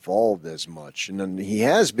not involved as much? And then he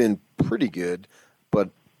has been pretty good, but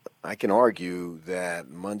I can argue that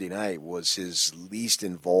Monday night was his least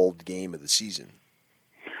involved game of the season.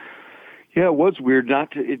 Yeah, it was weird.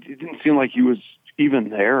 It didn't seem like he was even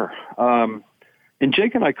there. And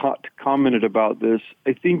Jake and I commented about this.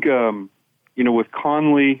 I think, you know, with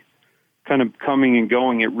Conley kind of coming and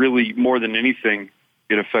going, it really, more than anything,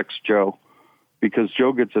 it affects Joe because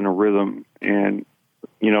Joe gets in a rhythm. And,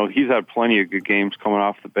 you know, he's had plenty of good games coming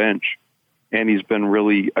off the bench, and he's been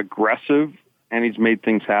really aggressive, and he's made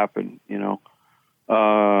things happen, you know.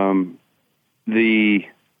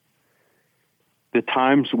 The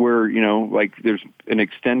times where, you know, like there's an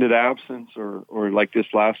extended absence or like this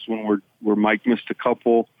last one where Mike missed a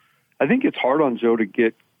couple, I think it's hard on Joe to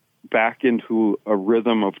get back into a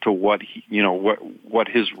rhythm of to what he, you know, what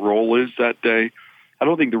his role is that day. I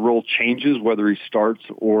don't think the role changes whether he starts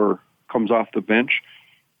or comes off the bench,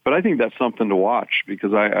 but I think that's something to watch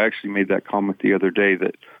because I actually made that comment the other day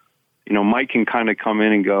that, you know, Mike can kind of come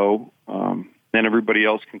in and go, and everybody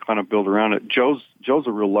else can kind of build around it. Joe's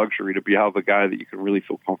a real luxury to be out the guy that you can really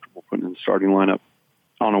feel comfortable putting in the starting lineup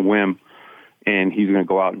on a whim, and he's going to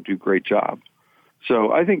go out and do a great job.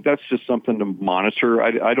 So I think that's just something to monitor.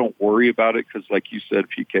 I don't worry about it because, like you said,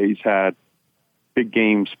 PK, he's had big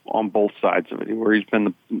games on both sides of it, where he's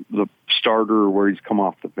been the starter or where he's come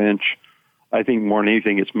off the bench. I think more than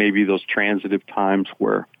anything, it's maybe those transitive times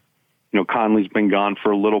where, you know, Conley's been gone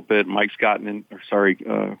for a little bit,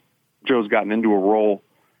 Joe's gotten into a role,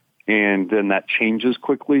 and then that changes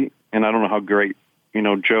quickly. And I don't know how great, you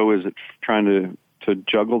know, Joe is at trying to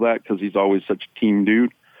juggle that because he's always such a team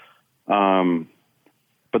dude.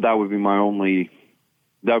 But that would be my only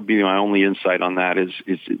insight on that is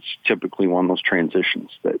it's typically one of those transitions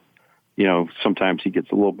that, you know, sometimes he gets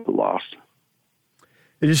a little bit lost.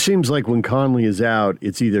 It just seems like when Conley is out,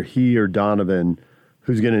 it's either he or Donovan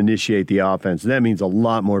who's going to initiate the offense. And that means a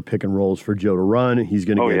lot more pick and rolls for Joe to run. He's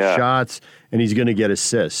going to get shots, and he's going to get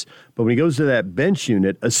assists. But when he goes to that bench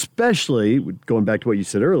unit, especially, going back to what you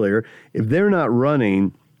said earlier, if they're not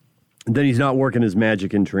running, then he's not working his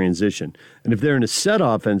magic in transition. And if they're in a set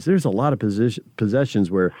offense, there's a lot of possessions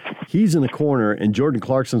where he's in the corner and Jordan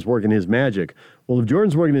Clarkson's working his magic. Well, if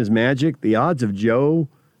Jordan's working his magic, the odds of Joe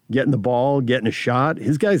getting the ball, getting a shot,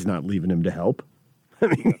 his guy's not leaving him to help. I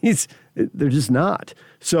mean, they're just not.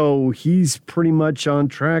 So he's pretty much on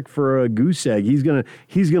track for a goose egg. He's gonna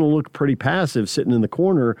look pretty passive sitting in the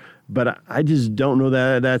corner, but I just don't know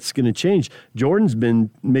that that's going to change. Jordan's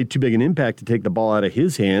made too big an impact to take the ball out of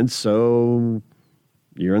his hands, so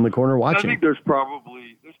you're in the corner watching. I think there's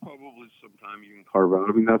probably some time you can carve out.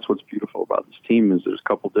 I mean, that's what's beautiful about this team is there's a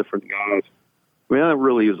couple different guys. I mean, that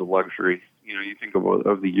really is a luxury. You know, you think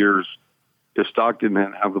of the years, if Stockton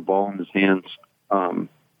didn't have the ball in his hands,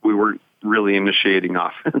 we weren't really initiating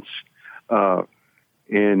offense.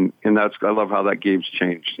 And that's, I love how that game's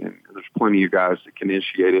changed. And there's plenty of guys that can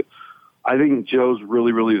initiate it. I think Joe's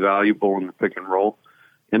really, really valuable in the pick and roll.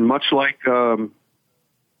 And much like, you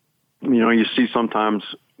know, you see sometimes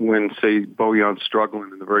when, say, Bojan's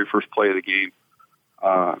struggling in the very first play of the game,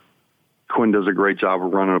 Quinn does a great job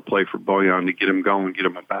of running a play for Bojan to get him going, get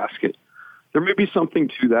him a basket. There may be something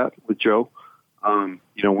to that with Joe. You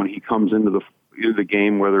know, when he comes into the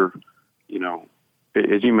game, whether, you know,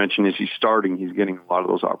 as you mentioned, as he's starting, he's getting a lot of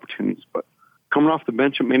those opportunities. But coming off the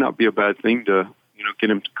bench, it may not be a bad thing to, you know, get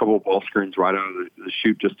him a couple of ball screens right out of the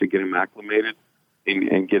shoot just to get him acclimated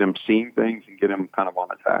and get him seeing things and get him kind of on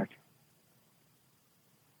attack.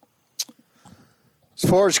 As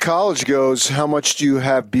far as college goes, how much do you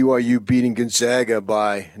have BYU beating Gonzaga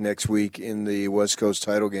by next week in the West Coast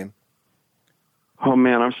title game? Oh,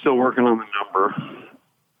 man, I'm still working on the number.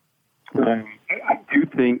 I do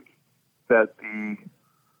think that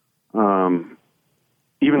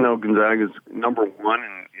even though Gonzaga is number one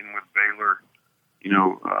and with Baylor, you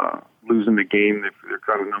know, losing the game, they're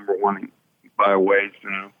kind of number one by a ways, you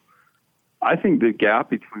know. I think the gap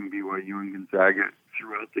between BYU and Gonzaga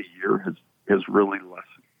throughout the year has really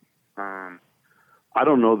lessened. I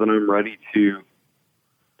don't know that I'm ready to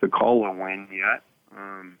call a win yet.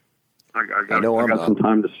 I got some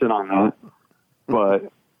time to sit on that.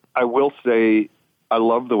 But I will say I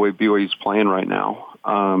love the way BYU's playing right now.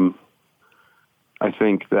 I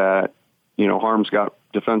think that, Harm's got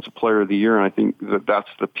Defensive Player of the Year, and I think that that's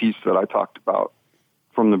the piece that I talked about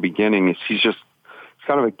from the beginning. Is he's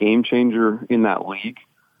kind of a game changer in that league.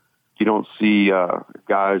 You don't see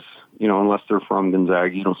guys, unless they're from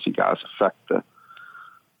Gonzaga, you don't see guys affect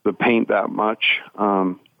the paint that much.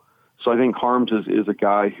 So I think Harms is a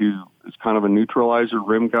guy who is kind of a neutralizer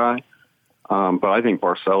rim guy. But I think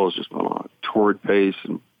Barcelo has just been on a torrid pace,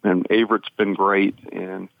 and Averett's been great,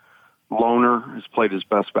 and Lohner has played his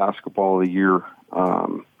best basketball of the year.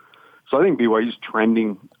 So I think BYU's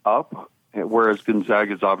trending up, whereas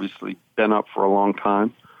Gonzaga's obviously been up for a long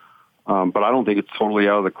time. But I don't think it's totally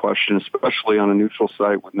out of the question, especially on a neutral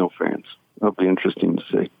site with no fans. That'll be interesting to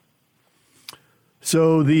see.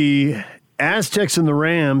 So the Aztecs and the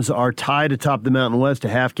Rams are tied atop the Mountain West, a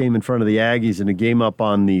half game in front of the Aggies and a game up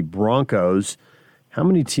on the Broncos. How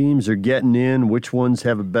many teams are getting in? Which ones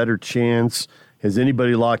have a better chance? Has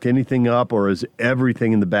anybody locked anything up, or is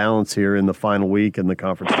everything in the balance here in the final week in the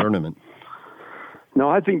conference tournament? No,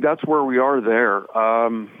 I think that's where we are there.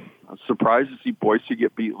 I'm surprised to see Boise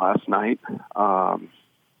get beat last night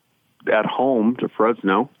at home to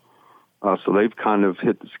Fresno. So they've kind of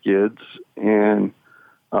hit the skids. And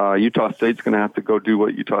Utah State's going to have to go do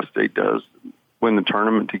what Utah State does, win the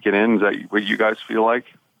tournament to get in. Is that what you guys feel like?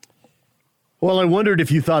 Well, I wondered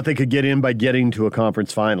if you thought they could get in by getting to a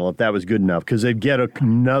conference final, if that was good enough, because they'd get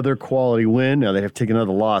another quality win. Now they have to take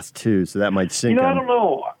another loss, too, so that might sink them. I don't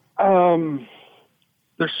know.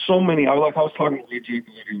 There's so many. I was talking to AJ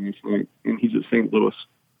this night, and he's at St. Louis,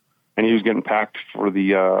 and he was getting packed for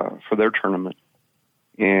their tournament.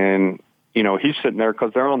 And, he's sitting there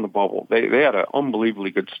because they're on the bubble. They had an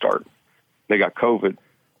unbelievably good start. They got COVID,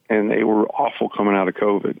 and they were awful coming out of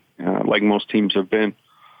COVID, like most teams have been.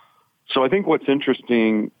 So I think what's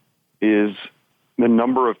interesting is the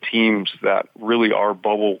number of teams that really are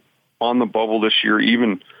on the bubble this year,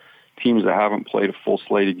 even teams that haven't played a full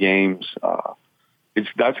slate of games.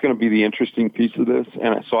 That's going to be the interesting piece of this.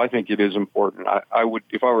 And so I think it is important. I would,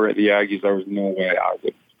 if I were at the Aggies, there was no way I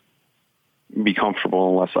would be comfortable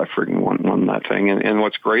unless I freaking won that thing. And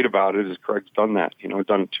what's great about it is Craig's done that. He's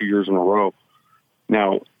done it 2 years in a row.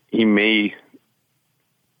 Now, he may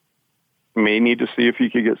need to see if he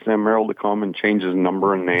could get Sam Merrill to come and change his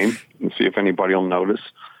number and name and see if anybody will notice,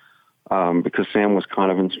 because Sam was kind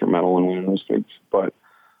of instrumental in winning those things. But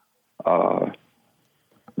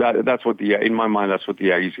that's what in my mind, that's what the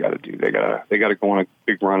Aggies got to do. They got to go on a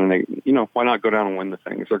big run, and why not go down and win the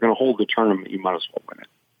thing? If they're going to hold the tournament, you might as well win it.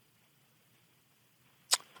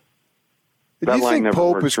 That line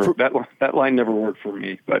never worked for that line never worked for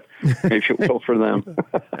me, but maybe it will for them.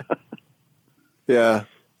 Yeah.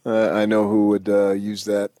 I know who would use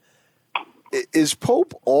that. Is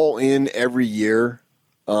Pope all in every year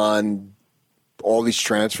on all these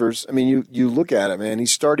transfers? I mean, you look at it, man.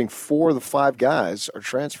 He's starting 4 of the 5 guys are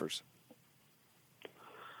transfers.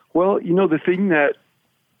 Well, the thing that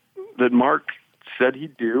Mark said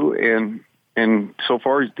he'd do, and so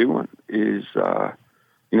far he's doing, is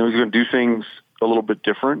he's going to do things a little bit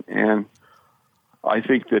different, and I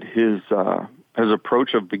think that his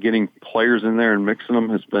approach of getting players in there and mixing them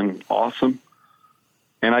has been awesome.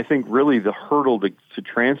 And I think really the hurdle to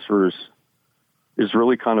transfers is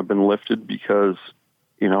really kind of been lifted because,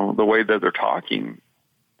 the way that they're talking,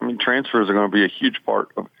 transfers are going to be a huge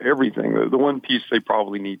part of everything. The one piece they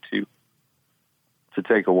probably need to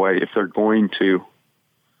take away if they're going to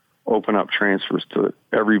open up transfers to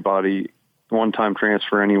everybody, one-time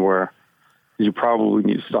transfer anywhere, you probably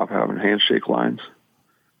need to stop having handshake lines,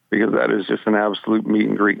 because that is just an absolute meet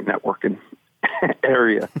and greet networking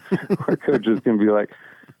area where coaches can be like,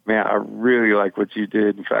 man, I really like what you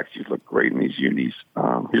did. In fact, you look great in these unis.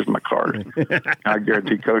 Here's my card. I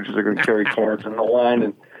guarantee coaches are going to carry cards in the line,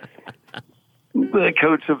 and the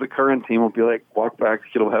coach of the current team will be like, walk back,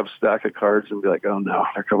 he'll have a stack of cards and be like, oh no,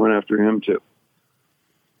 they're coming after him too.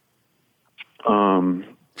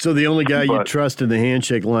 So the only guy you trust in the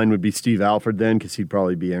handshake line would be Steve Alford then, because he'd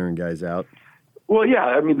probably be airing guys out. Well,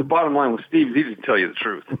 yeah. The bottom line with Steve is he didn't tell you the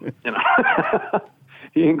truth.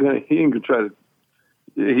 He ain't gonna try to.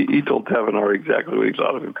 He told Tavenari exactly what he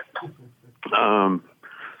thought of him.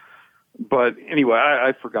 But anyway,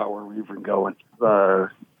 I forgot where we were going.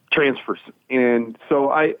 Transfers, and so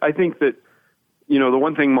I think that the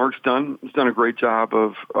one thing Mark's done, he's done a great job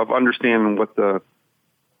of understanding what the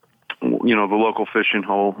local fishing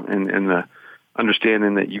hole and the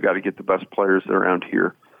understanding that you got to get the best players that are around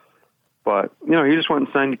here. But, he just went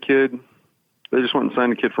and signed a kid. They just went and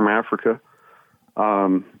signed a kid from Africa.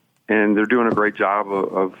 And they're doing a great job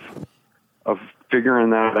of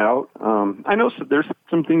figuring that out. I know there's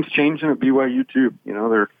some things changing at BYU too.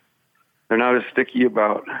 They're not as sticky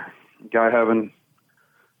about a guy having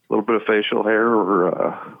a little bit of facial hair,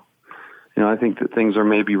 or I think that things are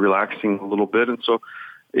maybe relaxing a little bit. And so,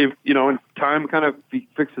 if time kind of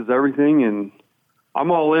fixes everything, and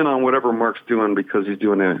I'm all in on whatever Mark's doing because he's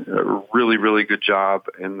doing a really, really good job,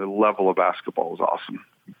 and the level of basketball is awesome.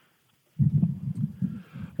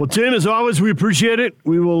 Well, Tim, as always, we appreciate it.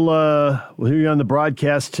 We will we'll hear you on the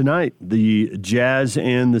broadcast tonight. The Jazz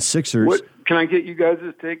and the Sixers. Can I get you guys'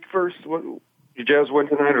 take first? What, the Jazz win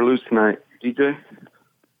tonight or lose tonight, DJ?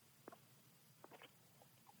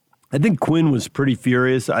 I think Quinn was pretty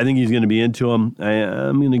furious. I think he's going to be into him.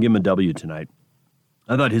 I'm going to give him a W tonight.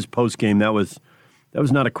 I thought his post game that was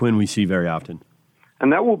not a Quinn we see very often.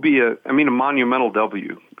 And that will be a monumental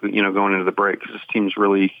W. Going into the break, because this team's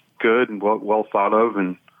really good and well thought of,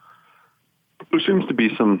 and there seems to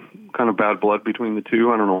be some kind of bad blood between the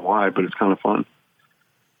two. I don't know why, but it's kind of fun.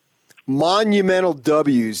 Monumental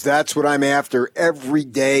W's. That's what I'm after every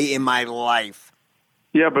day in my life.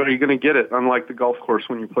 Yeah, but are you going to get it? Unlike the golf course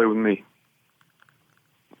when you play with me.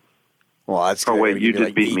 Well, that's you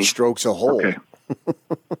just beat me. Strokes a hole. Okay.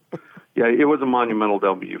 Yeah, it was a monumental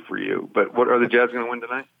W for you. But what are the Jazz going to win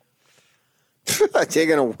tonight? They're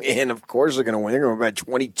going to win. Of course they're going to win. They're going to win by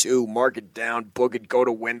 22. Mark it down. Book it. Go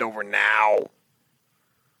to Wendover now.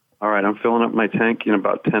 All right, I'm filling up my tank in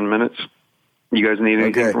about 10 minutes. You guys need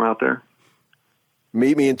anything from out there?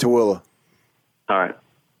 Meet me in Tooele. All right.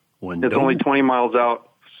 It's only 20 miles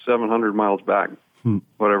out, 700 miles back,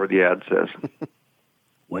 whatever the ad says.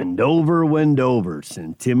 Wendover,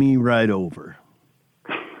 send Timmy right over.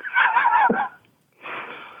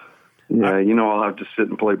 Yeah, I'll have to sit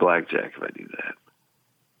and play blackjack if I do that.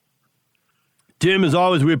 Tim, as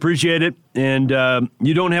always, we appreciate it. And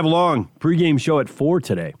you don't have a long pregame show at 4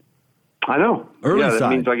 today. I know. Early that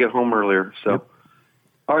side. means I get home earlier. So, Yep.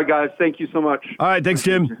 All right, guys, thank you so much. All right, thanks,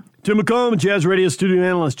 Tim. Tim McComb, Jazz Radio studio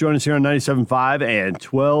analyst, join us here on 97.5 and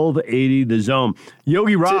 1280 The Zone.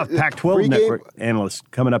 Yogi Roth, Pac-12 network analyst,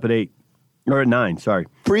 coming up at 8. Or at 9, sorry.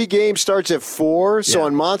 Pre-game starts at 4, so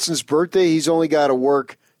on Monson's birthday, he's only got to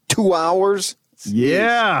work 2 hours.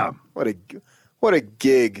 Yeah. What a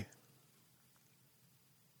gig.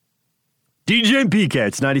 DJ and PK,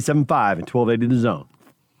 it's 97.5 and 1280 The Zone.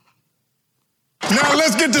 Now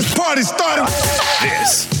let's get this party started.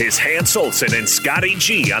 This is Hans Olsen and Scotty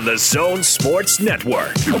G on the Zone Sports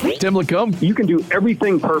Network. Tim LaCombe. You can do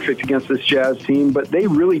everything perfect against this Jazz team, but they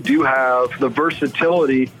really do have the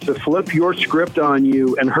versatility to flip your script on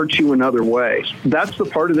you and hurt you another way. That's the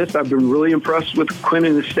part of this I've been really impressed with Quinn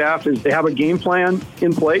and his staff is they have a game plan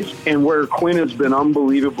in place, and where Quinn has been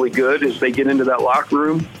unbelievably good is they get into that locker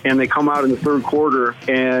room and they come out in the third quarter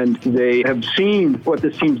and they have seen what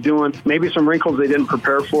this team's doing, maybe some wrinkles they didn't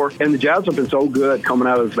prepare for, and the Jazz have been so good coming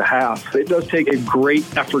out of the half. It does take a great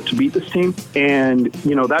effort to beat this team, and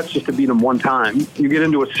that's just to beat them one time. You get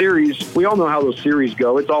into a series, we all know how those series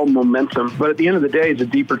go. It's all momentum, but at the end of the day, it's a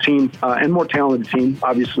deeper team and more talented team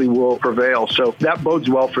obviously will prevail. So that bodes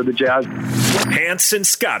well for the Jazz. Hans and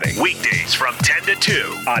Scotty, weekdays from 10 to 2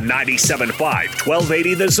 on 97.5,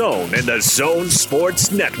 1280 The Zone and the Zone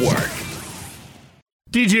Sports Network.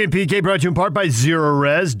 DJ and PK brought to you in part by Zero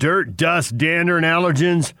Res. Dirt, dust, dander, and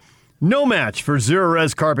allergens. No match for Zero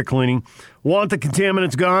Res carpet cleaning. Want the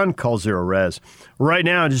contaminants gone? Call Zero Res. Right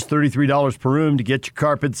now, just $33 per room to get your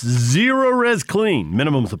carpets Zero Res clean.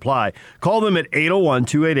 Minimum supply. Call them at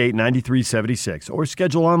 801-288-9376 or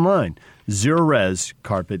schedule online. Zero Res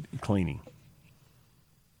carpet cleaning.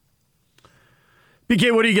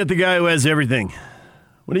 PK, what do you get the guy who has everything?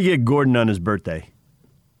 What do you get Gordon on his birthday?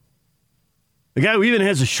 The guy who even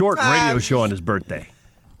has a short radio show on his birthday.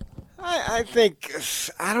 I think,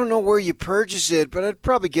 I don't know where you purchase it, but I'd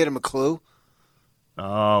probably get him a clue.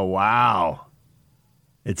 Oh, wow.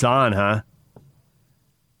 It's on, huh?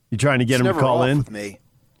 You trying to get him to call in? It's never off with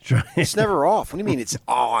me. It's never off. What do you mean it's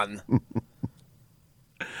on?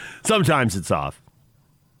 Sometimes it's off.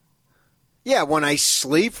 Yeah, when I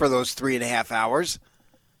sleep for those 3.5 hours.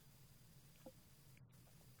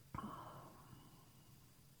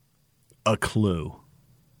 A clue.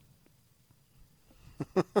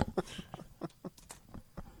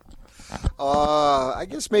 I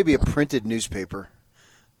guess maybe a printed newspaper.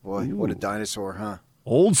 Boy, what a dinosaur, huh?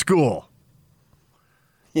 Old school.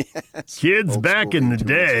 Yes. Kids Old back school in the too,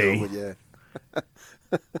 day. yeah.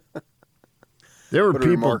 There were what a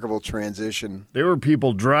remarkable transition. There were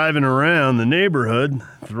people driving around the neighborhood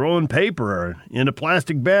throwing paper in a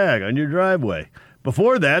plastic bag on your driveway.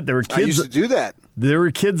 Before that, there were kids. I used to do that. There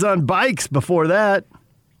were kids on bikes before that.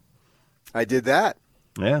 I did that.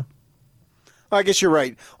 Yeah. Well, I guess you're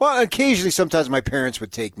right. Well, occasionally, sometimes my parents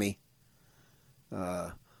would take me.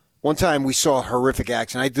 One time we saw a horrific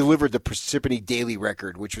accident. I delivered the Parsippany Daily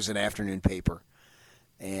Record, which was an afternoon paper.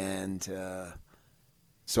 And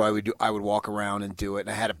so I would walk around and do it. And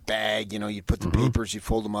I had a bag. You'd put the papers, you'd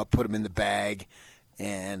fold them up, put them in the bag,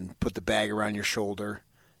 and put the bag around your shoulder,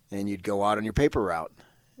 and you'd go out on your paper route.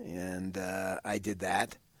 And I did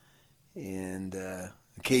that. And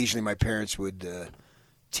occasionally my parents would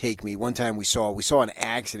take me. One time we saw an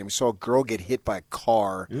accident. We saw a girl get hit by a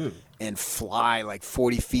car and fly like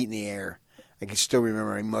 40 feet in the air. I can still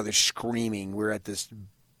remember my mother screaming. We're at this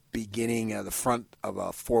beginning of the front of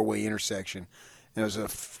a four-way intersection. And it was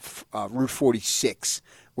a Route 46,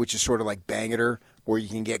 which is sort of like Bangor, where you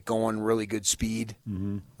can get going really good speed.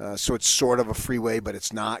 So it's sort of a freeway, but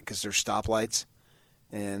it's not because there's stoplights.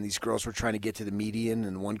 And these girls were trying to get to the median,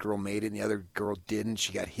 and one girl made it, and the other girl didn't.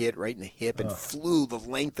 She got hit right in the hip and flew the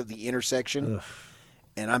length of the intersection.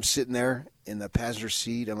 And I'm sitting there in the passenger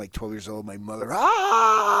seat. I'm like 12 years old. My mother,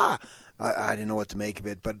 I didn't know what to make of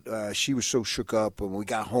it. But she was so shook up when we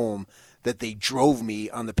got home that they drove me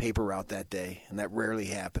on the paper route that day, and that rarely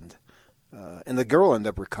happened. And the girl ended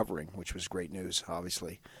up recovering, which was great news,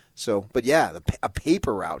 obviously. So, but yeah, a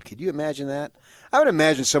paper route. Could you imagine that? I would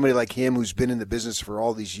imagine somebody like him who's been in the business for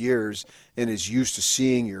all these years and is used to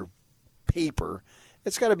seeing your paper,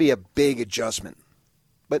 it's got to be a big adjustment.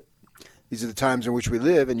 But these are the times in which we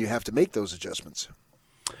live, and you have to make those adjustments.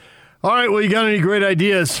 All right, well, you got any great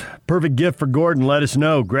ideas? Perfect gift for Gordon. Let us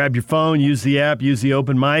know. Grab your phone, use the app, use the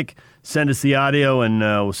open mic, send us the audio, and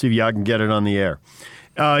we'll see if y'all can get it on the air.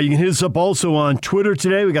 You can hit us up also on Twitter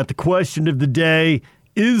today. We got the question of the day.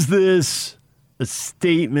 Is this a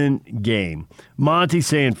statement game? Monty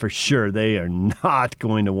saying for sure they are not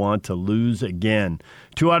going to want to lose again.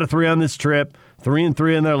 2 out of 3 on this trip,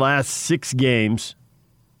 3-3 in their last 6 games.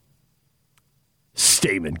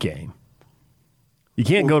 Statement game. You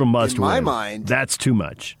can't go to must win. In my mind, that's too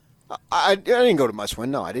much. I didn't go to must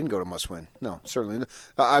win. No, I didn't go to must win. No, certainly not.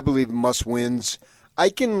 I believe must wins. I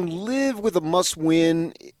can live with a must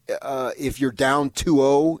win if you're down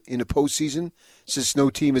 2-0 in the postseason, since no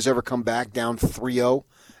team has ever come back down 3-0.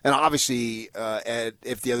 And obviously,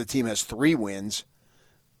 if the other team has 3 wins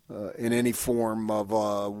in any form of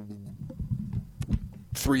 3-0,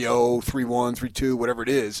 3-1, 3-2, whatever it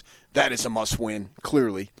is, that is a must win,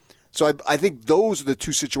 clearly. So I think those are the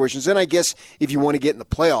 2 situations. Then I guess if you want to get in the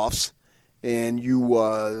playoffs and you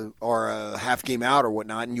are a half game out or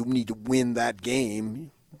whatnot, and you need to win that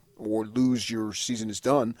game or lose, your season is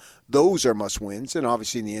done, those are must-wins. And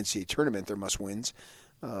obviously in the NCAA tournament, they're must-wins.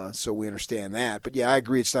 So we understand that. But, yeah, I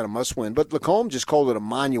agree it's not a must-win. But Lacombe just called it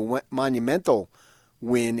a monumental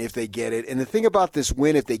win if they get it. And the thing about this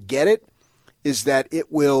win, if they get it, is that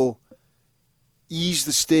it will ease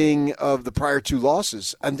the sting of the prior 2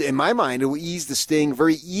 losses. And in my mind, it will ease the sting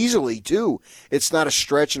very easily, too. It's not a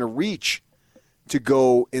stretch and a reach to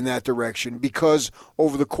go in that direction, because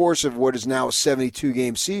over the course of what is now a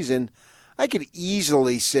 72-game season, I could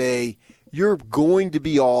easily say you're going to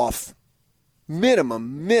be off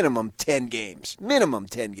minimum 10 games. Minimum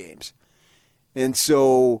 10 games. And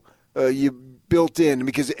so you built in,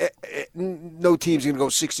 because no team's going to go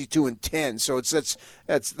 62-10, so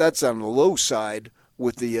that's on the low side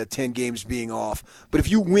with the 10 games being off. But if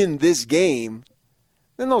you win this game,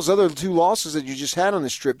 then those other 2 losses that you just had on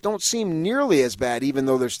this trip don't seem nearly as bad, even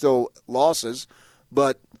though they're still losses.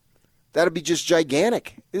 But that'd be just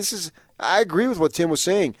gigantic. I agree with what Tim was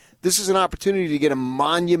saying. This is an opportunity to get a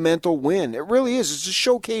monumental win. It really is. It's a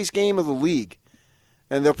showcase game of the league.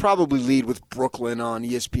 And they'll probably lead with Brooklyn on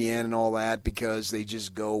ESPN and all that, because they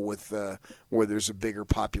just go with where there's a bigger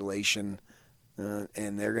population,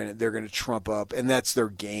 and they're gonna trump up, and that's their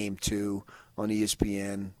game too on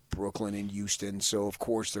ESPN, Brooklyn and Houston. So of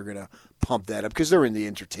course they're gonna pump that up because they're in the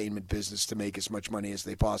entertainment business to make as much money as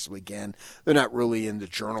they possibly can. They're not really in the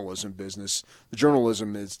journalism business. The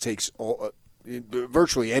journalism takes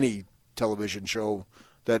virtually any television show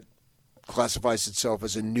that classifies itself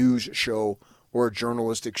as a news show or a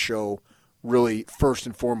journalistic show, really, first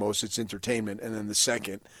and foremost, it's entertainment, and then the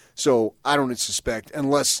second. So I don't suspect,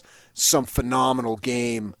 unless some phenomenal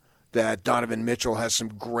game that Donovan Mitchell has some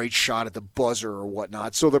great shot at the buzzer or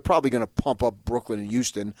whatnot. So they're probably going to pump up Brooklyn and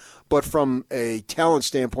Houston. But from a talent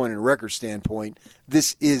standpoint and a record standpoint,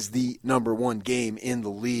 this is the number 1 game in the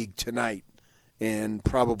league tonight, and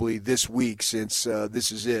probably this week, since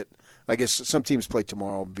this is it. I guess some teams play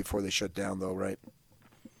tomorrow before they shut down, though, right?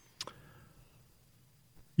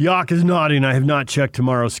 Yak is nodding. I have not checked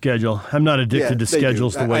tomorrow's schedule. I'm not addicted to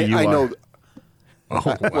schedules the way you are. I know. Oh,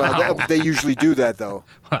 wow. Well, they usually do that, though.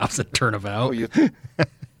 Wow, that's a turnabout. Oh, you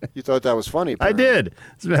thought that was funny. I Apparently. did.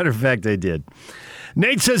 As a matter of fact, I did.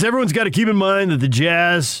 Nate says everyone's got to keep in mind that the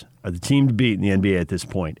Jazz are the team to beat in the NBA at this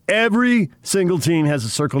point. Every single team has it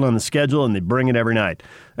circled on the schedule, and they bring it every night.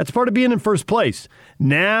 That's part of being in first place.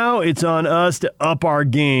 Now it's on us to up our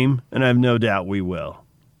game, and I have no doubt we will.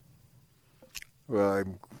 Well,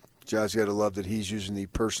 Jazz, got to love that he's using the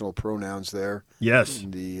personal pronouns there. Yes.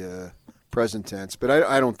 In the present tense. But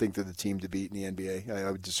I don't think they're the team to beat in the NBA. I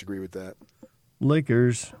would disagree with that.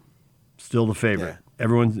 Lakers, still the favorite. Yeah.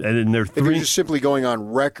 Everyone, and they're If you're three. just simply going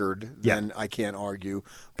on record, then I can't argue.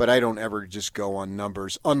 But I don't ever just go on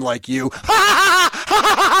numbers, unlike you.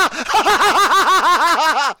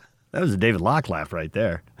 That was a David Locke laugh right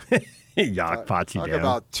there. Yak pots you Talk down.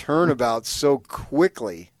 about turnabout so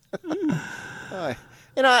quickly.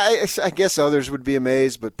 I guess others would be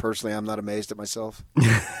amazed, but personally, I'm not amazed at myself.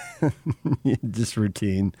 Just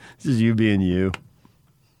routine. This is you being you.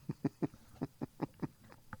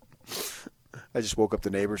 I just woke up the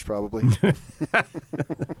neighbors, probably.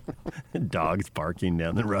 Dogs barking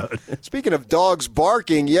down the road. Speaking of dogs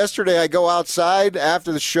barking, yesterday I go outside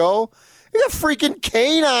after the show. There's a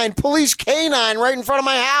freaking police canine right in front of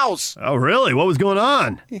my house. Oh, really? What was going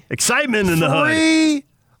on? Excitement in the hood. 3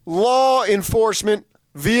 law enforcement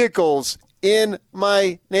vehicles in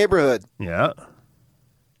my neighborhood. Yeah.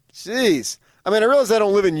 Jeez. I mean, I realize I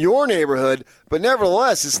don't live in your neighborhood, but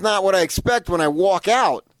nevertheless, it's not what I expect when I walk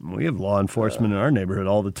out. We have law enforcement in our neighborhood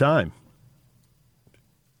all the time.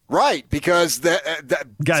 Right, because that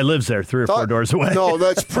guy lives there 3 or 4 doors away. No,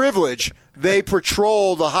 that's privilege. They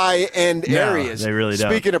patrol the high-end No, areas. they really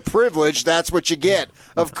don't. Speaking of privilege, that's what you get,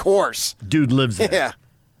 of course. Dude lives there. Yeah.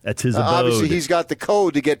 That's his abode. Obviously, he's got the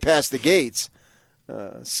code to get past the gates.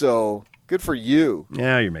 So, good for you.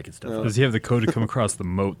 Yeah, you're making stuff up. Does he have the code to come across the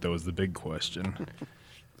moat? That was the big question.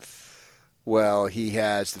 Well, he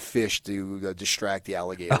has the fish to distract the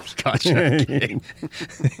alligators. Oh, gotcha.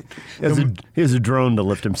 He has a drone to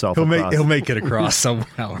lift himself across. He'll make it across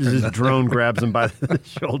somehow. His drone grabs him by the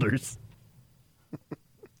shoulders.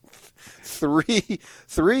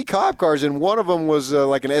 3 cop cars, and one of them was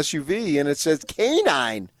like an SUV, and it says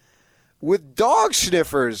canine with dog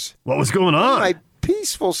sniffers. What was going on? My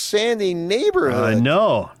peaceful, sandy neighborhood. I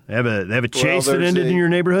know. They have a chase that ended in your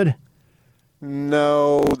neighborhood?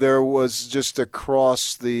 No, there was just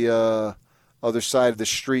across the other side of the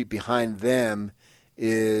street behind them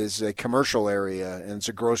is a commercial area, and it's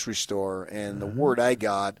a grocery store. And the word I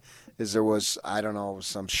got is there was, I don't know,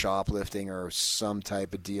 some shoplifting or some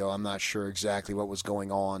type of deal. I'm not sure exactly what was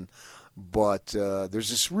going on. But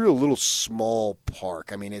there's this real little small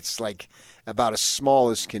park. I mean, it's like about as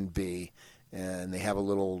small as can be. And they have a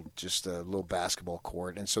little basketball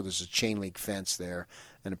court. And so there's a chain link fence there.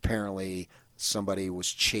 And apparently somebody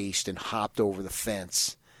was chased and hopped over the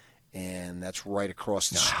fence. And that's right across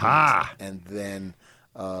the street. Aha. And then,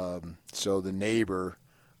 so the neighbor,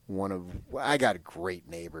 I got great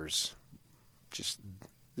neighbors. Just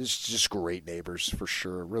great neighbors for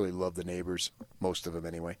sure. Really love the neighbors, most of them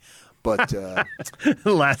anyway. But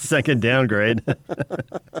last second downgrade.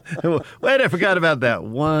 Wait, I forgot about that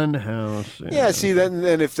one house. Yeah, see,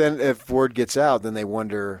 then if word gets out, then they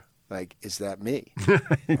wonder, like, is that me?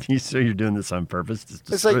 You sure you're doing this on purpose,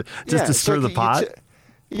 just to it's stir the pot?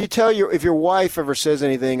 You tell if your wife ever says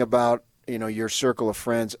anything about your circle of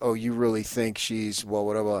friends, oh, you really think she's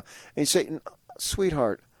whatever, and you say,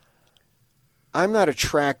 sweetheart, I'm not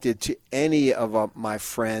attracted to any of my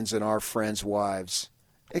friends and our friends' wives,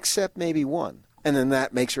 except maybe one. And then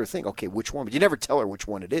that makes her think, okay, which one? But you never tell her which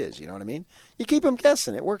one it is, you know what I mean? You keep them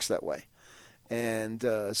guessing. It works that way. And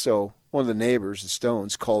so one of the neighbors, the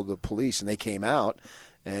Stones, called the police, and they came out,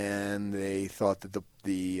 and they thought that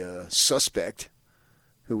the suspect,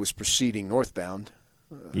 who was proceeding northbound,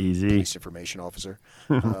 police information officer,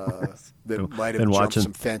 that might have jumped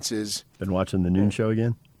some fences. Been watching the noon show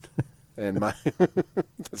again? And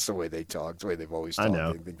that's the way they talk. It's the way they've always talked. I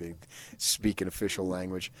know. They speak in official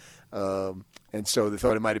language. And so they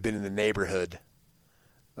thought it might have been in the neighborhood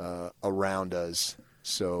around us.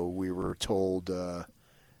 So we were told,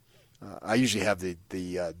 I usually have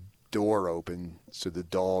the door open so the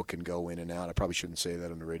dog can go in and out. I probably shouldn't say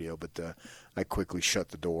that on the radio, but I quickly shut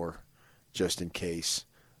the door just in case.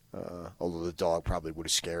 Although the dog probably would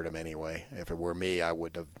have scared him anyway. If it were me, I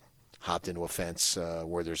would have hopped into a fence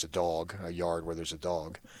where there's a dog, a yard where there's a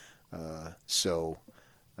dog. So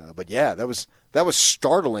But yeah, that was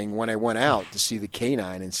startling when I went out to see the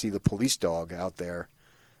canine and see the police dog out there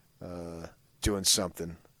doing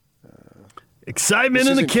something. Excitement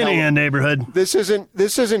in the Kinahan neighborhood. This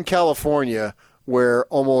isn't California where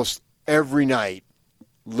almost every night,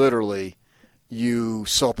 literally, you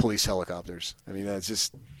saw police helicopters. I mean, that's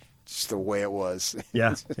just the way it was.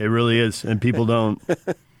 Yeah, it really is, and people don't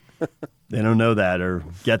know that or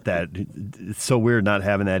get that. It's so weird not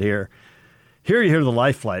having that here. Here you hear the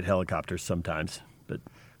Life Flight helicopters sometimes, but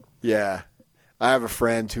yeah, I have a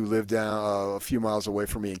friend who lived down a few miles away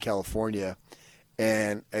from me in California,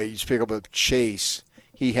 and I used to pick up a Chase.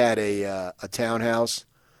 He had a townhouse.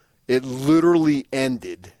 It literally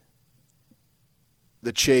ended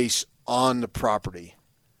the Chase on the property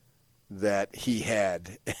that he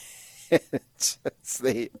had.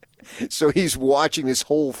 So he's watching this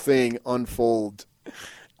whole thing unfold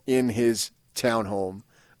in his townhome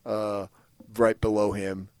right below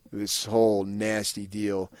him, this whole nasty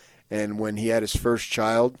deal. And when he had his first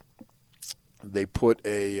child, they put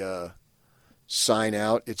a sign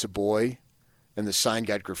out, "It's a boy," and the sign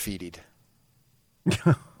got graffitied.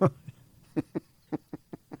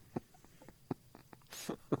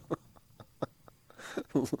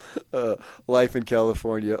 Life in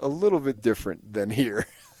California, a little bit different than here.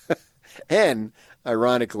 And,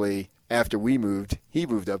 ironically, after we moved, he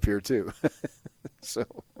moved up here too. So...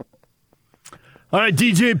 All right,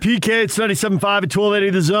 DJ and PK, it's 97.5 at 1280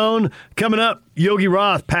 The Zone. Coming up, Yogi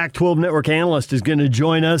Roth, Pac-12 Network analyst, is going to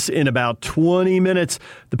join us in about 20 minutes.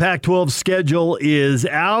 The Pac-12 schedule is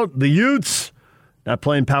out. The Utes not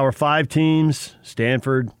playing Power 5 teams.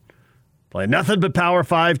 Stanford playing nothing but Power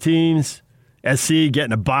 5 teams. SC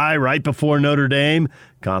getting a bye right before Notre Dame.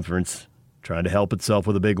 Conference trying to help itself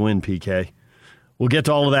with a big win, PK. We'll get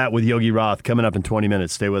to all of that with Yogi Roth coming up in 20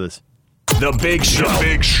 minutes. Stay with us. The Big Show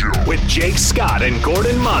with Jake Scott and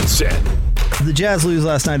Gordon Monson. The Jazz lose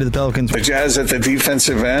last night to the Pelicans. The Jazz at the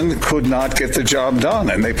defensive end could not get the job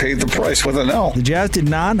done, and they paid the price with an L. The Jazz did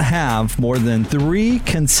not have more than 3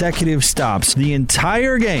 consecutive stops the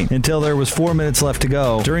entire game until there was 4 minutes left to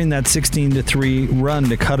go. During that 16-3 run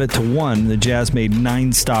to cut it to 1, the Jazz made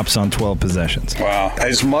 9 stops on 12 possessions. Wow.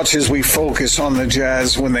 As much as we focus on the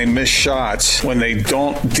Jazz when they miss shots, when they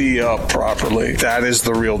don't D up properly, that is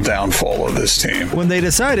the real downfall of this team. When they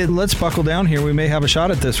decided, let's buckle down here, we may have a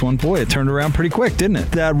shot at this one, boy, it turned around pretty quick, didn't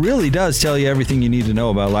it? That really does tell you everything you need to know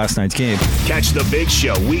about last night's game. Catch the Big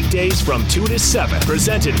Show weekdays from 2 to 7,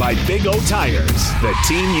 presented by Big O Tires, the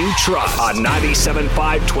team you trust, on 97.5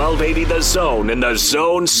 1280 The Zone and the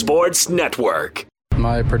Zone Sports Network.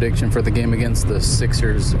 My prediction for the game against the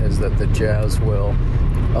Sixers is that the Jazz will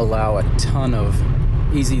allow a ton of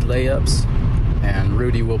easy layups, and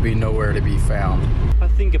Rudy will be nowhere to be found. I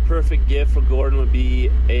think a perfect gift for Gordon would be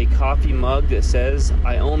a coffee mug that says,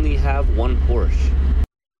 "I only have one Porsche."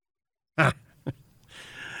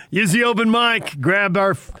 Use the open mic. Grab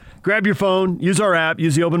your phone. Use our app.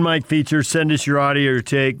 Use the open mic feature. Send us your audio or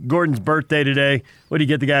take. Gordon's birthday today. What do you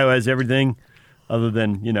get? The guy who has everything other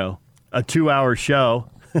than, a 2-hour show.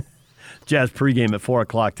 Jazz pregame at 4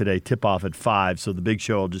 o'clock today. Tip off at 5. So the big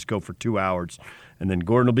show will just go for 2 hours. And then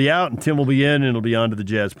Gordon will be out and Tim will be in and it'll be on to the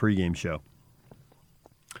Jazz pregame show.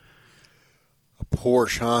 A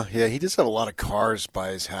Porsche, huh? Yeah, he does have a lot of cars by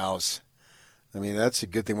his house. I mean, that's a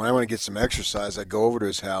good thing. When I want to get some exercise, I go over to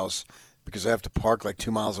his house because I have to park like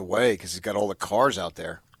 2 miles away because he's got all the cars out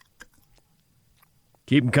there.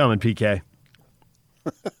 Keep them coming, PK.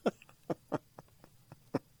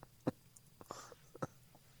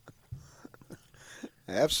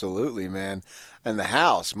 Absolutely, man. And the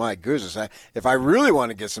house, my goodness. If I really want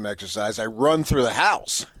to get some exercise, I run through the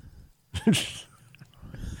house.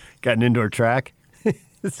 Got an indoor track?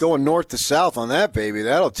 Going north to south on that, baby.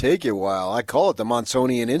 That'll take you a while. I call it the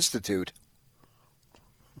Monsonian Institute.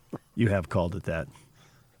 You have called it that.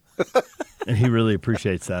 And he really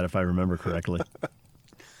appreciates that, if I remember correctly.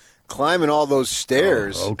 Climbing all those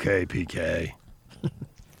stairs. Oh, okay, PK.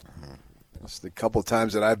 It's the couple of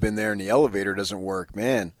times that I've been there and the elevator doesn't work.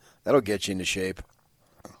 Man, that'll get you into shape.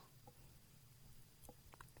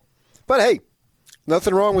 But hey,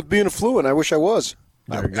 nothing wrong with being affluent. I wish I was.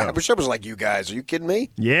 I wish I was like you guys. Are you kidding me?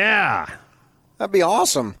 Yeah. That'd be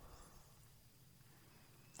awesome.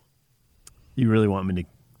 You really want me to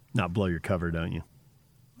not blow your cover, don't you?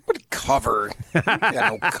 What cover? You got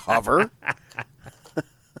no cover.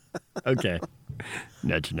 Okay.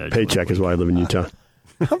 Nudge. Paycheck is why I live in Utah.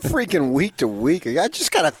 I'm freaking week to week. I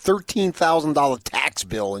just got a $13,000 tax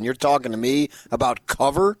bill, and you're talking to me about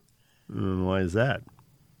cover? Why is that?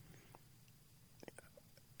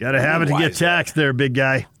 Got to have it to get taxed there, big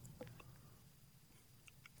guy.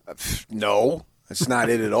 No. That's not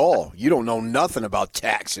it at all. You don't know nothing about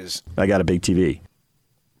taxes. I got a big TV.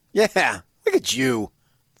 Yeah, look at you.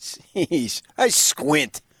 Jeez, I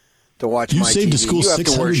squint to watch my TV. You saved the school you have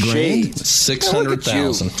to wear $600,000? shades.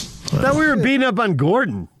 600,000. I thought we were beating up on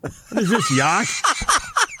Gordon. What is this, Yak?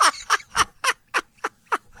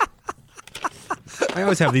 I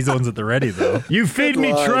always have these ones at the ready, though. You feed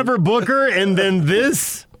me Trevor Booker and then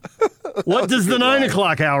this? What does the 9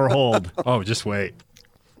 o'clock hour hold? Oh, just wait.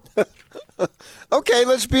 Okay,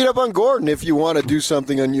 let's beat up on Gordon if you want to do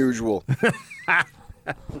something unusual.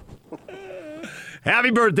 Happy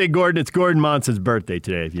birthday, Gordon. It's Gordon Monson's birthday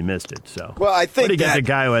today, if you missed it. So, well, I think what do you get the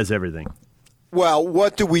guy who has everything? Well,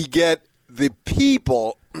 what do we get the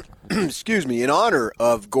people, excuse me, in honor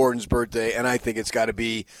of Gordon's birthday? And I think it's got to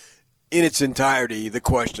be, in its entirety, the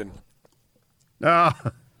question. Do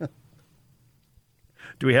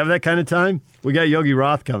we have that kind of time? We got Yogi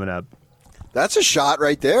Roth coming up. That's a shot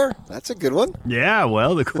right there. That's a good one. Yeah,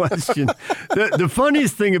 well, the question, the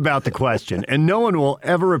funniest thing about the question, and no one will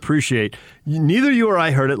ever appreciate, neither you or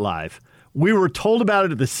I heard it live. We were told about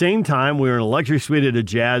it at the same time. We were in a luxury suite at a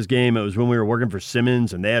Jazz game. It was when we were working for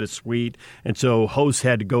Simmons, and they had a suite. And so hosts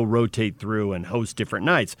had to go rotate through and host different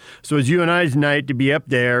nights. So it was you and I's night to be up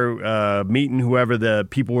there meeting whoever the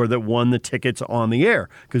people were that won the tickets on the air,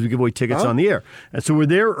 because we give away tickets on the air. And so we're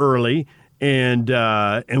there early, and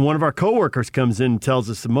one of our coworkers comes in and tells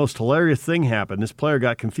us the most hilarious thing happened. This player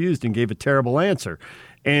got confused and gave a terrible answer.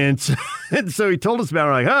 And so he told us about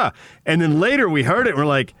it. We're like, huh. And then later we heard it, and we're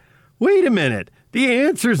like, wait a minute. The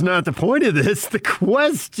answer's not the point of this. The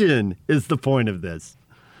question is the point of this.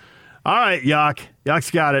 All right, Yak. Yak's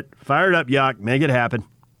got it. Fire it up, Yak. Make it happen.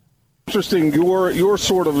 Interesting, your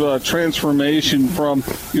sort of transformation from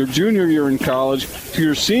your junior year in college to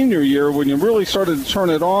your senior year when you really started to turn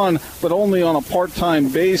it on, but only on a part-time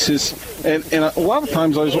basis. And a lot of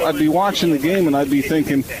times I'd be watching the game and I'd be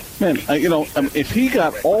thinking, man, if he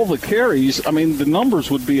got all the carries, I mean, the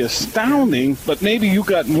numbers would be astounding, but maybe you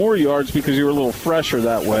got more yards because you were a little fresher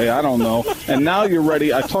that way. I don't know. And now you're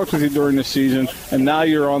ready. I talked with you during the season, and now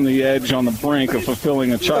you're on the edge, on the brink of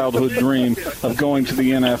fulfilling a childhood dream of going to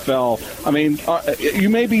the NFL. I mean, you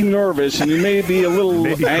may be nervous and you may be a little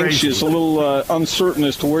anxious, a little uncertain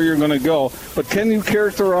as to where you're going to go, but can you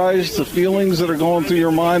characterize the feelings that are going through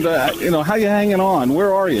your mind? How you hanging on?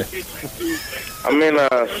 Where are you? I'm in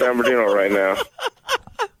San Bernardino right now.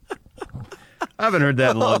 I haven't heard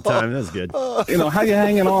that in a long time. That's good. How you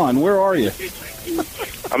hanging on? Where are you?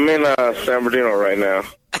 I'm in San Bernardino right now.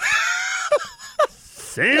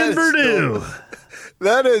 San Bernardino.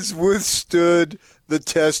 That has withstood the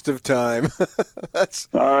test of time. That's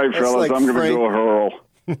all right, fellas. like I'm going to go hurl.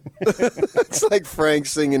 It's like Frank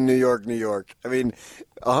singing New York, New York. I mean,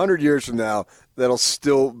 100 years from now, that'll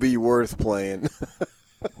still be worth playing.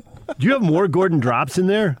 Do you have more Gordon drops in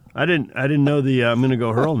there? I didn't know the I'm going to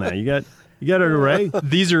go hurl now. You got an array?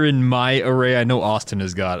 These are in my array. I know Austin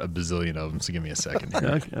has got a bazillion of them, so give me a second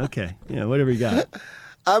here. Okay. Yeah, whatever you got.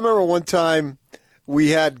 I remember one time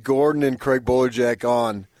we had Gordon and Craig Bolerjack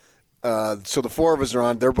on. So the four of us are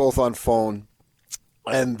on. They're both on phone.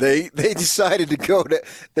 And they decided to go to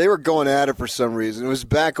 – they were going at it for some reason. It was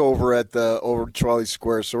back over at over Trolley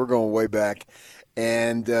Square, so we're going way back.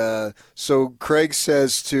 And so Craig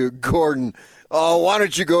says to Gordon, oh, why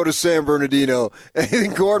don't you go to San Bernardino? And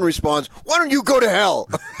then Gordon responds, why don't you go to hell?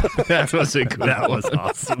 That was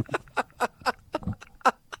awesome.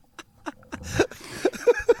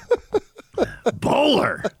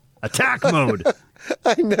 Bowler, attack mode.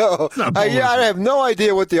 I know. I have no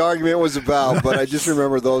idea what the argument was about, but I just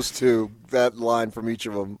remember those two, that line from each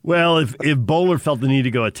of them. Well, if Bowler felt the need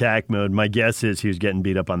to go attack mode, my guess is he was getting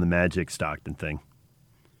beat up on the Magic Stockton thing.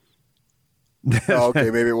 Oh,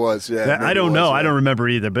 okay, maybe it was. Yeah, I don't know. Yeah. I don't remember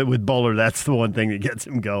either. But with Bowler, that's the one thing that gets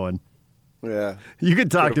him going. Yeah. You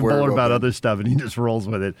could talk to Bowler about other stuff, and he just rolls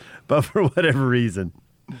with it. But for whatever reason,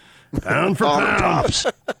 pound for pound.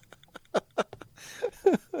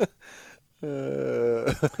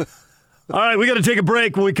 All right, we got to take a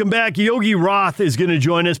break. When we come back, Yogi Roth is going to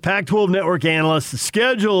join us, Pac-12 Network analyst. The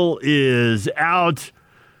schedule is out.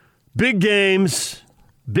 Big games,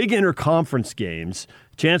 big interconference games.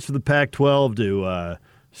 Chance for the Pac-12 to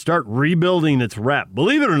start rebuilding its rep.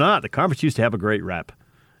 Believe it or not, the conference used to have a great rep.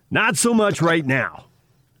 Not so much right now.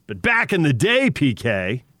 But back in the day,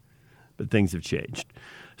 PK, but things have changed.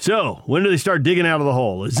 So, when do they start digging out of the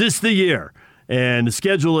hole? Is this the year? And the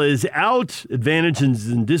schedule is out, advantages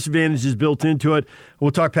and disadvantages built into it.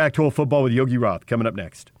 We'll talk Pac-12 football with Yogi Roth coming up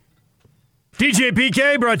next. DJ and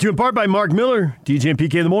PK brought to you in part by Mark Miller. DJ and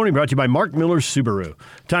PK in the morning brought to you by Mark Miller Subaru.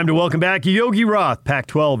 Time to welcome back Yogi Roth,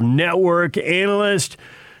 Pac-12 Network analyst.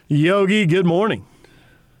 Yogi, good morning.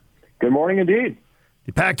 Good morning indeed.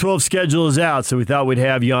 The Pac-12 schedule is out, so we thought we'd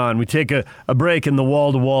have you on. We take a break in the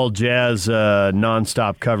wall-to-wall Jazz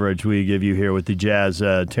nonstop coverage we give you here with the Jazz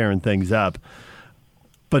tearing things up.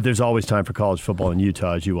 But there's always time for college football in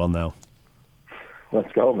Utah, as you well know.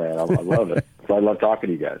 Let's go, man. I love it. I love talking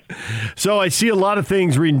to you guys. So I see a lot of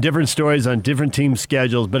things, reading different stories on different team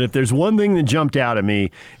schedules, but if there's one thing that jumped out at me,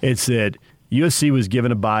 it's that USC was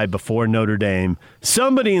given a bye before Notre Dame.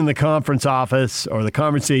 Somebody in the conference office or the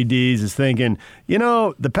conference ADs is thinking,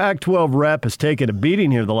 the Pac-12 rep has taken a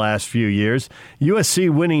beating here the last few years. USC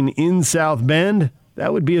winning in South Bend,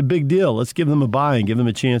 that would be a big deal. Let's give them a bye and give them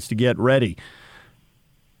a chance to get ready.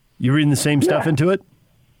 You reading the same stuff into it?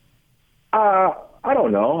 I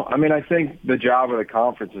don't know. I mean, I think the job of the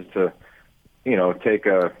conference is to, take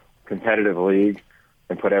a competitive league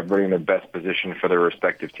and put everybody in the best position for their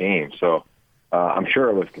respective team. So I'm sure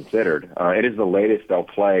it was considered. It is the latest they'll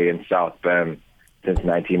play in South Bend since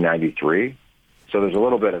 1993. So there's a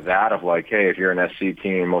little bit of that of like, hey, if you're an SC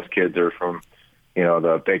team, most kids are from,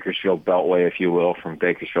 the Bakersfield Beltway, if you will, from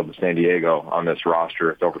Bakersfield to San Diego on this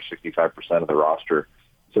roster. It's over 65% of the roster.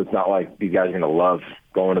 So it's not like these guys are going to love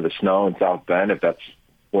going to the snow in South Bend if that's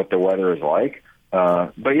what the weather is like.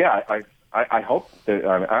 But yeah, I hope that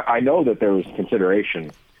I know that there was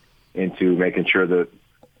consideration into making sure that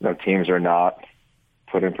teams are not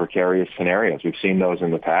put in precarious scenarios. We've seen those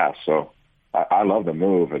in the past. So I love the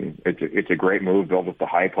move, and it's a great move. Build up the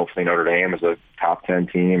hype. Hopefully Notre Dame is a top 10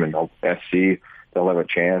 team, and SC, they'll have a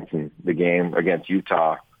chance. And the game against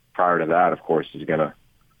Utah prior to that, of course, is going to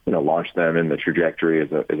launch them in the trajectory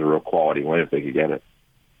as a real quality win if they could get it.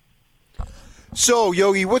 So,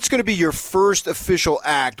 Yogi, what's going to be your first official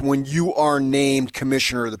act when you are named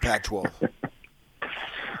commissioner of the Pac-12?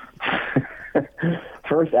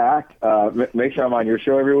 First act, make sure I'm on your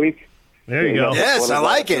show every week. There you go. Yes, I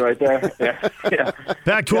like it. Right there. Yeah.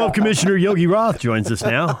 Pac-12 Commissioner Yogi Roth joins us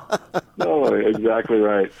now. No, exactly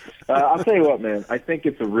right. I'll tell you what, man. I think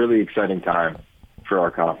it's a really exciting time for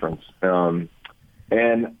our conference.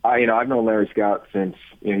 And I've known Larry Scott since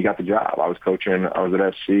he got the job. I was coaching. I was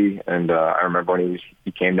at SC, and I remember when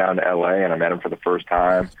he came down to LA, and I met him for the first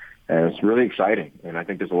time, and it's really exciting. And I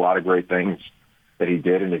think there's a lot of great things that he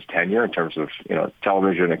did in his tenure in terms of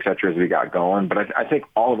television, et cetera, as we got going. But I think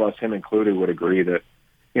all of us, him included, would agree that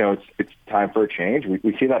it's time for a change.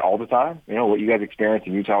 We see that all the time. What you guys experience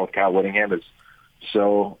in Utah with Kyle Whittingham is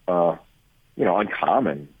so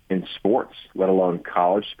uncommon in sports, let alone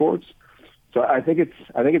college sports. So I think it's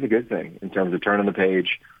a good thing in terms of turning the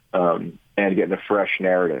page and getting a fresh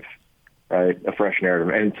narrative, right? A fresh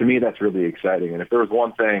narrative. And to me, that's really exciting. And if there was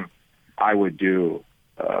one thing I would do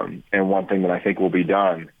and one thing that I think will be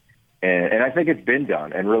done, and I think it's been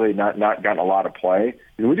done and really not gotten a lot of play,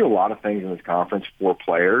 is we do a lot of things in this conference for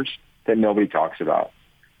players that nobody talks about,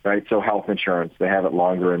 right? So health insurance, they have it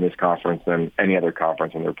longer in this conference than any other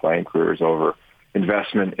conference in their playing careers over.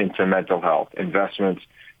 Investment into mental health, investments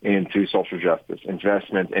into social justice,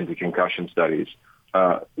 investment into concussion studies.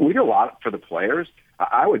 We do a lot for the players.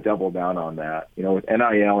 I would double down on that. With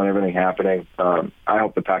NIL and everything happening, I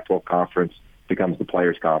hope the Pac-12 conference becomes the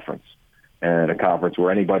players' conference, and a conference where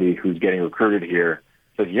anybody who's getting recruited here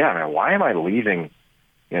says, yeah, man, why am I leaving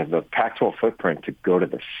the Pac-12 footprint to go to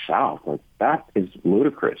the South? Like, that is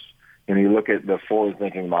ludicrous. You look at the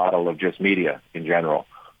forward-thinking model of just media in general.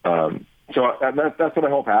 So that's what I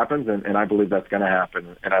hope happens, and I believe that's going to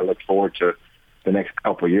happen. And I look forward to the next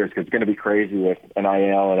couple of years because it's going to be crazy with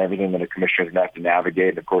NIL and everything that a commissioner is going to have to navigate.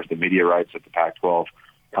 And, of course, the media rights at the Pac-12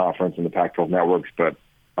 conference and the Pac-12 networks. But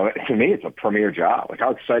to me, it's a premier job. Like,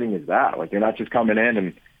 how exciting is that? Like, you're not just coming in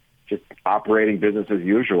and just operating business as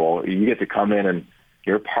usual. You get to come in and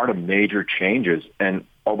you're part of major changes. And,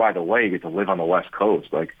 oh, by the way, you get to live on the West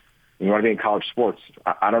Coast. Like, you want to be in college sports.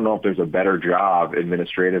 I don't know if there's a better job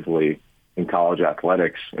administratively in college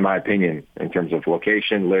athletics, in my opinion, in terms of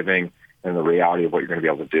location, living, and the reality of what you're going to be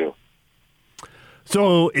able to do.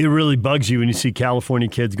 So it really bugs you when you see California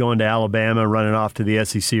kids going to Alabama, running off to the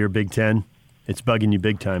SEC or Big Ten? It's bugging you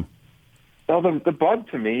big time. Well, the bug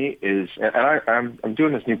to me is, and I'm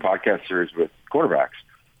doing this new podcast series with quarterbacks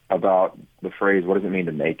about the phrase, what does it mean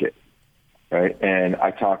to make it? Right? And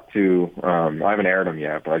I talked to, I haven't aired them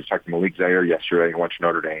yet, but I just talked to Malik Zaire yesterday, who went to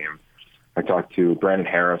Notre Dame. I talked to Brandon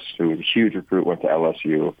Harris, who was a huge recruit, went to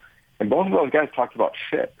LSU. And both of those guys talked about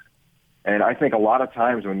fit. And I think a lot of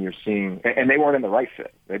times when you're seeing, and they weren't in the right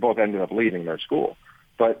fit. They both ended up leaving their school.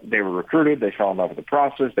 But they were recruited. They fell in love with the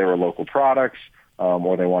process. They were local products,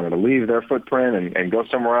 or they wanted to leave their footprint and go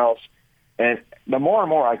somewhere else. And the more and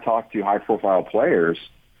more I talk to high-profile players,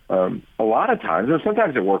 a lot of times, and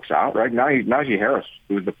sometimes it works out, right? Najee Harris,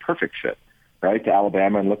 who was the perfect fit right, to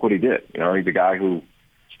Alabama, and look what he did. You know, he's a guy who was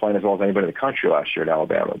playing as well as anybody in the country last year at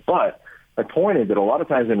Alabama. But my point is that a lot of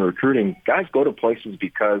times in recruiting, guys go to places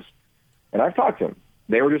because, and I've talked to them,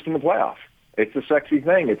 they were just in the playoff. It's the sexy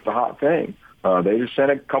thing. It's the hot thing. They just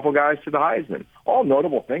sent a couple guys to the Heisman. All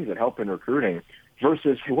notable things that help in recruiting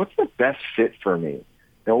versus, hey, what's the best fit for me? You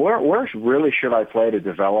know, where really should I play to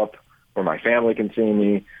develop, where my family can see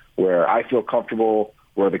me, where I feel comfortable,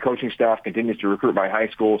 where the coaching staff continues to recruit my high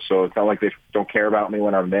school, so it's not like they don't care about me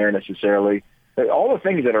when I'm there necessarily. All the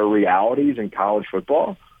things that are realities in college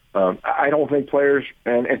football, I don't think players,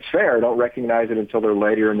 and it's fair, don't recognize it until they're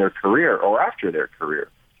later in their career or after their career.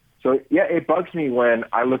 So, yeah, it bugs me when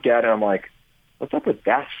I look at it and I'm like, what's up with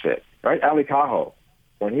that fit, right? Ali Cajo,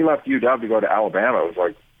 when he left UW to go to Alabama, it was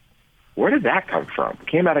like, where did that come from? It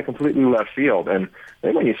came out of completely left field. And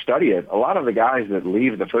then when you study it, a lot of the guys that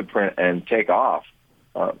leave the footprint and take off,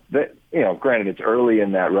 that, you know, granted it's early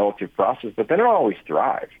in that relative process, but they don't always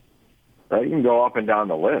thrive, right? You can go up and down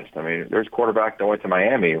the list. I mean, there's a quarterback that went to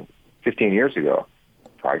Miami 15 years ago.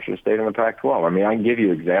 Probably should have stayed in the Pac-12. I mean, I can give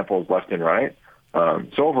you examples left and right. So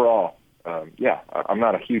overall, yeah, I'm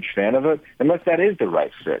not a huge fan of it unless that is the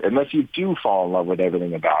right fit, unless you do fall in love with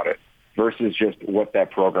everything about it versus just what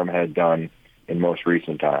that program had done in most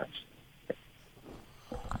recent times.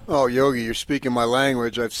 Oh, Yogi, you're speaking my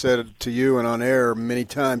language. I've said it to you and on air many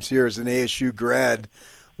times here as an ASU grad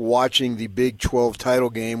watching the Big 12 title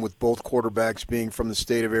game with both quarterbacks being from the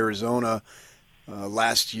state of Arizona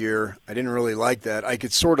last year. I didn't really like that. I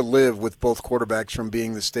could sort of live with both quarterbacks from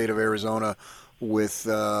being the state of Arizona with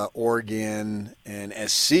Oregon and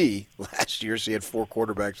SC last year. So you had 4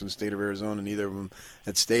 quarterbacks in the state of Arizona. Neither of them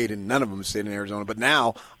had stayed, and none of them stayed in Arizona. But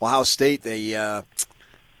now, Ohio State, they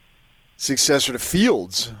successor to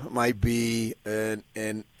Fields might be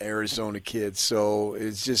an Arizona kid. So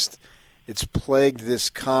it's plagued this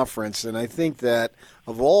conference. And I think that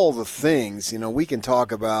of all the things, you know, we can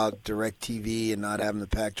talk about DirecTV and not having the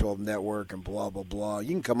Pac-12 network and blah, blah, blah. You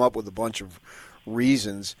can come up with a bunch of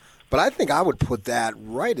reasons. But I think I would put that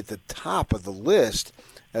right at the top of the list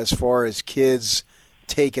as far as kids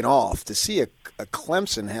taking off. To see a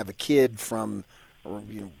Clemson have a kid from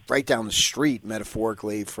right down the street,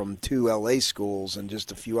 metaphorically, from 2 L.A. schools and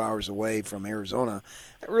just a few hours away from Arizona,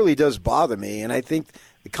 that really does bother me. And I think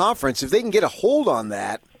the conference, if they can get a hold on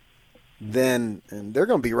that, then they're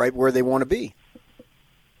going to be right where they want to be.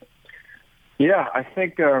 Yeah, I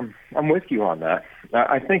think I'm with you on that.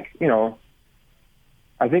 I think,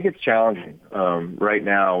 I think it's challenging right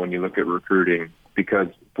now when you look at recruiting because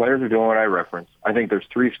players are doing what I referenced. I think there's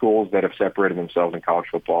 3 schools that have separated themselves in college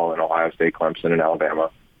football in Ohio State, Clemson, and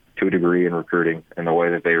Alabama to a degree in recruiting and the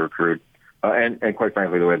way that they recruit and quite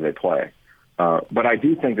frankly, the way that they play. But I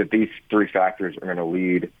do think that these 3 factors are going to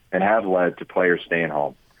lead and have led to players staying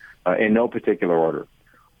home in no particular order.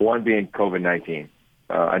 One being COVID-19.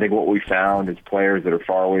 I think what we found is players that are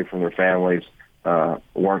far away from their families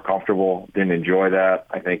weren't comfortable, didn't enjoy that.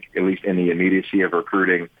 I think at least in the immediacy of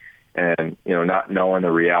recruiting and, not knowing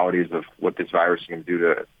the realities of what this virus is going to do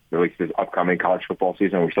to at least this upcoming college football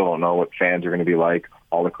season. We still don't know what fans are going to be like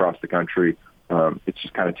all across the country. It's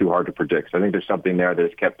just kind of too hard to predict. So I think there's something there that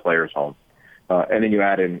has kept players home. And then you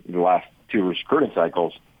add in the last 2 recruiting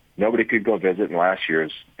cycles, nobody could go visit in last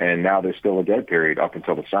year's, and now there's still a dead period up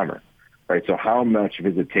until the summer, right? So how much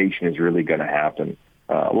visitation is really going to happen?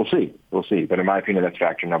 We'll see. We'll see. But in my opinion, that's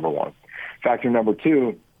factor number 1. Factor number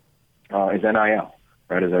 2 is NIL,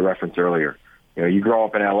 right, as I referenced earlier. You grow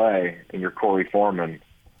up in L.A. and you're Corey Foreman.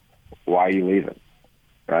 Why are you leaving,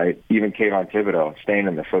 right? Even Kayvon Thibodeau, staying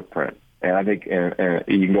in the footprint. And I think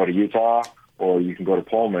you can go to Utah or you can go to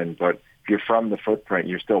Pullman, but if you're from the footprint,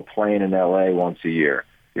 you're still playing in L.A. once a year.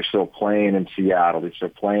 You're still playing in Seattle. You're still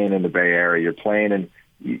playing in the Bay Area. You're playing in,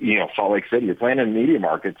 Salt Lake City. You're playing in media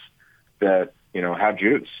markets that, have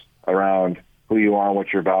juice around who you are and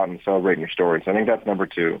what you're about and celebrating your stories. So I think that's number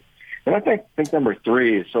 2. And I think number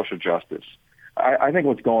 3 is social justice. I think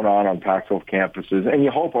what's going on Pac-12 campuses, and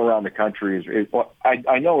you hope around the country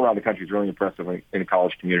I know around the country is really impressive in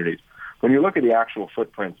college communities. When you look at the actual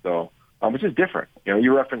footprints, though, which is different.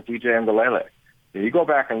 You referenced DJ Ngalale. You go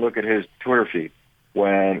back and look at his Twitter feed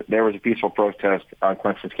when there was a peaceful protest on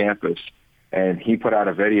Clemson's campus, and he put out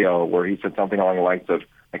a video where he said something along the lines of,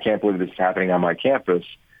 I can't believe this is happening on my campus,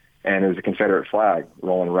 and there's a Confederate flag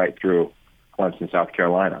rolling right through Clemson, South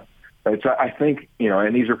Carolina. Right? So I think,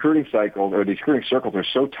 and these recruiting cycles or these recruiting circles are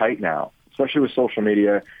so tight now, especially with social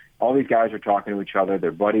media. All these guys are talking to each other.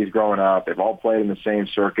 They're buddies growing up. They've all played in the same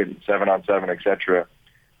circuit, 7-on-7, et cetera.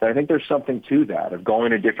 But I think there's something to that, of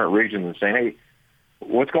going to different regions and saying, hey,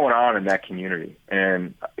 what's going on in that community.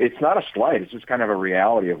 And it's not a slight. It's just kind of a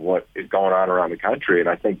reality of what is going on around the country. And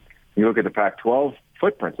I think when you look at the Pac-12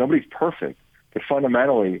 footprints, nobody's perfect. But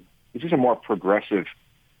fundamentally, it's just a more progressive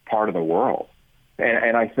part of the world.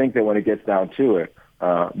 And I think that when it gets down to it,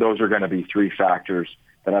 those are going to be three factors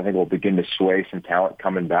that I think will begin to sway some talent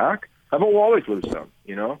coming back. But we'll always lose some,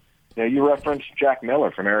 You referenced Jack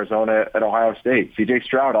Miller from Arizona at Ohio State. C.J.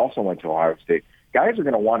 Stroud also went to Ohio State. Guys are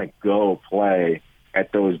going to want to go play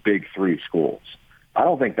at those big three schools. I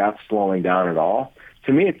don't think that's slowing down at all.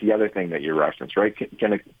 To me, it's the other thing that you referenced, right?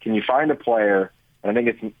 Can you find a player? And I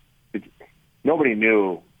think it's nobody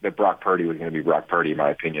knew that Brock Purdy was going to be Brock Purdy, in my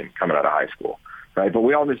opinion, coming out of high school, right? But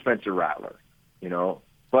we all knew Spencer Rattler,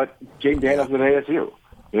 But Jaden Daniels with ASU,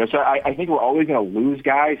 So I think we're always going to lose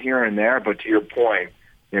guys here and there. But to your point,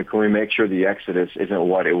 can we make sure the exodus isn't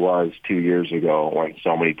what it was 2 years ago when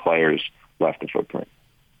so many players left the footprint?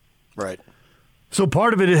 Right. So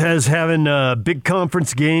part of it is having big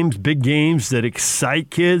conference games, big games that excite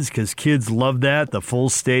kids because kids love that, the full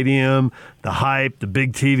stadium, the hype, the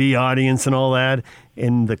big TV audience and all that.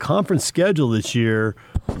 In the conference schedule this year,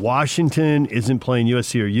 Washington isn't playing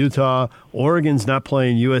USC or Utah. Oregon's not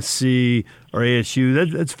playing USC or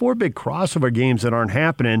ASU. That's four big crossover games that aren't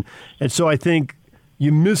happening. And so I think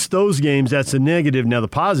you miss those games, that's a negative. Now, the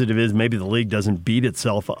positive is maybe the league doesn't beat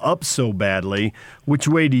itself up so badly. Which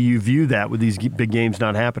way do you view that with these big games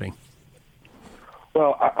not happening?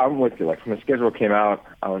 Well, I'm with you. Like, when the schedule came out,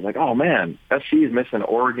 I was like, oh, man, SC is missing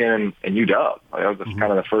Oregon and UW. Like, that was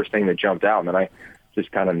kind of the first thing that jumped out. And then I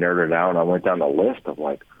just kind of nerded out, and I went down the list of,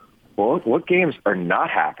 like, well, what games are not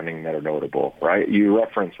happening that are notable, right? You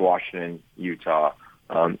referenced Washington, Utah.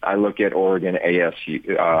 I look at Oregon,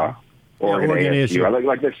 ASU, Oregon ASU. I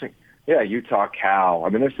like this. Yeah, Utah, Cal. I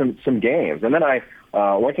mean, there's some games. And then I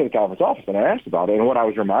went to the conference office and I asked about it. And what I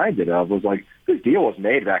was reminded of was, like, this deal was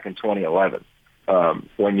made back in 2011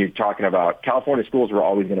 when you're talking about California schools were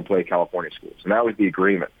always going to play California schools. And that was the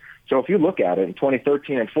agreement. So if you look at it, in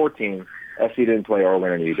 2013 and 14, SC didn't play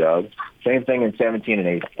Oregon and UW. Same thing in 17 and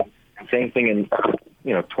 18. Same thing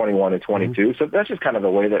in 21 and 22. So that's just kind of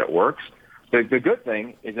the way that it works. The good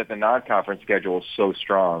thing is that the non-conference schedule is so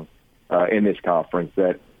strong in this conference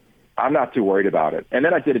that I'm not too worried about it. And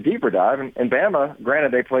then I did a deeper dive, and Bama,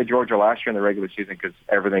 granted, they played Georgia last year in the regular season because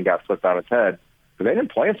everything got flipped on its head, but they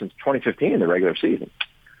didn't play them since 2015 in the regular season.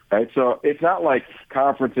 Right? So it's not like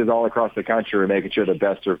conferences all across the country are making sure the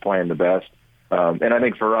best are playing the best. And I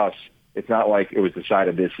think for us, it's not like it was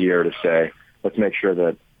decided this year to say, let's make sure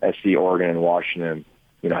that SC, Oregon, and Washington,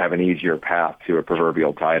 have an easier path to a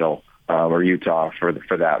proverbial title, or Utah for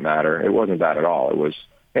that matter. It wasn't that at all. It was,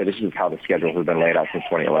 hey, this is how the schedule has been laid out since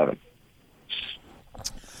 2011.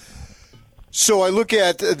 So I look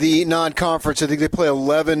at the non-conference. I think they play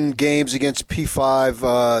 11 games against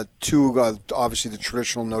P5, two obviously the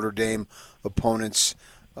traditional Notre Dame opponents,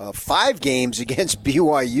 5 games against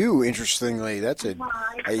BYU, interestingly. That's a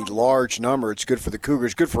large number. It's good for the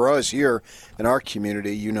Cougars, good for us here in our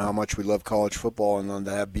community. You know how much we love college football, and then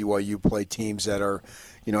to have BYU play teams that are,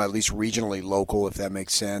 at least regionally local, if that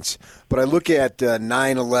makes sense. But I look at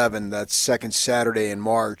 9/11, that's second Saturday in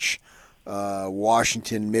March,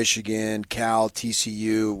 Washington, Michigan, Cal,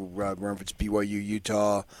 TCU, remember if it's BYU,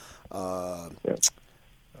 Utah,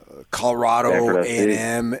 Colorado,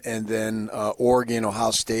 A&M, and then Oregon,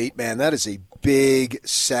 Ohio State. Man, that is a big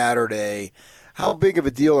Saturday. How big of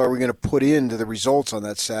a deal are we going to put into the results on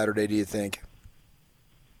that Saturday, do you think?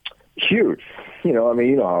 Huge. You know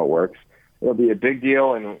how it works. It'll be a big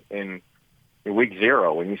deal in week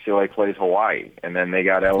 0 when UCLA plays Hawaii, and then they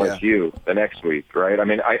got LSU the next week, right? I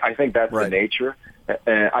mean, I think that's the nature.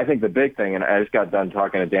 And I think the big thing, and I just got done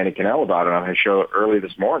talking to Danny Cannell about it on his show early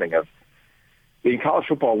this morning, of in college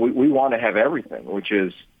football, we want to have everything, which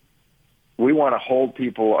is we want to hold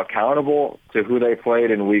people accountable to who they played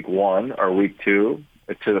in week 1 or week 2,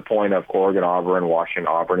 to the point of Oregon, Auburn, Washington,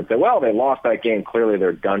 Auburn, and say, well, they lost that game. Clearly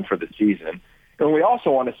they're done for the season. And we also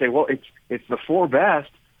want to say, well, it's the 4 best.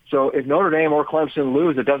 So if Notre Dame or Clemson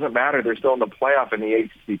lose, it doesn't matter. They're still in the playoff in the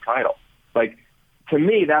ACC title. Like, to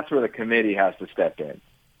me, that's where the committee has to step in,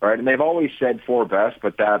 right? And they've always said 4 best,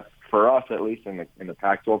 but that, for us, at least in the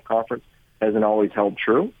Pac-12 conference, hasn't always held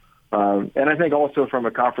true. And I think also from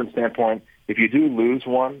a conference standpoint, if you do lose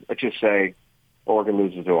one, let's just say Oregon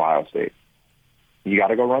loses to Ohio State, you got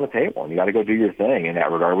to go run the table and you got to go do your thing in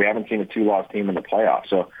that regard. We haven't seen a 2-loss team in the playoffs.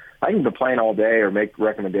 So I can complain all day or make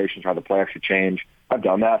recommendations how the playoffs should change. I've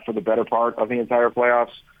done that for the better part of the entire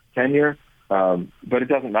playoffs tenure, but it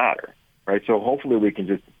doesn't matter, right? So hopefully we can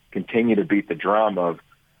just continue to beat the drum of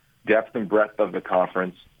depth and breadth of the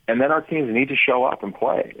conference, and then our teams need to show up and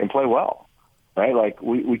play well. right? Like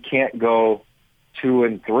we can't go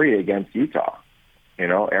 2-3 against Utah. You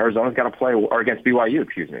know, Arizona's got to play, or against BYU,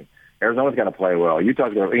 excuse me. Arizona's got to play well.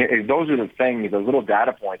 Utah's got to, those are the things, those little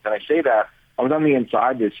data points. And I say that I was on the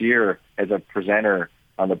inside this year as a presenter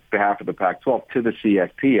on the behalf of the Pac-12 to the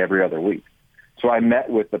CFP every other week. So I met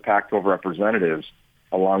with the Pac-12 representatives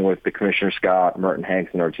along with the Commissioner Scott, Merton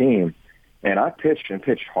Hanks, and our team, and I pitched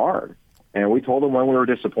hard. And we told them when we were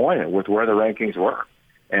disappointed with where the rankings were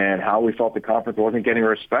and how we felt the conference wasn't getting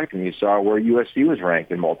respect. And you saw where USC was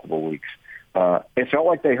ranked in multiple weeks. It felt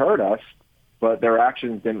like they heard us, but their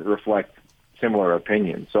actions didn't reflect similar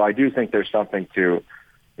opinions. So I do think there's something to,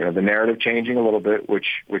 you know, the narrative changing a little bit, which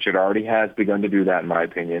it already has begun to do that, in my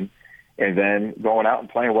opinion, and then going out and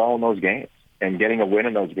playing well in those games and getting a win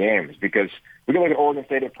in those games. Because we can look at Oregon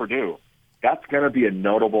State at Purdue. That's going to be a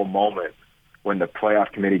notable moment when the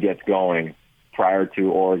playoff committee gets going prior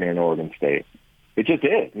to Oregon and Oregon State. It just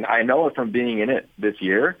is. And I know it from being in it this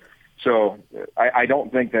year. So I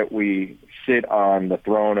don't think that we sit on the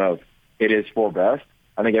throne of it is for best.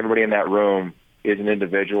 I think everybody in that room is an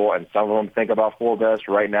individual, and some of them think about for best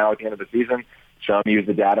right now at the end of the season. Some use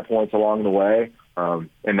the data points along the way,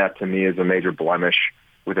 and that to me is a major blemish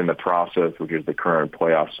within the process, which is the current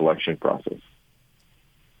playoff selection process.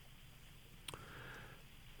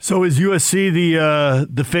 So is USC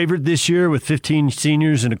the favorite this year with 15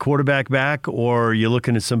 seniors and a quarterback back, or are you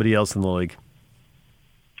looking at somebody else in the league?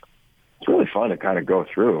 It's really fun to kind of go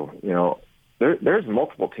through. You know, there's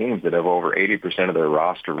multiple teams that have over 80% of their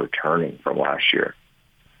roster returning from last year,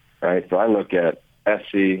 right? So I look at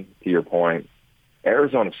SC, to your point,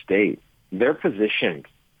 Arizona State, they're positioned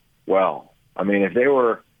well. I mean, if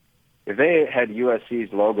they had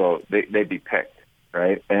USC's logo, they'd be picked,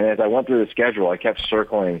 right? And as I went through the schedule, I kept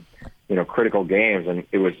circling, you know, critical games, and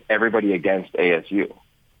it was everybody against ASU.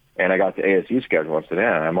 And I got the ASU schedule and said,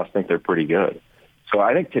 I must think they're pretty good. So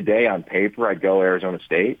I think today on paper, I'd go Arizona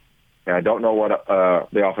State. And I don't know what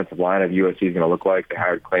the offensive line of USC is going to look like. They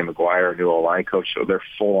hired Clay McGuire, a new O-line coach, so they're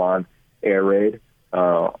full-on air raid.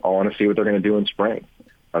 I want to see what they're going to do in spring.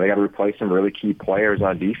 They got to replace some really key players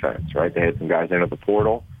on defense, right? They had some guys in at the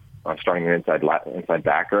portal, starting an inside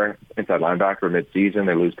linebacker mid-season.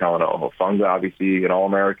 They lose Colin Ohofunga, obviously an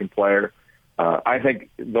All-American player. I think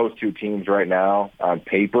those two teams right now, on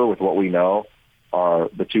paper, with what we know, are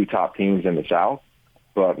the two top teams in the South.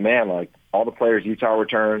 But, man, like all the players Utah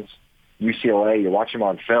returns, UCLA, you watch them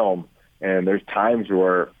on film, and there's times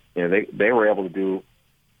where, you know, they were able to do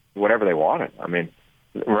whatever they wanted. I mean,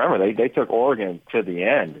 remember, they took Oregon to the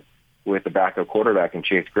end with the backup quarterback in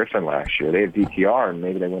Chase Griffin last year. They have DTR, and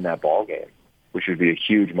maybe they win that ball game, which would be a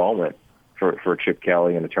huge moment for Chip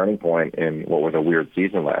Kelly and a turning point in what was a weird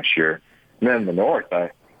season last year. And then in the North,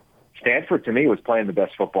 Stanford, to me, was playing the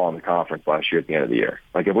best football in the conference last year at the end of the year.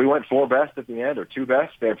 Like, if we went 4 best at the end or 2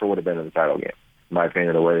 best, Stanford would have been in the title game, in my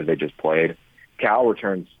opinion, the way that they just played. Cal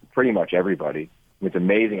returns pretty much everybody. It's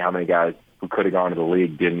amazing how many guys who could have gone to the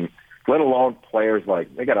league didn't, let alone players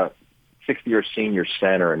like, they got a 60-year senior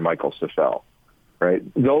center in Michael Seffel, right?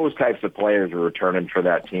 Those types of players are returning for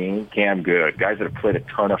that team. Cam Good, guys that have played a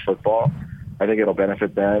ton of football. I think it'll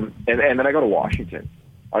benefit them. And then I go to Washington.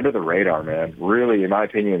 Under the radar, man. Really, in my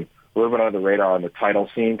opinion, a little bit under the radar on the title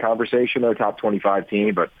scene conversation. They're a top 25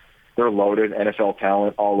 team, but they're loaded, NFL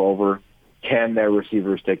talent all over. Can their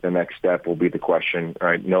receivers take the next step will be the question,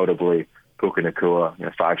 right? Notably, Puka Nacua,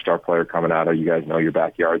 a 5-star player coming out of, you guys know, your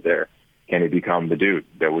backyard there. Can he become the dude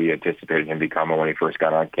that we anticipated him becoming when he first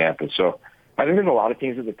got on campus? So I think there's a lot of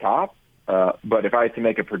teams at the top, but if I had to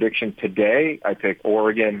make a prediction today, I'd pick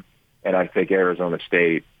Oregon and I'd pick Arizona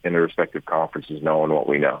State in their respective conferences, knowing what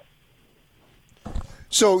we know.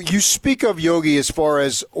 So you speak of, Yogi, as far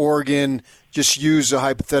as Oregon, just use a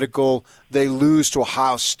hypothetical, they lose to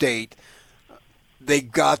Ohio State. They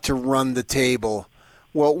got to run the table.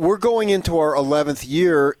 Well, we're going into our 11th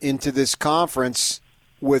year into this conference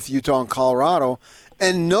with Utah and Colorado,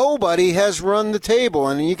 and nobody has run the table.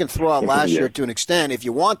 And you can throw out last year to an extent if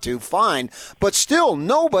you want to, fine. But still,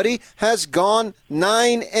 nobody has gone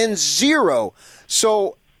 9-0.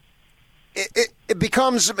 So it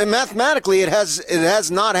becomes, mathematically, it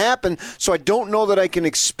has not happened. So I don't know that I can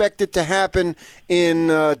expect it to happen in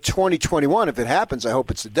 2021. If it happens, I hope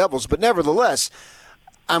it's the Devils. But nevertheless,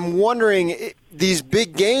 I'm wondering, these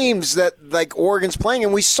big games that like Oregon's playing,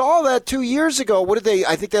 and we saw that 2 years ago. What did they?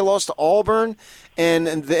 I think they lost to Auburn, and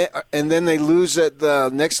then they lose at the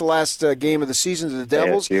next to last game of the season to the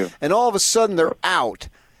Devils, and all of a sudden they're out.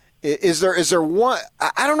 Is there one?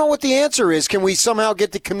 I don't know what the answer is. Can we somehow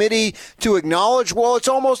get the committee to acknowledge? Well, it's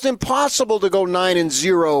almost impossible to go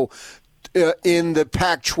 9-0 in the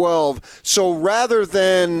Pac-12. So rather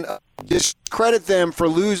than discredit them for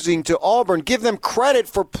losing to Auburn. Give them credit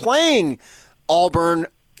for playing Auburn,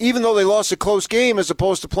 even though they lost a close game, as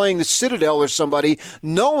opposed to playing the Citadel or somebody,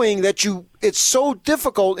 knowing that it's so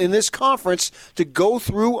difficult in this conference to go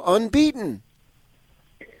through unbeaten.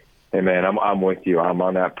 Hey, man, I'm with you. I'm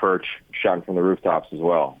on that perch, shouting from the rooftops as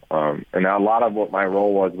well. And a lot of what my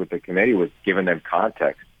role was with the committee was giving them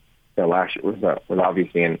context. Last year was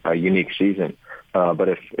obviously a unique season. But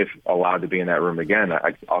if allowed to be in that room again,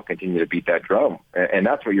 I'll continue to beat that drum. And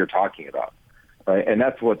that's what you're talking about. Right? And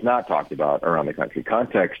that's what's not talked about around the country.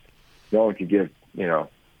 Context, no one can give, you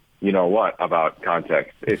know what about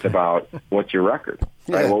context. It's about what's your record,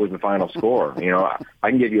 right? What was the final score? I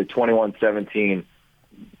can give you a 21-17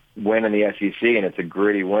 win in the SEC, and it's a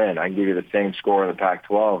gritty win. I can give you the same score in the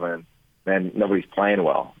Pac-12, and then nobody's playing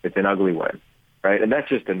well. It's an ugly win, right? And that's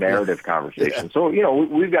just a narrative conversation. So,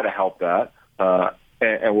 we've got to help that,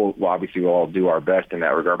 and we'll obviously all do our best in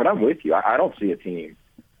that regard. But I'm with you. I don't see a team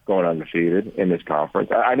going undefeated in this conference.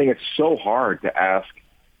 I think it's so hard to ask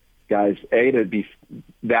guys, to be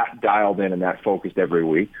that dialed in and that focused every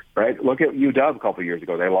week, right? Look at UW a couple of years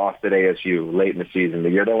ago. They lost at ASU late in the season, the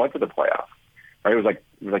year they went to the playoff. Right? It was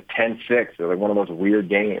like 10-6. It was like one of those weird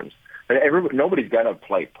games. Nobody's going to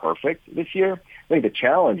play perfect this year. I think the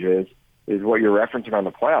challenge is what you're referencing on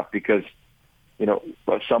the playoff, because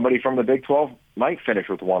somebody from the Big 12 might finish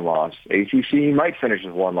with one loss. ACC might finish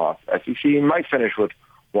with one loss. SEC might finish with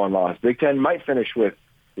one loss. Big Ten might finish with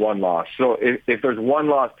one loss. So if there's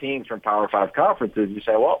one-loss teams from Power 5 conferences, you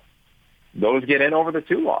say, well, those get in over the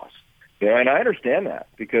two-loss. And I understand that,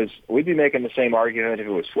 because we'd be making the same argument if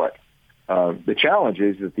it was flipped. The challenge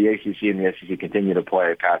is that the ACC and the SEC continue to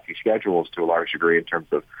play passing schedules to a large degree in terms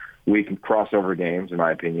of week crossover games, in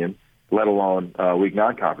my opinion, let alone week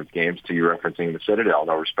non-conference games, to you referencing the Citadel.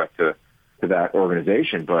 No respect to that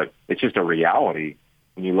organization, but it's just a reality.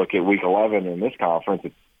 When you look at week 11 in this conference,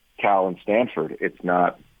 it's Cal and Stanford. It's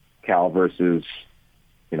not Cal versus,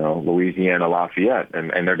 Louisiana Lafayette,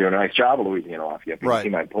 and they're doing a nice job of Louisiana Lafayette.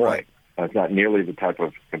 Right. My point. Right. It's not nearly the type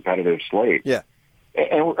of competitive slate. Yeah.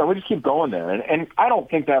 And we just keep going there. And I don't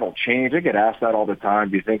think that'll change. I get asked that all the time.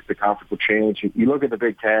 Do you think the conference will change? You look at the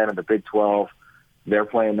Big Ten and the Big 12, they're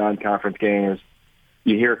playing non-conference games.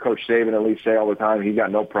 You hear Coach Saban at least say all the time he's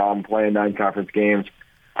got no problem playing non-conference games.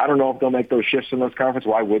 I don't know if they'll make those shifts in those conferences.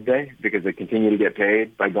 Why would they? Because they continue to get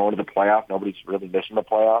paid by going to the playoff. Nobody's really missing the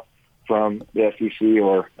playoff from the SEC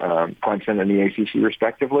or Clemson and the ACC,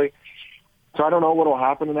 respectively. So I don't know what will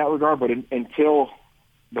happen in that regard, but until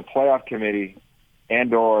the playoff committee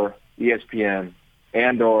and/or ESPN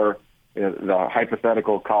and/or the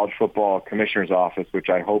hypothetical college football commissioner's office, which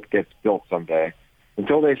I hope gets built someday,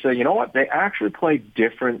 until they say, you know what, they actually play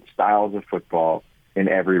different styles of football in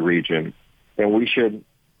every region, then we should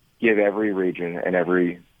give every region and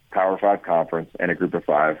every Power 5 conference and a Group of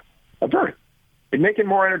 5 a berth. It'd make it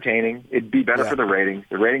more entertaining. It'd be better for the ratings.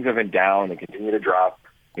 The ratings have been down and continue to drop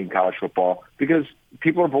in college football because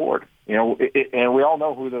people are bored. And we all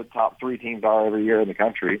know who the top 3 teams are every year in the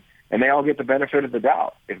country, and they all get the benefit of the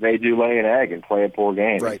doubt if they do lay an egg and play a poor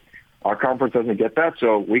game. Right. Our conference doesn't get that,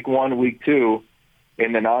 so week 1, week 2,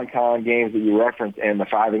 in the non-con games that you referenced and the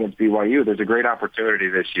 5 against BYU, there's a great opportunity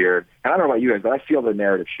this year. And I don't know about you guys, but I feel the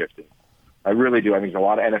narrative shifting. I really do. I mean, there's a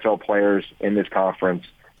lot of NFL players in this conference.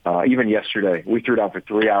 Even yesterday, we threw it out for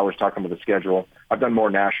 3 hours talking about the schedule. I've done more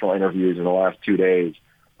national interviews in the last 2 days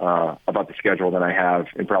about the schedule than I have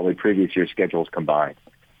in probably previous year's schedules combined,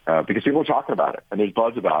 because people are talking about it and there's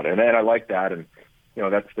buzz about it, and I like that. And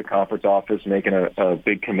that's the conference office making a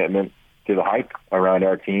big commitment to the hype around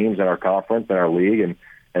our teams and our conference and our league,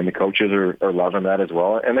 and the coaches are loving that as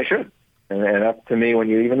well, and they should. And that, to me, when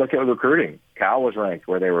you even look at recruiting, Cal was ranked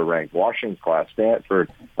where they were ranked. Washington's class, Stanford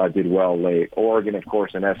did well late. Oregon, of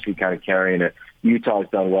course, and SC kind of carrying it. Utah's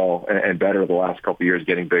done well and better the last couple of years,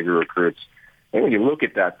 getting bigger recruits. And when you look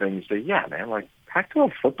at that thing, you say, yeah, man, like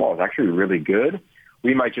Pac-12 football is actually really good.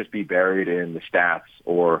 We might just be buried in the stats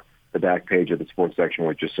or the back page of the sports section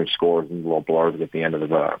with just some scores and little blurbs at the end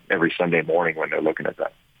of every Sunday morning when they're looking at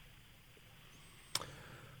that.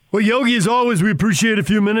 Well, Yogi, as always, we appreciate a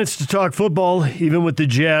few minutes to talk football. Even with the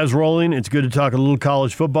Jazz rolling, it's good to talk a little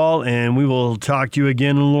college football, and we will talk to you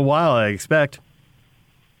again in a little while, I expect.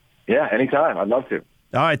 Yeah, anytime. I'd love to.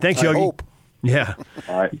 All right, thanks, Yogi. I hope. Yeah.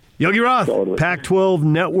 All right. Yogi Roth, Totally. Pac-12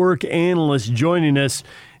 network analyst, joining us.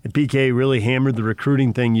 And PK really hammered the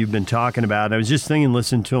recruiting thing you've been talking about. I was just thinking,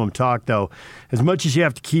 listening to him talk, though, as much as you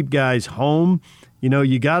have to keep guys home,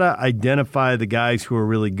 you got to identify the guys who are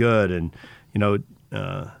really good. And,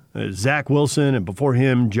 Zach Wilson, and before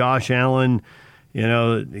him, Josh Allen, You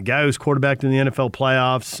know, the guy who's quarterbacked in the NFL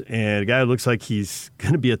playoffs and a guy who looks like he's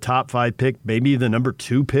going to be a top 5 pick, maybe the number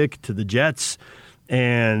 2 pick to the Jets.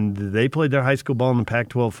 And they played their high school ball in the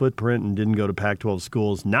Pac-12 footprint and didn't go to Pac-12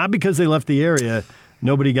 schools. Not because they left the area.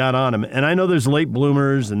 Nobody got on them. And I know there's late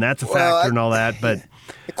bloomers, and that's a factor and all that, but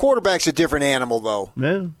the quarterback's a different animal, though.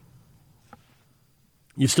 Yeah.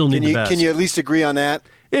 You still need the best. Can you at least agree on that?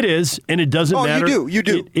 It is, and it doesn't matter. You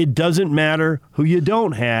do. It doesn't matter who you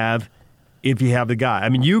don't have if you have the guy. I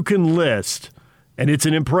mean, you can list, and it's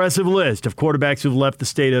an impressive list of quarterbacks who've left the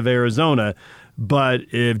state of Arizona, but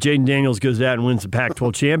if Jaden Daniels goes out and wins the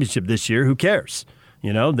Pac-12 championship this year, who cares?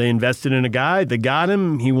 You know, they invested in a guy. They got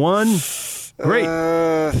him. He won. Great.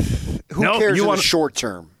 Who cares in the short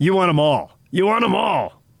term? You want them all. You want them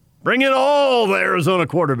all. Bring in all the Arizona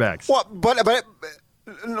quarterbacks. Well,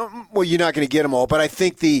 well, you're not going to get them all, but I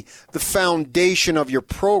think the foundation of your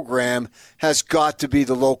program has got to be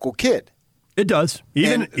the local kid. It does.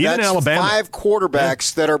 Even Alabama. 5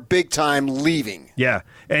 quarterbacks that are big time leaving. Yeah,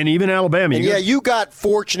 and even Alabama. And you got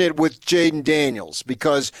fortunate with Jaden Daniels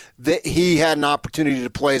because he had an opportunity to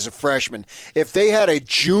play as a freshman. If they had a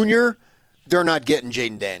junior, they're not getting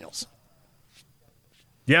Jaden Daniels.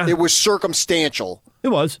 Yeah. It was circumstantial. It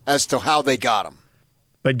was. As to how they got him.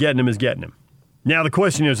 But getting him is getting him. Now, the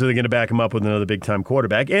question is, are they going to back him up with another big-time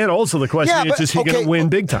quarterback? And also the question is he going to win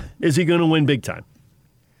big time? Is he going to win big time?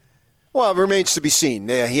 Well, it remains to be seen.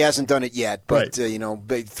 He hasn't done it yet, but,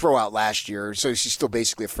 they throw out last year, so he's still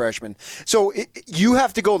basically a freshman. So you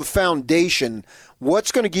have to go the foundation.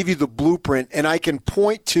 What's going to give you the blueprint? And I can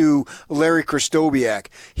point to Larry Krystkowiak.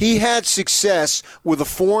 He had success with a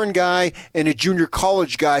foreign guy and a junior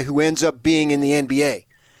college guy who ends up being in the NBA.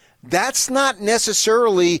 That's not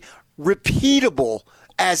necessarily repeatable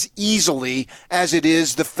as easily as it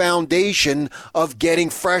is the foundation of getting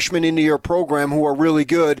freshmen into your program who are really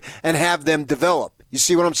good and have them develop. You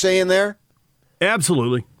see what I'm saying there?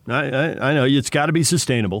 Absolutely. I know. It's got to be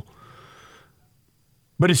sustainable.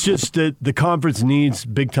 But it's just that the conference needs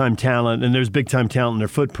big-time talent, and there's big-time talent in their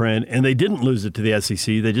footprint, and they didn't lose it to the SEC.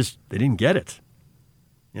 They didn't get it.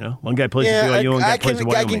 You know, one guy plays at BYU, one guy plays at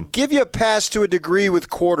Wyoming. I can give you a pass to a degree with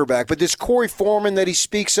quarterback, but this Corey Foreman that he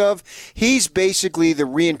speaks of, he's basically the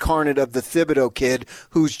reincarnate of the Thibodeau kid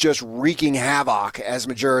who's just wreaking havoc, as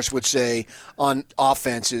Majerus would say, on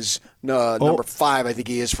offenses. Number 5, I think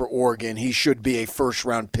he is for Oregon. He should be a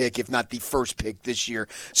first-round pick, if not the first pick this year.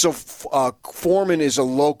 So Foreman is a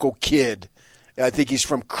local kid. I think he's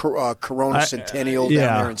from Corona Centennial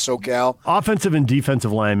down there in SoCal. Offensive and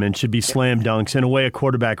defensive linemen should be slam dunks in a way a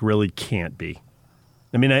quarterback really can't be.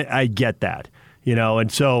 I mean, I get that, you know. And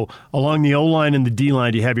so along the O-line and the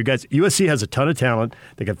D-line, you have your guys. USC has a ton of talent.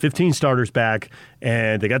 They got 15 starters back,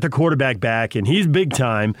 and they got their quarterback back, and he's big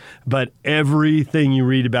time. But everything you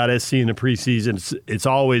read about SC in the preseason, it's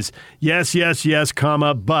always yes,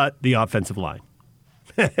 comma, but the offensive line.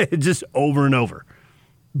 Just over and over.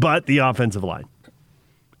 But the offensive line.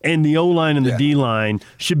 And the O-line and the D-line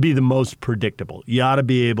should be the most predictable. You ought to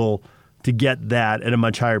be able to get that at a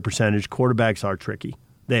much higher percentage. Quarterbacks are tricky.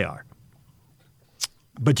 They are.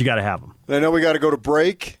 But you got to have them. I know we got to go to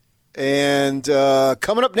break. And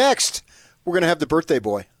coming up next, we're going to have the birthday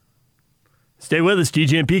boy. Stay with us.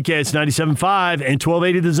 DJ and PK. It's 97.5 and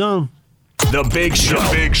 1280 The Zone. The Big Show.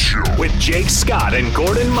 With Jake Scott and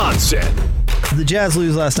Gordon Monson. The Jazz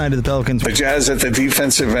lose last night to the Pelicans. The Jazz at the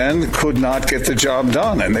defensive end could not get the job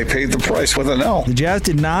done, and they paid the price with an L. The Jazz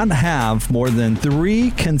did not have more than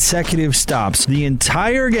 3 consecutive stops the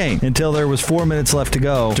entire game until there was 4 minutes left to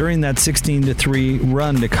go. During that 16-3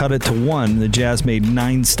 run to cut it to 1, the Jazz made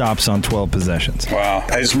 9 stops on 12 possessions. Wow.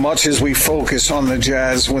 As much as we focus on the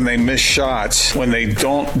Jazz when they miss shots, when they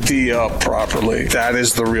don't D up properly, that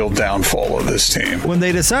is the real downfall of this team. When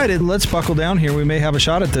they decided, let's buckle down here, we may have a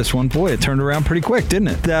shot at this one, boy, it turned around pretty quick, didn't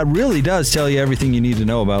it? That really does tell you everything you need to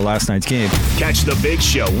know about last night's game. Catch the Big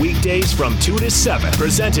Show weekdays from 2 to 7,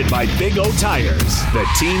 presented by Big O Tires, the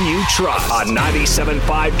team you trust, on 97.5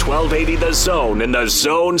 1280 The Zone and the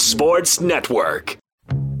Zone Sports Network.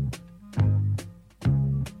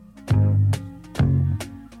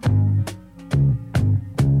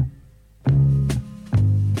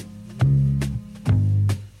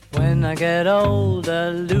 When I get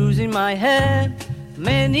older, losing my head,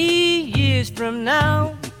 many years from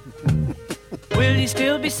now, will you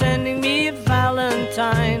still be sending me a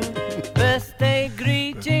Valentine? Birthday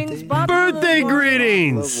greetings. Birthday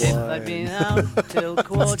greetings. If I've been out till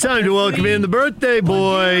It's time to welcome in the birthday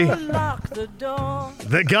boy,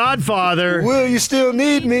 the Godfather. Will you still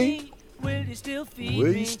need me? Will you still feed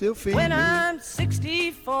Will me you still feed when me? I'm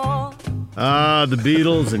 64? The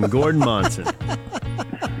Beatles and Gordon Monson.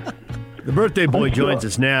 The birthday boy joins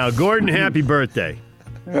us now. Gordon, happy birthday.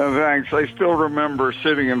 Thanks. I still remember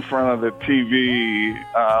sitting in front of the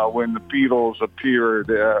TV when the Beatles appeared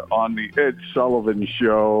on the Ed Sullivan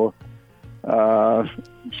Show.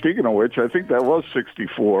 Speaking of which, I think that was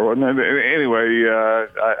 64. And then, anyway,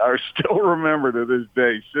 I still remember to this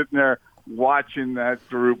day sitting there watching that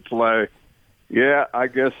group play. Yeah, I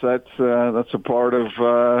guess that's a part of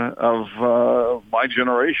my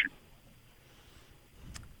generation.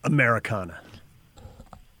 Americana.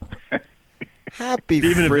 Happy Even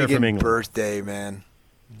if they're from friggin' England. birthday, man.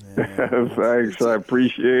 Thanks, I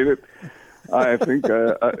appreciate it. I think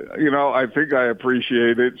I think I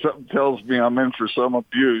appreciate it. Something tells me I'm in for some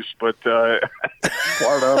abuse, but part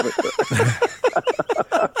of it.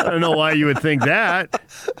 I don't know why you would think that.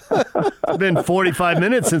 It's been 45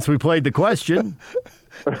 minutes since we played the question.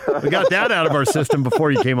 We got that out of our system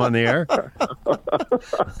before you came on the air.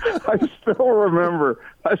 I still remember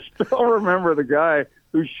the guy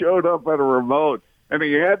who showed up at a remote, and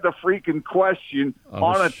he had the freaking question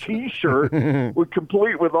on a T-shirt,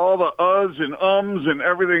 complete with all the uhs and ums and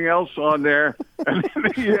everything else on there, and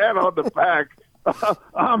then he had on the back,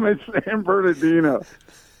 I'm in San Bernardino.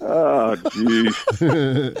 Oh, jeez.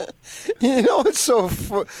 It's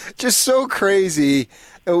just so crazy.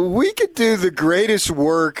 We could do the greatest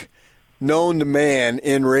work known to man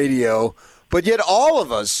in radio, but yet all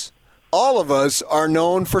of us are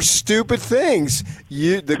known for stupid things.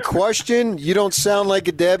 The question, you don't sound like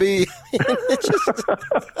a Debbie.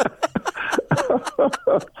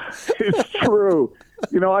 It's true.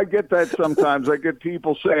 I get that sometimes. I get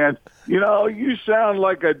people saying, you sound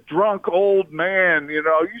like a drunk old man. You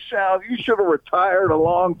should have retired a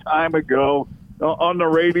long time ago on the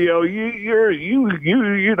radio. You're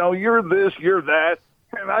this, you're that.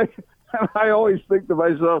 And I always think to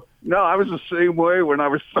myself, no, I was the same way when I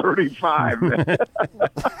was 35.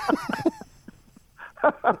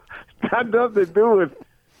 Got nothing to do with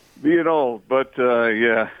being old. But,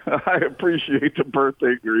 yeah, I appreciate the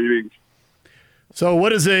birthday greetings. So what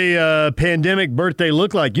does a pandemic birthday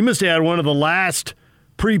look like? You must have had one of the last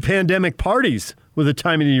pre-pandemic parties with the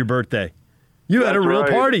timing of your birthday. You had a real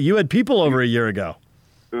party. You had people over a year ago.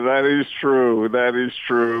 That is true.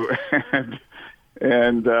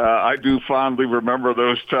 And I do fondly remember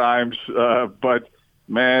those times. But,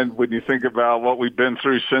 man, when you think about what we've been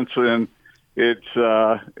through since then, it's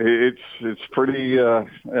pretty,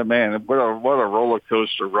 man, what a roller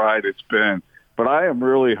coaster ride it's been. But I am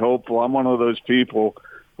really hopeful. I'm one of those people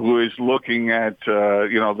who is looking at,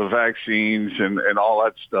 the vaccines and all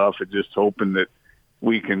that stuff and just hoping that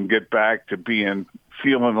we can get back to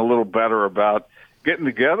feeling a little better about getting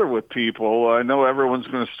together with people. I know everyone's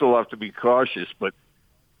going to still have to be cautious, but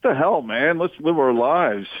what the hell, man? Let's live our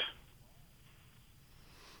lives.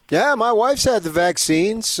 Yeah, my wife's had the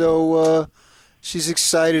vaccine, so she's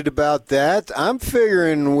excited about that. I'm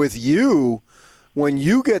figuring with you, when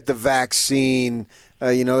you get the vaccine,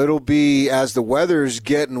 it'll be as the weather's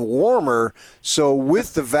getting warmer. So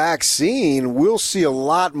with the vaccine, we'll see a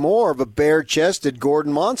lot more of a bare-chested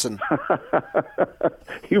Gordon Monson.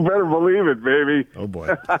 You better believe it, baby. Oh,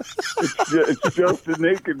 boy. It's just a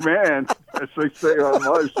naked man, as they say on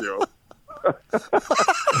my show.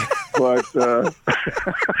 But,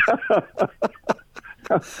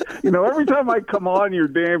 every time I come on your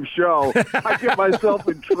damn show, I get myself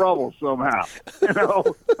in trouble somehow.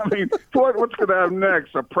 I mean, what's going to happen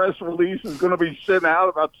next? A press release is going to be sent out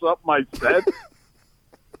about something I said?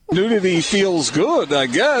 Nudity feels good, I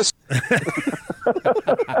guess.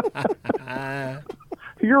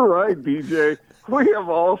 You're right, DJ. We have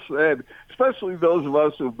all said, especially those of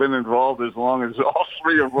us who've been involved as long as all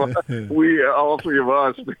three of us, man,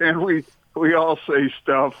 we all say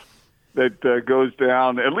stuff that goes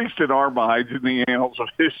down, at least in our minds, in the annals of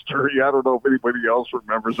history. I don't know if anybody else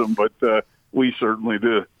remembers them, but we certainly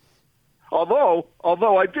do. Although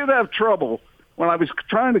I did have trouble when I was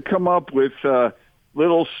trying to come up with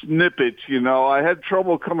little snippets. I had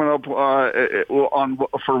trouble coming up for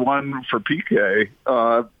PK.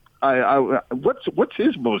 What's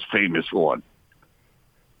his most famous one?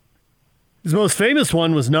 His most famous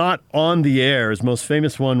one was not on the air. His most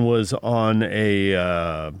famous one was on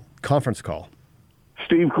a conference call.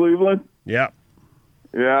 Steve Cleveland? Yeah.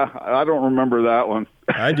 Yeah, I don't remember that one.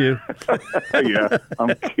 I do. Yeah,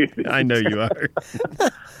 I'm kidding. I know you are.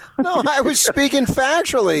 No, I was speaking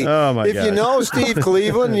factually. Oh, my God. If you know Steve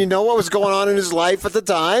Cleveland, you know what was going on in his life at the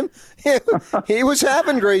time. He was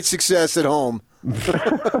having great success at home.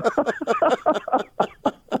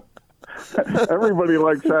 Everybody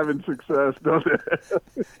likes having success, don't they?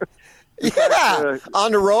 Yeah,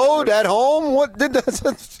 on the road, at home,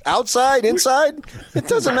 outside, inside, it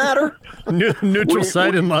doesn't matter. Neutral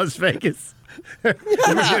site in Las Vegas. We're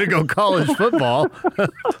going to go college football.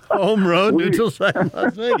 Home road, neutral site in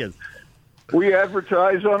Las Vegas. We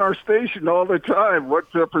advertise on our station all the time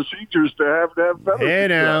what procedures to have penalty. Hey,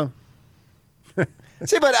 now.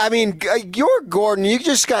 See, but I mean, you're Gordon. You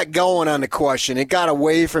just got going on the question. It got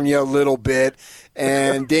away from you a little bit,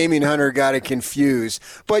 and Damian Hunter got it confused.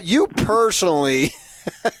 But you personally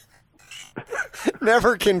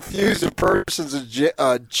never confuse a person's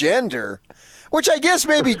gender, which I guess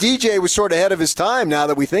maybe DJ was sort of ahead of his time now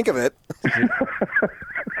that we think of it.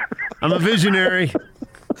 I'm a visionary.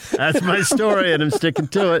 That's my story, and I'm sticking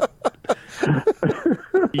to it.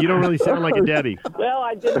 You don't really sound like a Debbie. Well,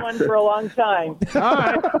 I did one for a long time. All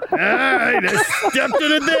right, I stepped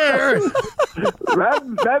in it there.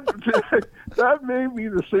 That may be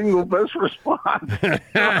the single best response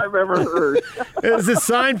I've ever heard. It was a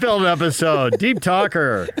Seinfeld episode, Deep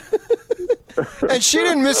Talker. And she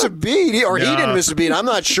didn't miss a beat, or he didn't miss a beat. I'm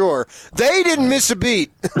not sure. They didn't miss a beat.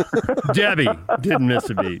 Debbie didn't miss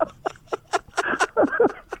a beat.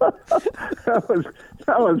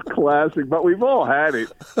 That was classic, but we've all had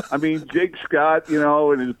it. I mean, Jake Scott,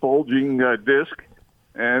 and his bulging disc,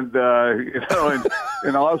 and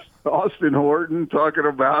and Austin Horton talking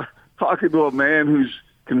to a man who's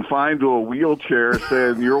confined to a wheelchair,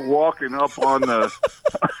 saying you're walking up on the.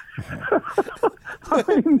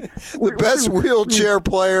 The best wheelchair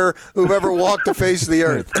player who've ever walked the face of the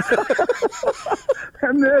earth.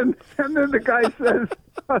 and then the guy says,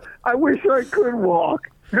 "I wish I could walk."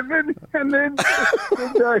 And then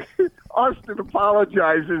Austin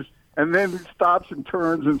apologizes, and then stops and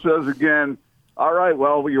turns and says again, "All right,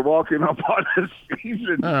 well, you're walking up on the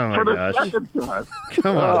season for the second time."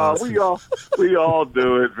 Come on, we all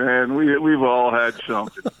do it, man. We've all had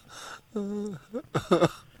something.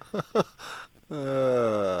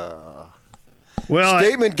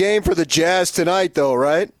 Statement game for the Jazz tonight, though,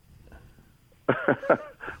 right?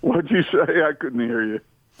 What'd you say? I couldn't hear you.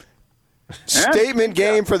 Statement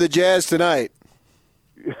game for the Jazz tonight.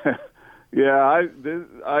 Yeah,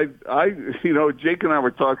 Jake and I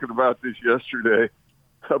were talking about this yesterday,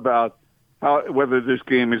 about whether this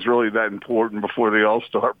game is really that important before the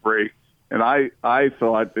All-Star break. And I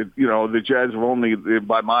thought that, the Jazz have only,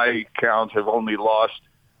 by my count, have only lost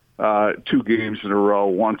 2 games in a row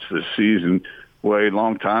once this season, way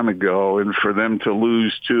long time ago. And for them to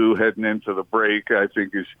lose 2 heading into the break, I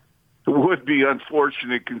think would be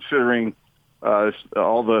unfortunate considering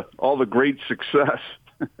all the great success.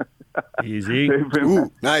 Easy.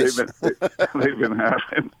 Nice. They've been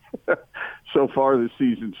having so far this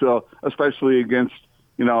season. So especially against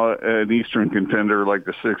an Eastern contender like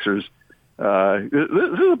the Sixers,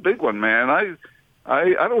 this is a big one, man.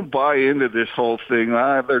 I don't buy into this whole thing.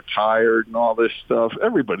 They're tired and all this stuff.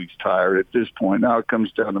 Everybody's tired at this point. Now it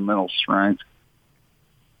comes down to mental strength.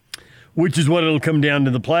 Which is what it'll come down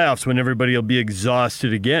to the playoffs, when everybody will be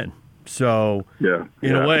exhausted again. So,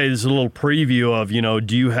 in a way, this is a little preview of,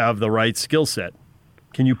 do you have the right skill set?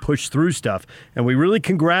 Can you push through stuff? And we really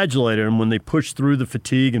congratulated them when they pushed through the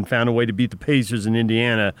fatigue and found a way to beat the Pacers in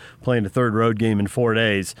Indiana, playing a third road game in 4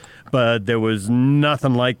 days. But there was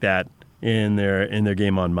nothing like that in their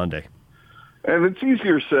game on Monday. And it's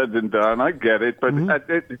easier said than done. I get it, but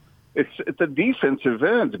it's the defensive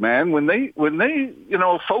end, man. When they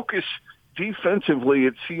focus defensively,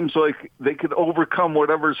 it seems like they could overcome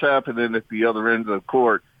whatever's happening at the other end of the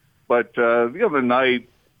court. But the other night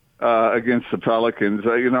against the Pelicans,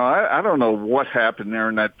 I don't know what happened there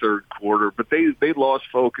in that third quarter, but they lost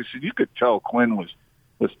focus, and you could tell Quinn was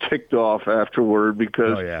ticked off afterward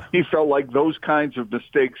because he felt like those kinds of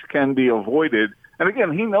mistakes can be avoided. And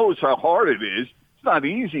again, he knows how hard it is. It's not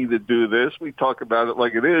easy to do this. We talk about it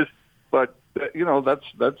like it is, but that's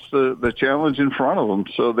the challenge in front of them.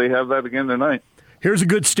 So they have that again tonight. Here's a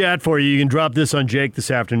good stat for you. You can drop this on Jake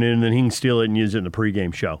this afternoon, and then he can steal it and use it in the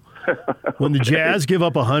pregame show. When the Jazz give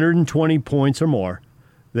up 120 points or more,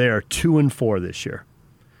 they are 2-4 this year.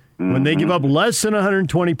 When they give up less than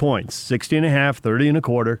 120 points, 60.5,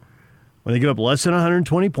 30.25, when they give up less than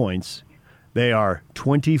 120 points, they are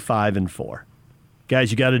 25-4.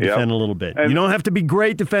 Guys, you got to defend a little bit. You don't have to be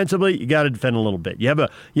great defensively. You got to defend a little bit. You have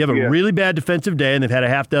a really bad defensive day, and they've had a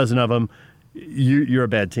half dozen of them. You're a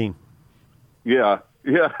bad team. Yeah.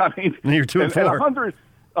 I mean, and you're 2-4.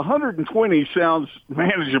 120 sounds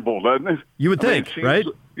manageable, doesn't it? You would think, right?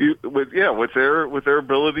 With their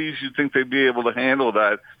abilities, you'd think they'd be able to handle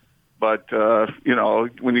that. But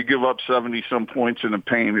when you give up 70-some points in the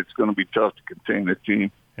paint, it's going to be tough to contain the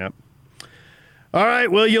team. Yep. All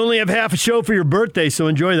right. Well, you only have half a show for your birthday, so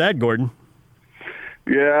enjoy that, Gordon.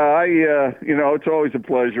 Yeah, it's always a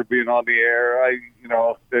pleasure being on the air.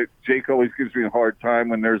 Jake always gives me a hard time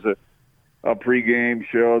when there's a pregame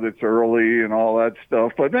show that's early and all that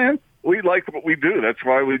stuff. But, man, we like what we do. That's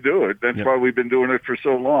why we do it. That's why we've been doing it for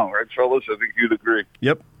so long. Right, fellas? I think you'd agree.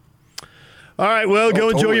 Yep. All right, well, go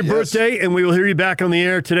enjoy your birthday, and we will hear you back on the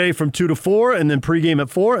air today from 2 to 4, and then pregame at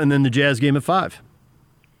 4, and then the Jazz game at 5.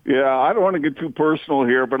 Yeah, I don't want to get too personal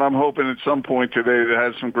here, but I'm hoping at some point today to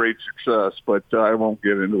have some great success, but I won't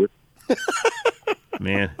get into it.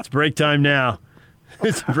 Man, it's break time now.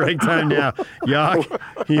 It's break time now. Y'all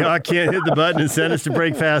can't hit the button and send us to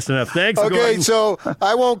break fast enough. Thanks, Okay, Gordon. so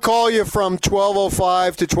I won't call you from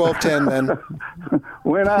 12:05 to 12:10 then.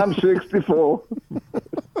 When I'm 64.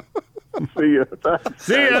 See ya.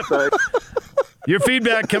 See ya. Your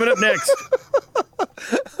feedback coming up next.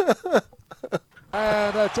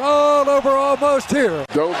 And it's all over almost here.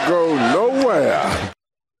 Don't go nowhere.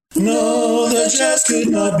 No, the Jazz could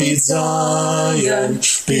not beat Zion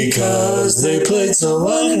because they played so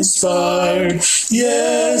uninspired.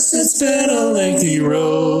 Yes, it's been a lengthy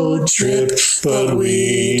road trip, but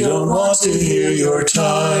we don't want to hear you're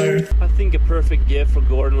tired. I think a perfect gift for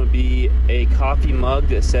Gordon would be a coffee mug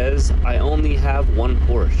that says, I only have one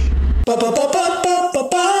Porsche.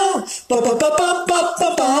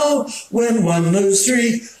 Win one, lose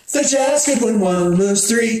three. The Jazz could win one, lose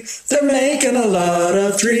three. They're making a lot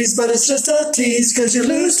of threes, but it's just a tease, cause you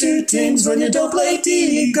lose two teams when you don't play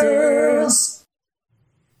D, girls.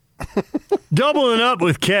 Doubling up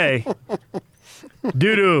with K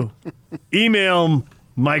due to email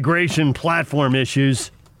migration platform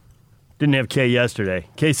issues. Didn't have K yesterday.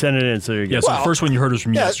 K sent it in, so you Yeah, so the first one you heard was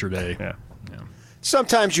from yesterday. Yeah.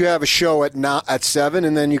 Sometimes you have a show at 7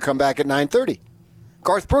 and then you come back at 9:30.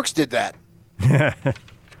 Garth Brooks did that.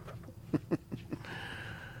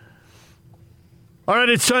 All right,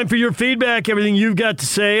 it's time for your feedback. Everything you've got to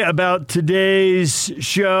say about today's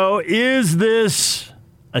show. Is this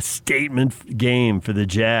a statement game for the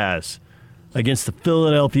Jazz against the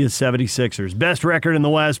Philadelphia 76ers? Best record in the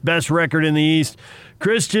West, best record in the East.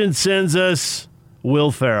 Christian sends us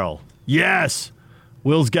Will Ferrell. Yes,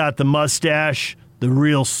 Will's got the mustache, the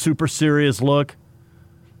real super serious look.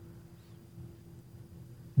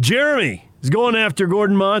 Jeremy is going after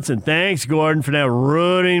Gordon Monson. Thanks, Gordon, for now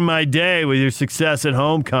ruining my day with your success at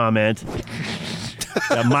home comment.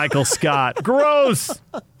 Michael Scott. Gross.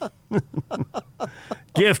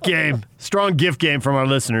 Gift game. Strong gift game from our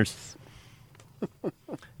listeners.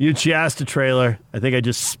 You Chasta trailer. I think I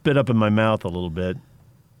just spit up in my mouth a little bit.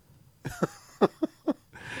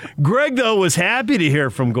 Greg, though, was happy to hear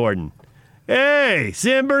from Gordon. Hey,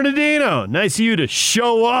 San Bernardino. Nice of you to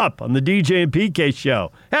show up on the DJ and PK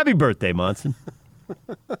show. Happy birthday, Monson.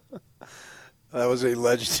 That was a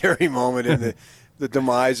legendary moment in the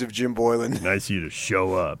demise of Jim Boylan. Nice of you to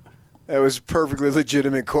show up. That was a perfectly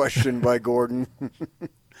legitimate question by Gordon.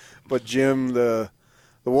 But Jim, the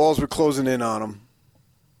walls were closing in on him.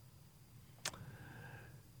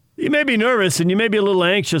 You may be nervous and you may be a little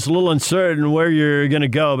anxious, a little uncertain where you're going to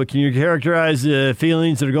go, but can you characterize the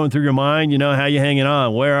feelings that are going through your mind? You know, how you hanging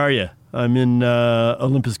on? Where are you? I'm in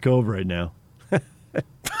Olympus Cove right now.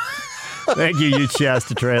 Thank you, you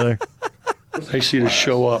Shasta trailer. Nice of you to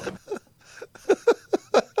show up.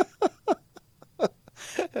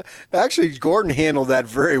 Actually, Gordon handled that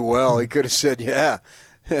very well. He could have said, yeah,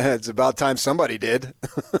 it's about time somebody did.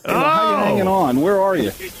 How you hanging on? Where are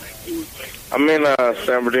you? I'm in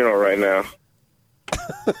San Bernardino right now.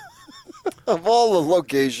 Of all the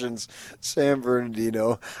locations, San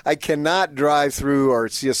Bernardino, I cannot drive through or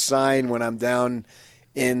see a sign when I'm down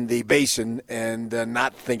in the basin and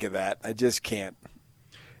not think of that. I just can't.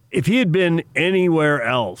 If he had been anywhere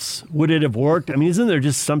else, would it have worked? I mean, isn't there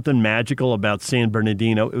just something magical about San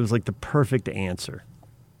Bernardino? It was like the perfect answer.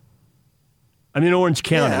 I'm in Orange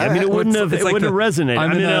County. Yeah, I mean, it wouldn't have resonated.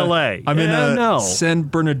 I'm in L.A. I'm in San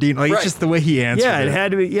Bernardino. Like, right. It's just the way he answered it. It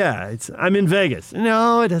had to be. Yeah, I'm in Vegas.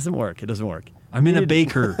 No, it doesn't work. It doesn't work. I'm in a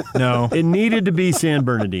baker. No. It needed to be San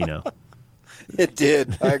Bernardino. It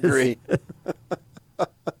did. I agree.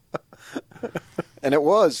 And it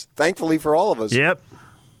was, thankfully for all of us. Yep.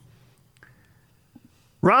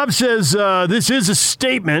 Rob says this is a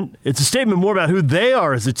statement. It's a statement more about who they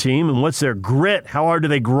are as a team and what's their grit. How hard do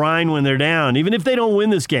they grind when they're down? Even if they don't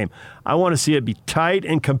win this game, I want to see it be tight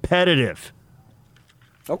and competitive.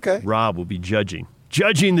 Okay. Rob will be judging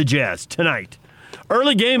the Jazz tonight.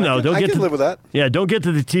 Early game, though. I can live with that. Yeah, don't get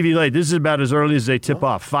to the TV late. This is about as early as they tip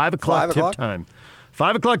off. 5 o'clock tip time.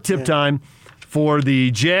 5 o'clock tip time for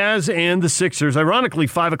the Jazz and the Sixers. Ironically,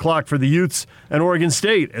 5 o'clock for the Utes and Oregon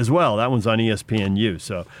State as well. That one's on ESPNU.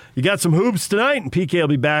 So you got some hoops tonight, and PK will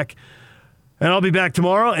be back And I'll be back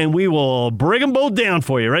tomorrow, and we will break them both down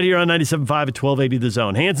for you right here on 97.5 at 1280 The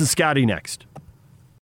Zone. Hans and Scotty next.